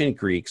the ancient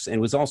Greeks and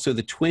was also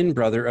the twin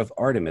brother of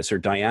Artemis or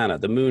Diana,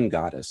 the moon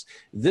goddess.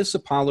 This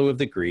Apollo of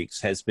the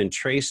Greeks has been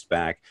traced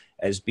back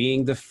as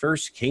being the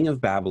first king of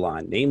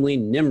Babylon, namely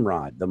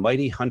Nimrod, the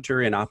mighty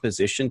hunter in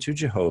opposition to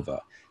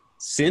Jehovah.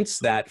 Since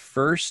that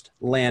first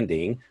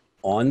landing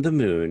on the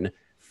moon,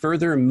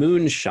 further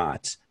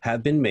moonshots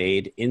have been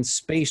made in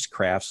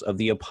spacecrafts of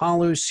the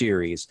Apollo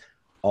series,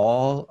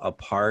 all a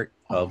part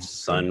of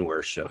sun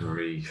worship.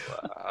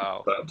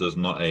 Wow. That does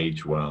not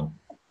age well.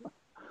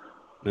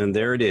 And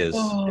there it is.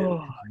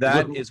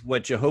 That is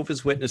what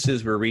Jehovah's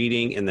Witnesses were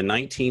reading in the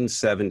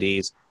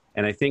 1970s.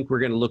 And I think we're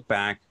going to look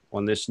back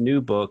on this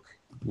new book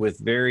with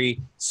very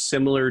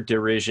similar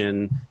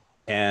derision,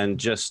 and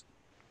just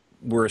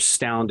we're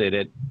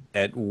astounded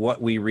at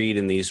what we read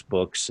in these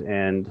books.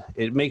 And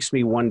it makes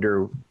me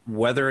wonder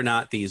whether or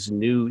not this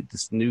new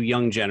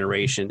young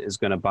generation is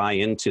going to buy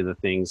into the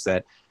things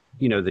that,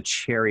 the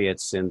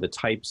chariots and the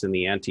types and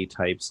the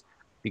antitypes,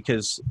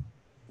 because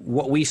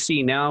what we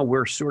see now,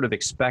 we're sort of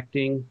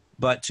expecting,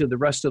 but to the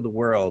rest of the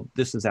world,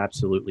 this is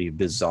absolutely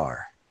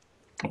bizarre.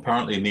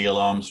 Apparently Neil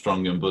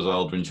Armstrong and Buzz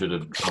Aldrin should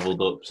have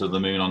traveled up to the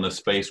moon on a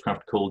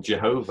spacecraft called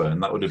Jehovah,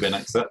 and that would have been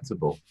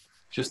acceptable.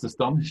 Just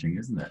astonishing,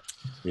 isn't it?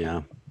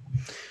 Yeah.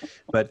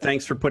 But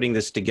thanks for putting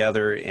this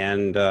together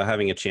and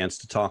having a chance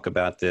to talk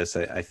about this.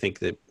 I think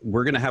that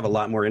we're going to have a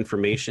lot more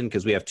information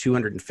because we have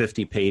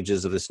 250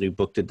 pages of this new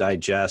book to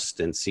digest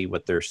and see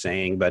what they're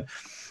saying. But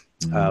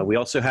we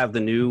also have the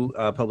new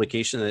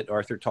publication that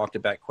Arthur talked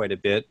about quite a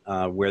bit,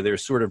 where they're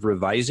sort of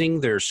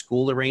revising their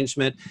school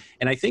arrangement.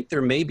 And I think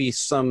there may be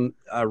some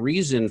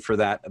reason for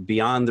that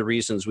beyond the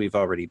reasons we've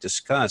already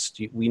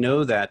discussed. We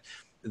know that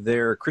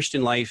their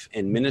Christian life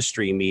and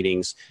ministry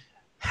meetings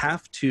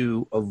have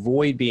to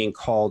avoid being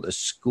called a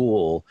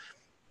school,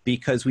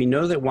 because we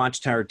know that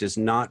Watchtower does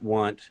not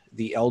want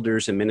the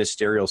elders and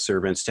ministerial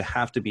servants to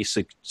have to be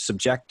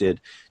subjected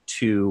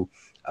to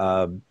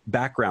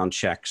background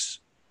checks,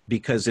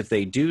 because if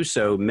they do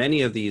so,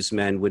 many of these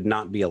men would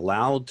not be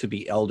allowed to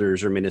be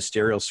elders or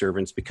ministerial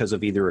servants because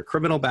of either a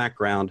criminal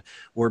background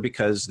or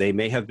because they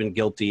may have been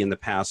guilty in the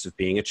past of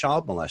being a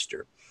child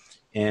molester.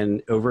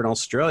 And over in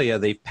Australia,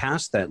 they've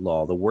passed that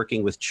law, the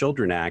Working with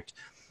Children Act,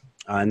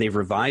 and they've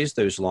revised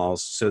those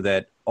laws so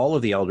that all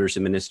of the elders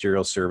and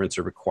ministerial servants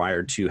are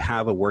required to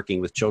have a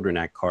Working with Children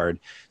Act card.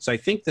 So I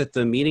think that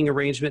the meeting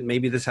arrangement,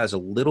 maybe this has a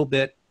little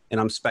bit, and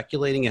I'm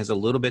speculating, it has a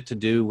little bit to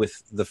do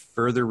with the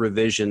further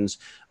revisions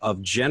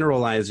of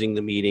generalizing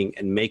the meeting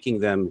and making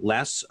them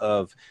less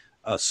of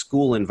a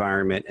school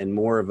environment and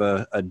more of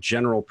a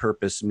general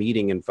purpose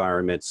meeting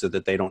environment, so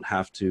that they don't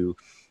have to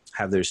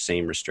have those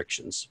same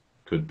restrictions.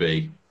 Could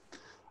be.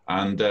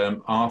 And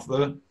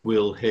Arthur,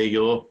 we'll hear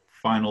your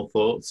final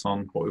thoughts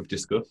on what we've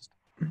discussed.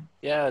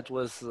 Yeah, it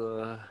was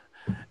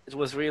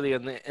really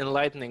an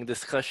enlightening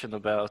discussion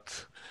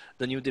about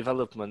the new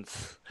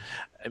developments.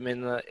 I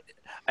mean,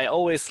 I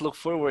always look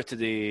forward to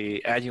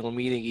the annual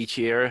meeting each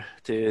year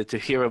to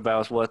hear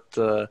about what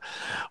the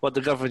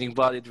governing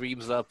body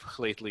dreams up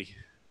lately.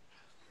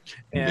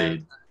 And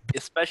Indeed.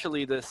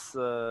 especially this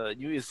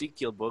new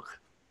Ezekiel book.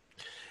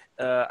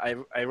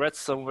 I read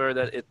somewhere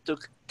that it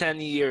took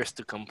 10 years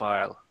to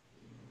compile.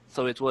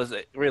 So it was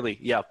really,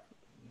 yeah.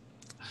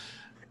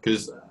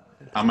 Because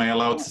am I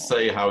allowed to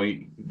say how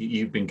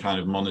you've been kind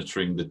of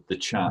monitoring the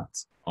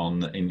chat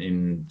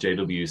in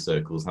JW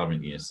circles,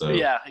 haven't you? So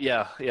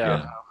yeah.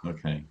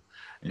 Okay.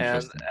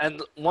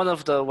 And one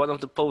of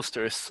the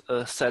posters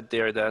said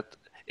there that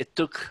it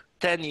took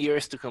 10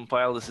 years to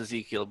compile this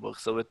Ezekiel book.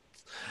 So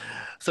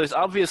it's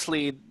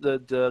obviously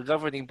the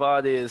governing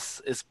body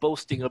is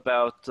boasting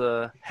about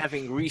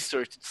having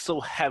researched so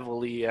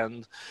heavily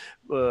and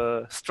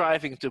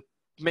striving to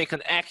make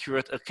an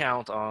accurate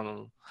account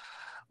on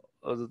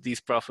these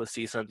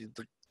prophecies and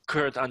the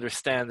current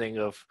understanding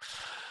of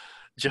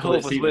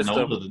Jehovah's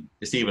wisdom.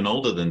 It's even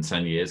older than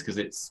 10 years, because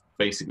it's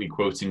basically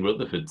quoting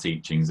Rutherford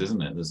teachings,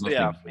 isn't it? There's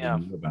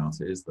nothing new about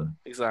it, is there?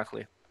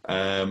 Exactly.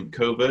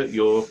 Covert,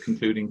 your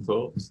concluding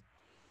thoughts?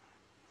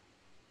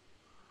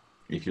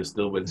 If you're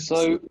still with us.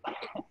 So,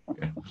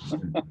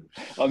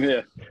 I'm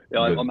here.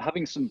 Yeah, I'm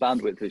having some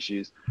bandwidth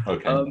issues.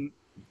 Okay.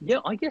 Yeah,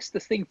 I guess the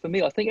thing for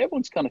me, I think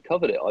everyone's kind of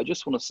covered it. I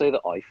just want to say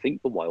that I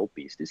think the wild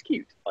beast is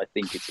cute. I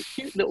think it's a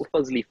cute little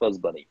fuzzly fuzz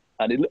bunny.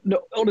 And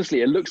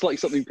honestly, it looks like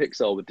something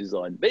Pixar would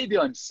design. Maybe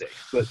I'm sick,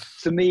 but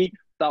to me,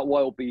 that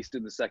wild beast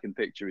in the second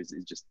picture is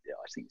just, yeah,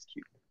 I think it's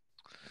cute.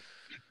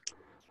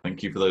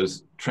 Thank you for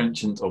those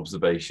trenchant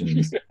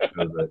observations.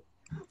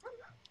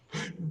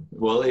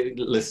 Well,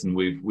 listen,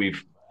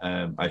 we've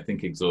I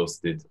think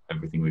exhausted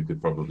everything we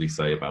could probably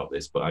say about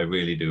this, but I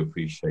really do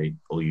appreciate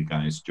all you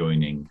guys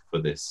joining for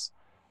this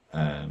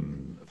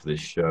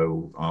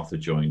show. Arthur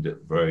joined at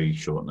very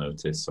short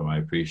notice, so I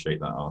appreciate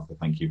that, Arthur.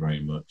 Thank you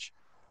very much.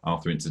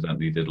 Arthur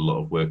incidentally did a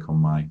lot of work on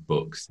my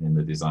books in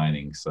the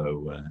designing,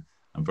 so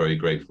I'm very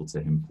grateful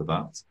to him for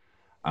that.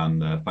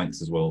 And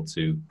thanks as well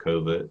to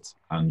Covert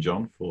and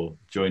John for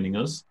joining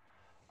us.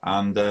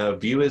 And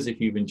viewers, if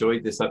you've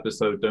enjoyed this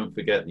episode, don't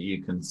forget that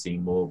you can see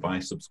more by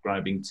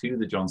subscribing to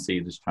the John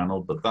Seeders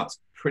channel. But that's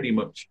pretty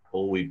much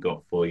all we've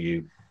got for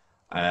you.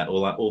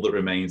 All that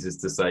remains is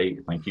to say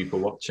thank you for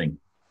watching.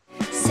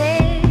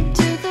 Say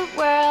to the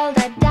world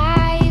that